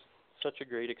 it was such a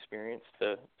great experience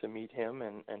to meet him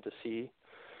and to see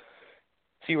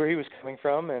where he was coming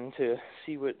from and to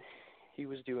see what he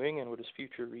was doing and what his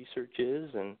future research is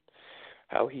and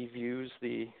how he views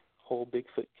the whole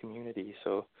Bigfoot community.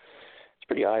 So it's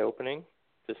pretty eye-opening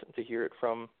to hear it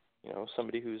from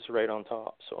somebody who's right on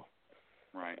top. So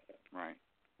right.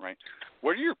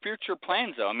 What are your future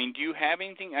plans, though? I mean, do you have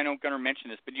anything? I know Gunnar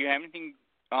mentioned this, but do you have anything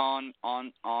on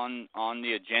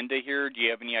the agenda here? Do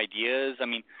you have any ideas? I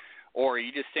mean, or are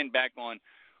you just sitting back going,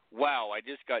 "Wow, I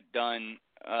just got done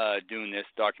doing this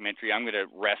documentary. I'm going to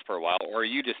rest for a while," or are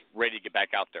you just ready to get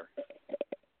back out there?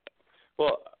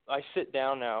 Well, I sit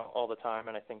down now all the time,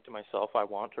 and I think to myself, I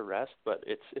want to rest, but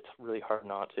it's really hard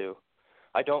not to.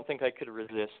 I don't think I could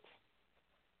resist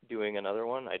doing another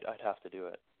one. I'd have to do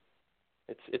it.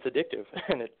 It's addictive,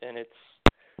 and it's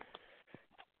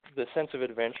the sense of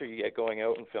adventure you get going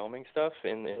out and filming stuff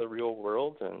in the real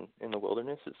world and in the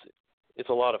wilderness. It's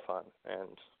a lot of fun,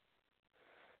 and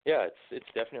yeah, it's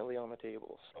definitely on the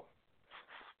table. So.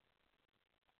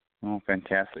 Oh,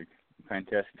 fantastic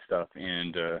stuff.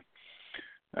 And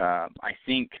I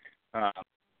think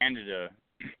Canada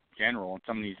in general, in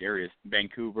some of these areas,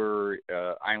 Vancouver,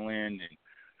 Island, and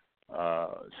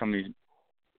some of these,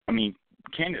 I mean,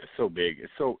 Canada is so big.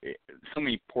 It's so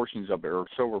many portions of it are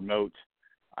so remote.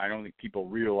 I don't think people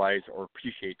realize or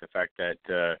appreciate the fact that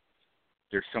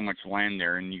there's so much land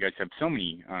there, and you guys have so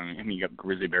many. I mean, you got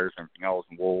grizzly bears and everything else,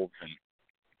 and wolves, and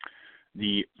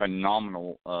the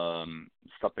phenomenal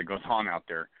stuff that goes on out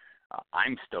there.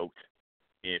 I'm stoked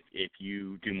if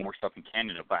you do more stuff in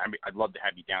Canada, but I'd love to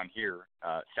have you down here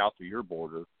south of your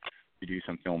border to do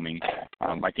some filming.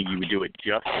 I think you would do it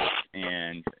justice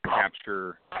and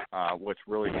capture what's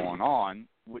really going on,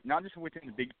 not just within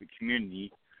the Bigfoot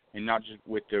community and not just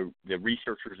with the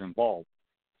researchers involved,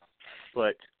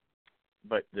 but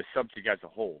the subject as a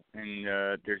whole. And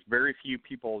there's very few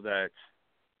people that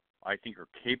I think are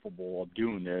capable of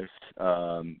doing this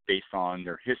based on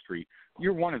their history.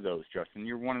 You're one of those, Justin.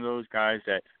 You're one of those guys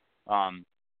that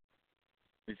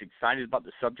is excited about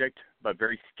the subject but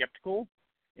very skeptical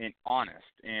and honest.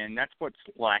 And that's what's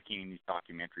lacking in these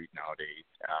documentaries nowadays.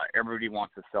 Everybody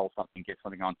wants to sell something, get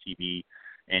something on TV,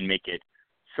 and make it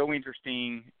so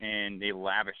interesting, and they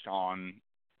lavish on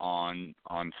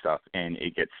stuff, and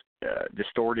it gets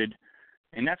distorted,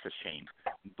 and that's a shame.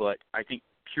 But I think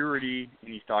purity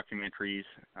in these documentaries,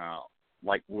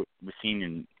 like what we've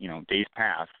seen in days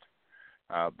past,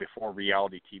 before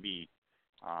reality TV,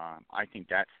 I think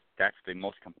that's the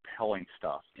most compelling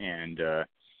stuff. And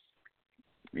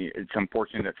it's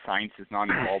unfortunate that science is not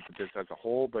involved with this as a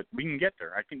whole, but we can get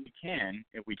there. I think we can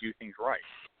if we do things right.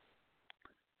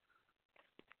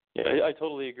 Yeah, I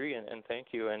totally agree, and thank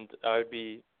you. And I would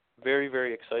be very,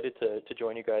 very excited to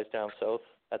join you guys down south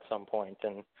at some point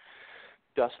and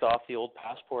dust off the old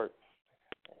passport.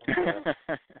 And,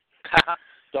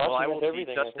 well, I will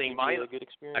everything. be dusting mine. A good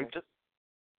experience.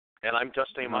 I'm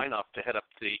dusting mine off to head up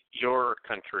to your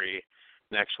country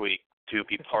next week to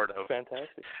be part of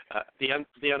fantastic.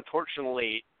 The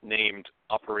unfortunately named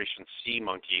Operation Sea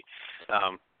Monkey,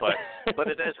 but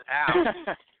it is apt.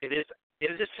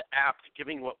 It is apt,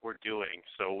 given what we're doing.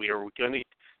 So we are going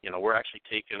to, we're actually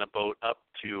taking a boat up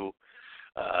to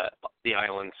the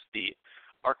islands, the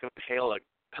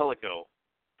archipelago,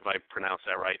 if I pronounce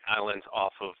that right, islands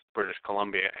off of British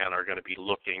Columbia, and are going to be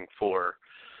looking for.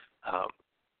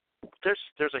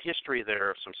 There's a history there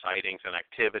of some sightings and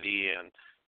activity, and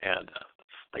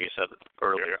like I said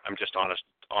earlier, I'm just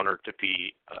honored to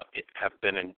be have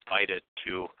been invited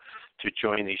to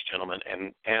join these gentlemen,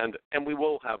 and we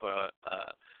will have a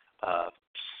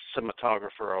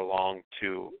cinematographer along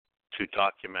to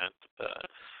document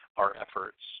our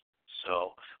efforts.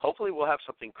 So hopefully we'll have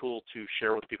something cool to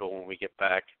share with people when we get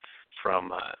back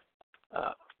from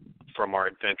our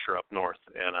adventure up north.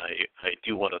 And I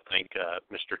do want to thank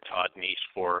Mr. Todd Neese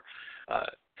for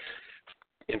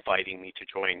inviting me to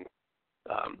join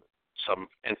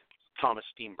and Thomas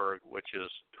Steenberg,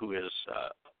 who is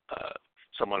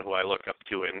someone who I look up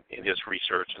to in his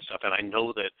research and stuff. And I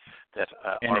know that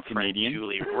our friend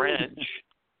Julie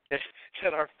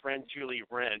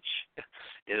Wrench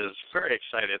is very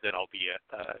excited that I'll be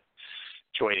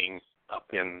joining up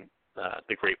in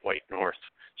the Great White North.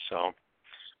 So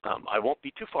I won't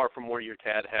be too far from where your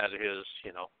dad had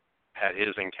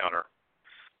his encounter.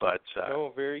 But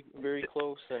very, very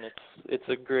close, and it's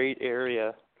a great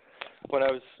area. When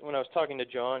I was talking to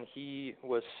John, he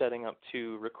was setting up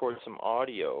to record some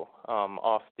audio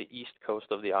off the east coast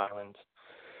of the island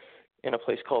in a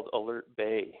place called Alert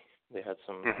Bay. They had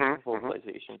some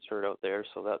vocalizations heard out there,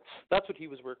 so that's what he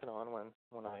was working on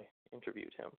when I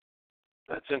interviewed him.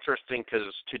 That's interesting,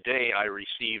 because today I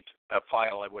received a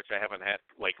file which I haven't had,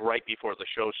 like right before the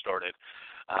show started.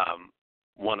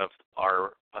 One of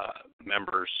our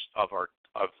members of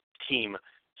Team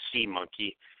Sea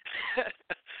Monkey,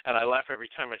 and I laugh every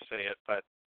time I say it, but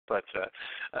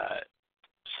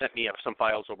sent me some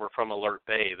files over from Alert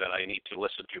Bay that I need to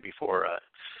listen to before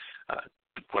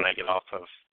when I get off of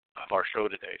our show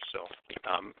today. So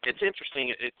it's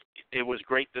interesting. It was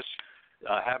great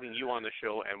having you on the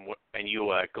show and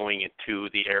you going into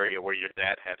the area where your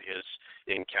dad had his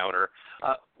encounter.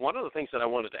 One of the things that I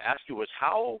wanted to ask you was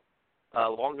how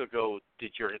long ago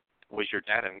was your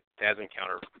dad's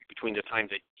encounter between the time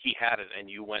that he had it and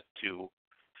you went to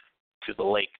the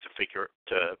lake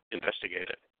to investigate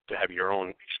it, to have your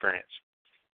own experience?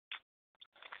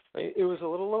 It was a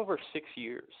little over 6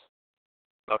 years.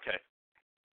 Okay.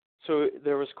 So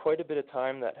there was quite a bit of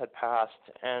time that had passed,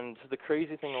 and the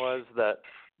crazy thing was that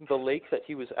the lake that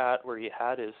he was at where he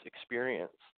had his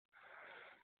experience,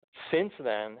 since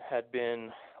then had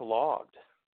been logged.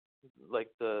 Like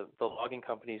the logging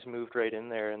companies moved right in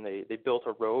there, and they built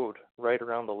a road right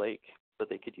around the lake that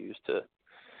they could use to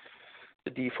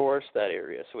deforest that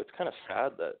area. So it's kind of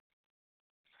sad that,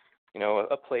 you know,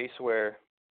 a place where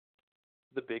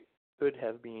the big could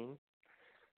have been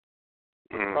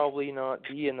would probably not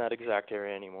be in that exact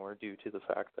area anymore due to the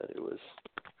fact that it was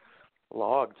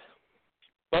logged.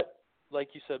 But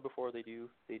like you said before, they do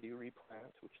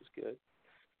replant, which is good.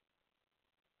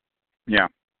 Yeah.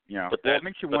 But Well, it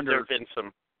makes you wonder.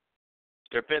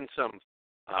 There have been some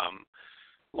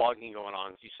logging going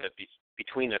on. You said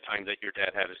between the time that your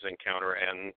dad had his encounter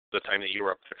and the time that you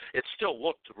were up there, it still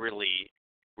looked really,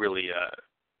 really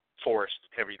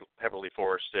heavily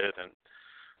forested.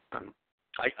 And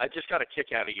I just got a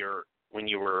kick out of when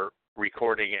you were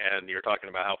recording and you're talking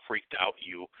about how freaked out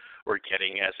you were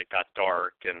getting as it got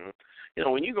dark. And you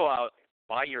know, when you go out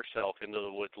by yourself into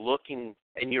the woods looking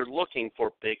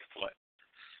for Bigfoot,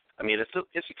 I mean, it's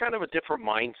a kind of a different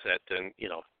mindset than, you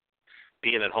know,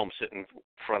 being at home sitting in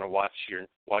front of watching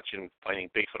finding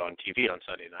Bigfoot on TV on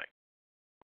Sunday night.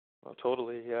 Oh,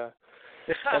 totally, yeah.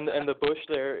 and the bush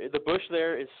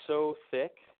there is so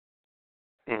thick.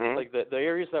 Mm-hmm. Like the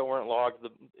areas that weren't logged,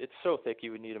 it's so thick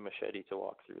you would need a machete to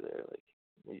walk through there.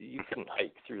 Like you couldn't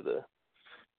hike through the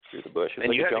bush. And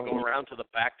like you had to go around to the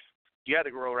back. You had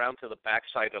to go around to the back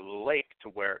side of the lake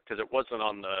because it wasn't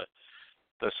on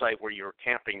the site where you were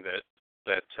camping.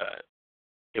 That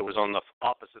it was on the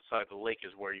opposite side of the lake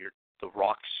is where the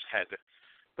rock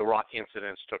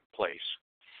incidents took place.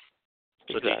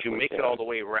 So exactly, did you make it all the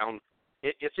way around?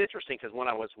 It's interesting because when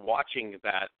I was watching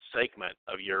that segment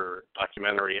of your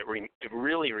documentary, it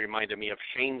really reminded me of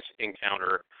Shane's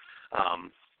encounter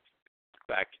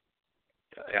back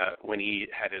when he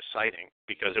had his sighting,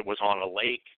 because it was on a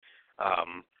lake.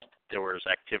 There was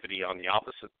activity on the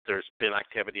opposite. There's been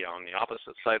activity on the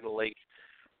opposite side of the lake.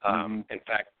 In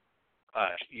fact,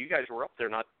 you guys were up there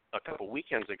not a couple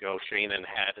weekends ago, Shane, and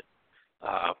had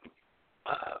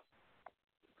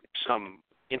some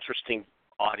interesting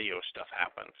audio stuff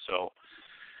happen. So,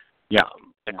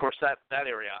 of course, that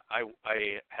area,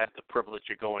 I had the privilege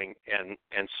of going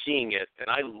and seeing it, and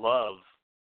I love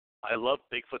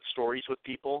Bigfoot stories with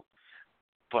people.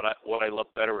 But what I love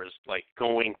better is like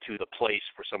going to the place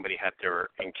where somebody had their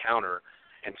encounter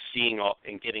and seeing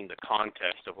and getting the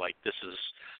context of like this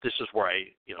is where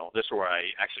I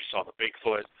actually saw the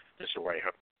Bigfoot. This is where I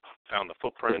found the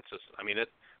footprints. I mean,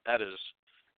 that is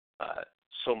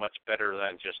so much better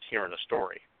than just hearing a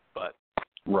story. But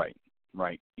right,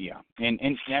 yeah,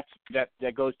 and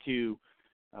that goes to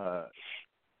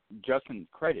Justin's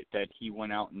credit that he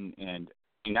went out and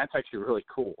that's actually really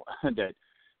cool that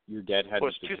your dad had. It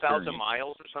was 2,000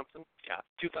 miles or something. Yeah,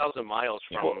 2,000 miles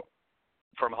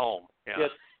from home. Yeah,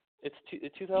 it's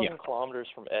 2,000 kilometers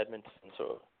from Edmonton,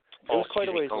 so it was quite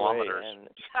a ways away. And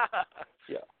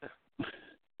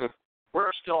yeah,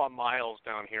 we're still on miles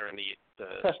down here in the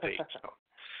States. So.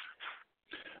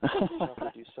 I'll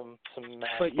have to do some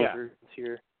math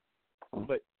here.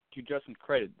 But to Justin's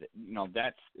credit, you know,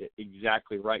 that's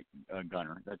exactly right,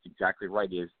 Gunner. That's exactly right.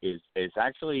 Is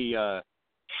actually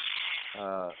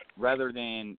rather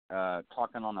than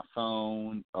talking on a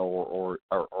phone or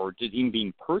just even being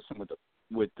in person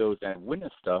with those that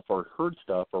witnessed stuff or heard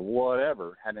stuff or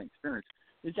whatever, had an experience,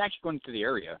 is actually going to the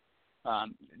area.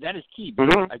 That is key.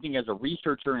 Because I think as a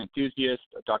researcher, an enthusiast,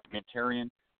 a documentarian,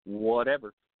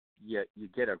 whatever, you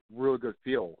get a real good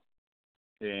feel,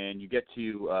 and you get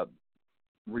to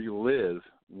relive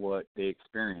what they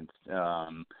experienced,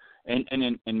 and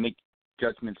make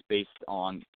judgments based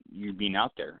on you being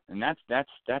out there, and that's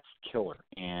killer.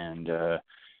 And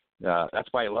that's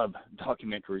why I love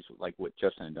documentaries like what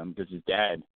Justin had done, because his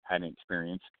dad had an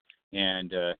experience,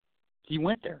 and he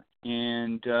went there,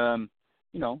 and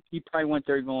you know, he probably went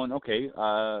there going, okay,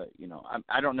 you know,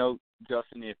 I don't know,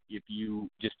 Justin, if you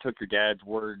just took your dad's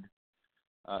word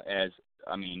as,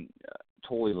 I mean,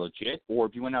 totally legit, or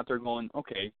if you went out there going,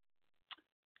 okay,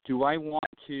 do I want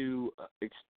to,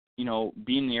 you know,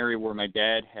 be in the area where my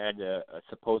dad had a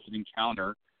supposed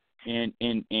encounter and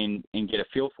get a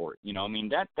feel for it? You know, I mean,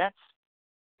 that's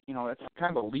you know, that's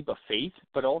kind of a leap of faith,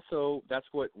 but also that's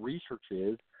what research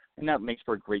is, and that makes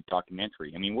for a great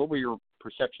documentary. I mean, what were your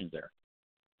perceptions there?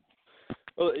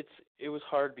 Well, it was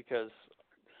hard because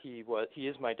he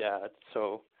is my dad,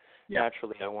 so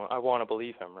naturally I want to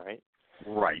believe him, right?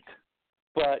 Right.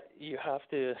 But you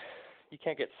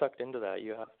can't get sucked into that.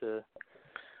 You have to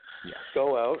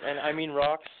go out, and I mean,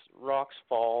 rocks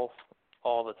fall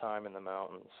all the time in the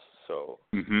mountains, so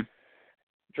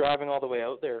driving all the way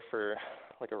out there for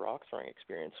like a rock throwing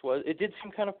experience it did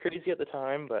seem kind of crazy at the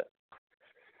time, but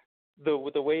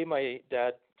the way my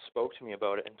dad spoke to me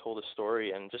about it and told a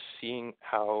story, and just seeing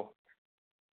how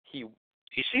he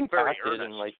seemed very acted earnest.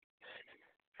 and like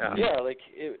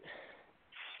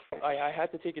I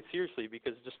had to take it seriously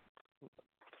because just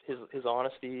his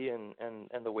honesty and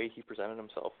the way he presented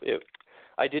himself.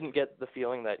 I didn't get the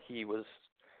feeling that he was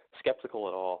skeptical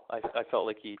at all. I felt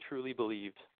like he truly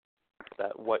believed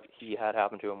that what he had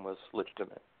happened to him was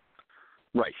legitimate.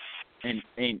 Right. And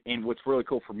what's really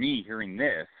cool for me hearing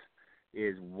this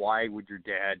is, why would your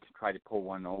dad try to pull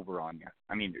one over on you?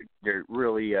 I mean, they're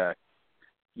really,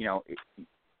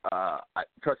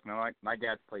 trust me, my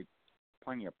dad's played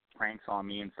plenty of pranks on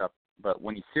me and stuff, but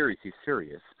when he's serious, he's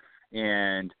serious.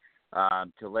 And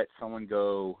to let someone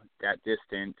go that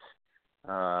distance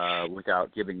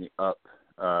without giving up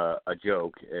a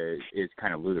joke is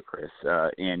kind of ludicrous.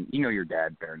 And you know your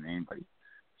dad better than anybody.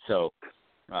 So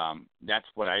that's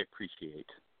what I appreciate,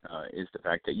 is the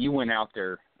fact that you went out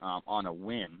there on a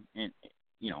whim, and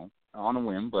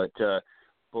but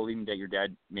believing that your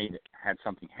dad had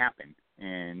something happen,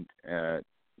 and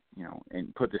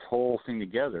and put this whole thing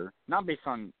together, not based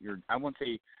on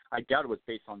I doubt it was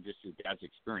based on just your dad's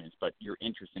experience, but your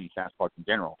interest in Sasquatch in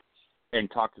general, and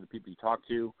talked to the people you talked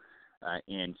to,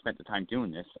 and spent the time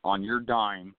doing this on your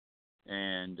dime,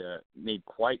 and made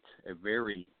quite a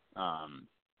very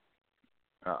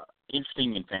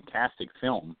interesting and fantastic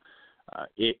film.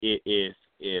 If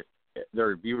there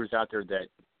are viewers out there that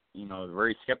are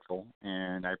very skeptical,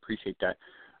 and I appreciate that,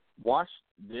 watch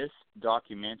this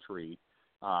documentary,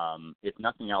 if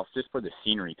nothing else, just for the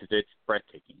scenery, because it's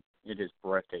breathtaking. It is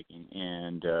breathtaking,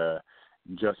 and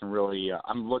Justin, really,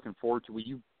 I'm looking forward to what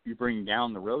you bring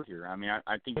down the road here. I mean,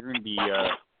 I think you're going to be.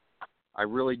 I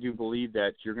really do believe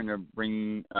that you're going to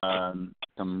bring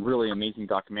some really amazing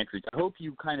documentaries. I hope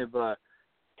you kind of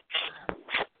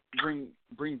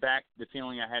bring back the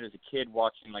feeling I had as a kid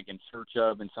watching, like, In Search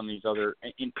Of, and some of these other,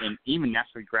 and even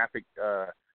National Geographic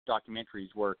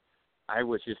documentaries, where I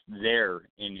was just there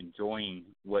and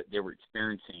enjoying what they were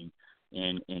experiencing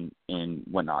and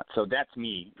whatnot. So that, to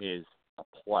me, is a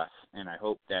plus, and I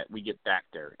hope that we get back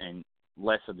there and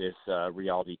less of this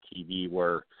reality TV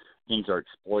where things are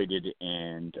exploited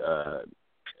and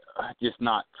just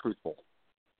not truthful.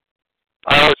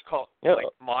 I always call it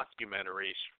like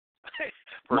mockumentaries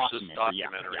versus Mockumentary,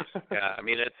 documentaries. Yeah, I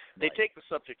mean, they take the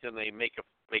subject and they make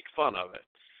fun of it,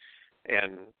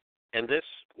 and this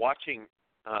watching,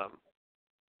 an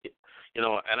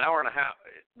hour and a half.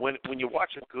 When you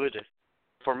watch a good,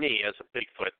 for me as a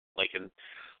Bigfoot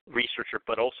researcher,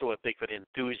 but also a Bigfoot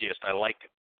enthusiast, I like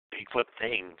Bigfoot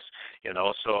things,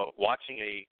 So watching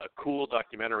a cool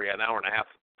documentary, an hour and a half,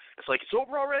 it's like, it's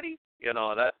over already,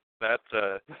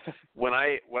 when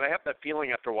I have that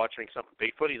feeling after watching something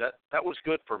Bigfooty, that was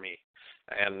good for me,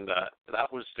 and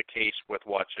that was the case with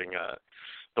watching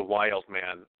the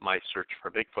Wildman, My Search for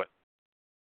Bigfoot.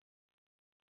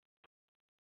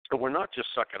 So we're not just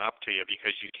sucking up to you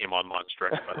because you came on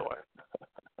Monstrex, by the way.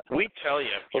 We tell you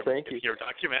if your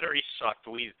documentary sucked,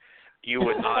 you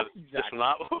would not. Exactly.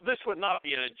 This would not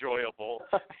be an enjoyable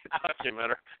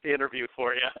documentary interview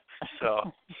for you.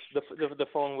 So the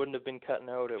phone wouldn't have been cutting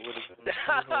out. It would have been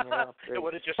hanging up. Right? It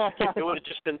would have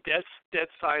just been dead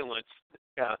silence.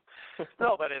 Yeah.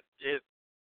 No, but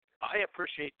I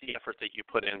appreciate the effort that you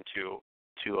put into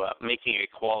making a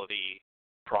quality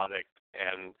product,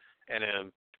 and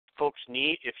folks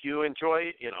need, if you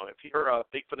enjoy, if you're a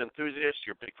Bigfoot enthusiast,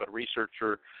 you're a Bigfoot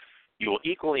researcher, you will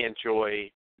equally enjoy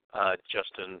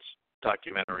Justin's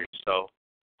documentary. So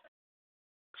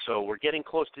we're getting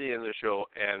close to the end of the show.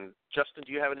 And Justin,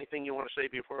 do you have anything you want to say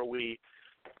before we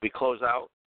close out?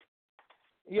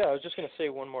 Yeah, I was just going to say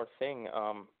one more thing.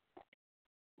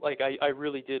 I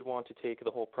really did want to take the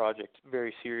whole project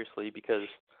very seriously, because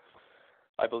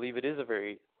I believe it is a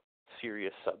very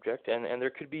serious subject, and there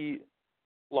could be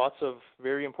lots of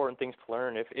very important things to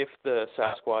learn. If the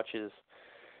Sasquatch is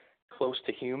close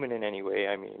to human in any way,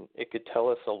 I mean, it could tell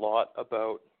us a lot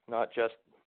about not just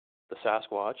the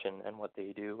Sasquatch and what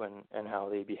they do and how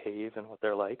they behave and what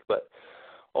they're like, but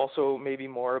also maybe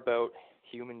more about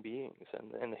human beings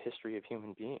and the history of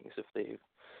human beings, if they've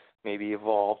maybe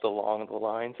evolved along the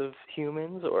lines of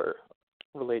humans or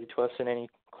related to us in any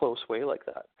close way like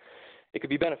that. It could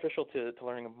be beneficial to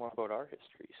learning more about our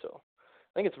history. So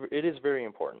I think it is very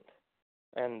important,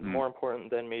 and more important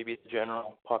than maybe the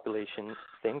general population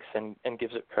thinks and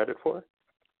gives it credit for.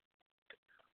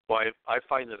 Well, I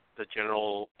find that the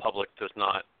general public does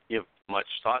not give much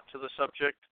thought to the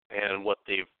subject, and what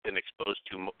they've been exposed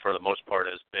to for the most part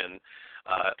has been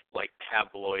like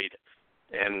tabloid,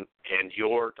 and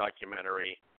your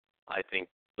documentary, I think,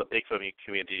 the Bigfoot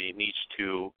community needs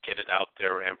to get it out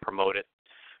there and promote it,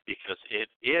 because it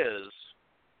is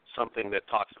something that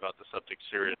talks about the subject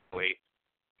seriously.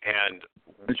 And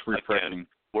it's refreshing.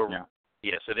 Again,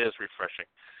 yes, it is refreshing.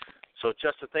 So,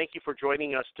 Justin, thank you for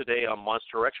joining us today on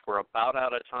Monster X. We're about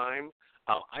out of time.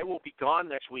 I will be gone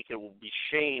next week. It will be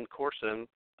Shane Corson,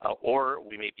 or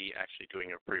we may be actually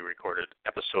doing a pre-recorded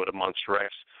episode of Monster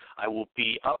X. I will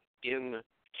be up in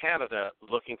Canada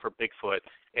looking for Bigfoot,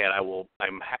 and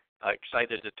I'm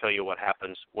excited to tell you what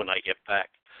happens when I get back.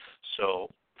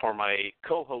 So for my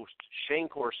co-host Shane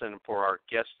Corson, for our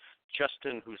guest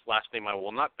Justin, whose last name I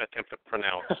will not attempt to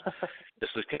pronounce, this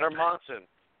is Gunnar Monson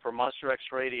for Monster X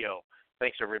Radio.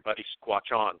 Thanks, everybody.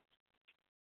 Squatch on.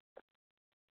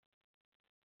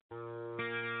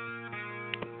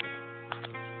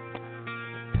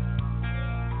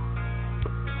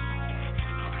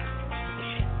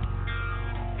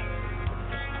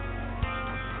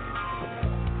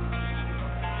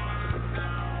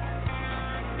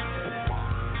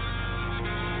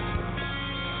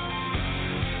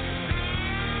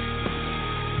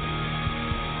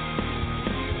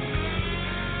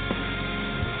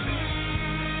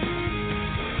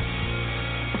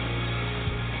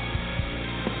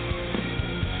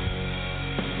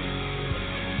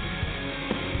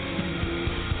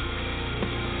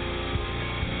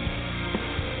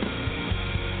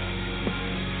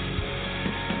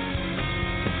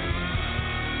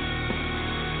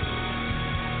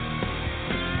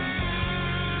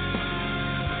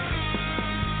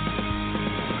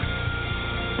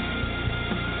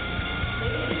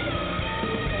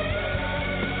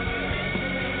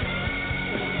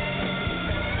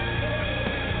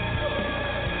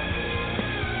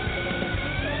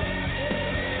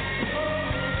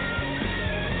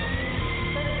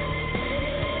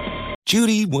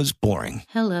 Judy was boring.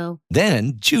 Hello.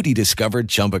 Then Judy discovered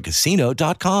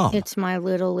ChumbaCasino.com. It's my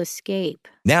little escape.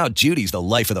 Now Judy's the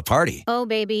life of the party. Oh,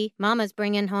 baby, mama's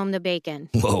bringing home the bacon.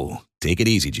 Whoa, take it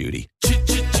easy, Judy.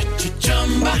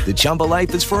 The Chumba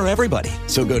life is for everybody.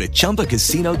 So go to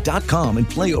ChumbaCasino.com and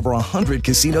play over 100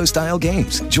 casino-style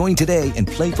games. Join today and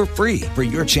play for free for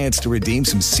your chance to redeem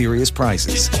some serious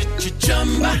prizes.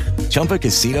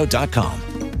 ChumbaCasino.com.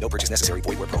 No purchase necessary.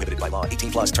 Void where prohibited by law.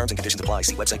 18+ terms and conditions apply.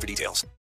 See website for details.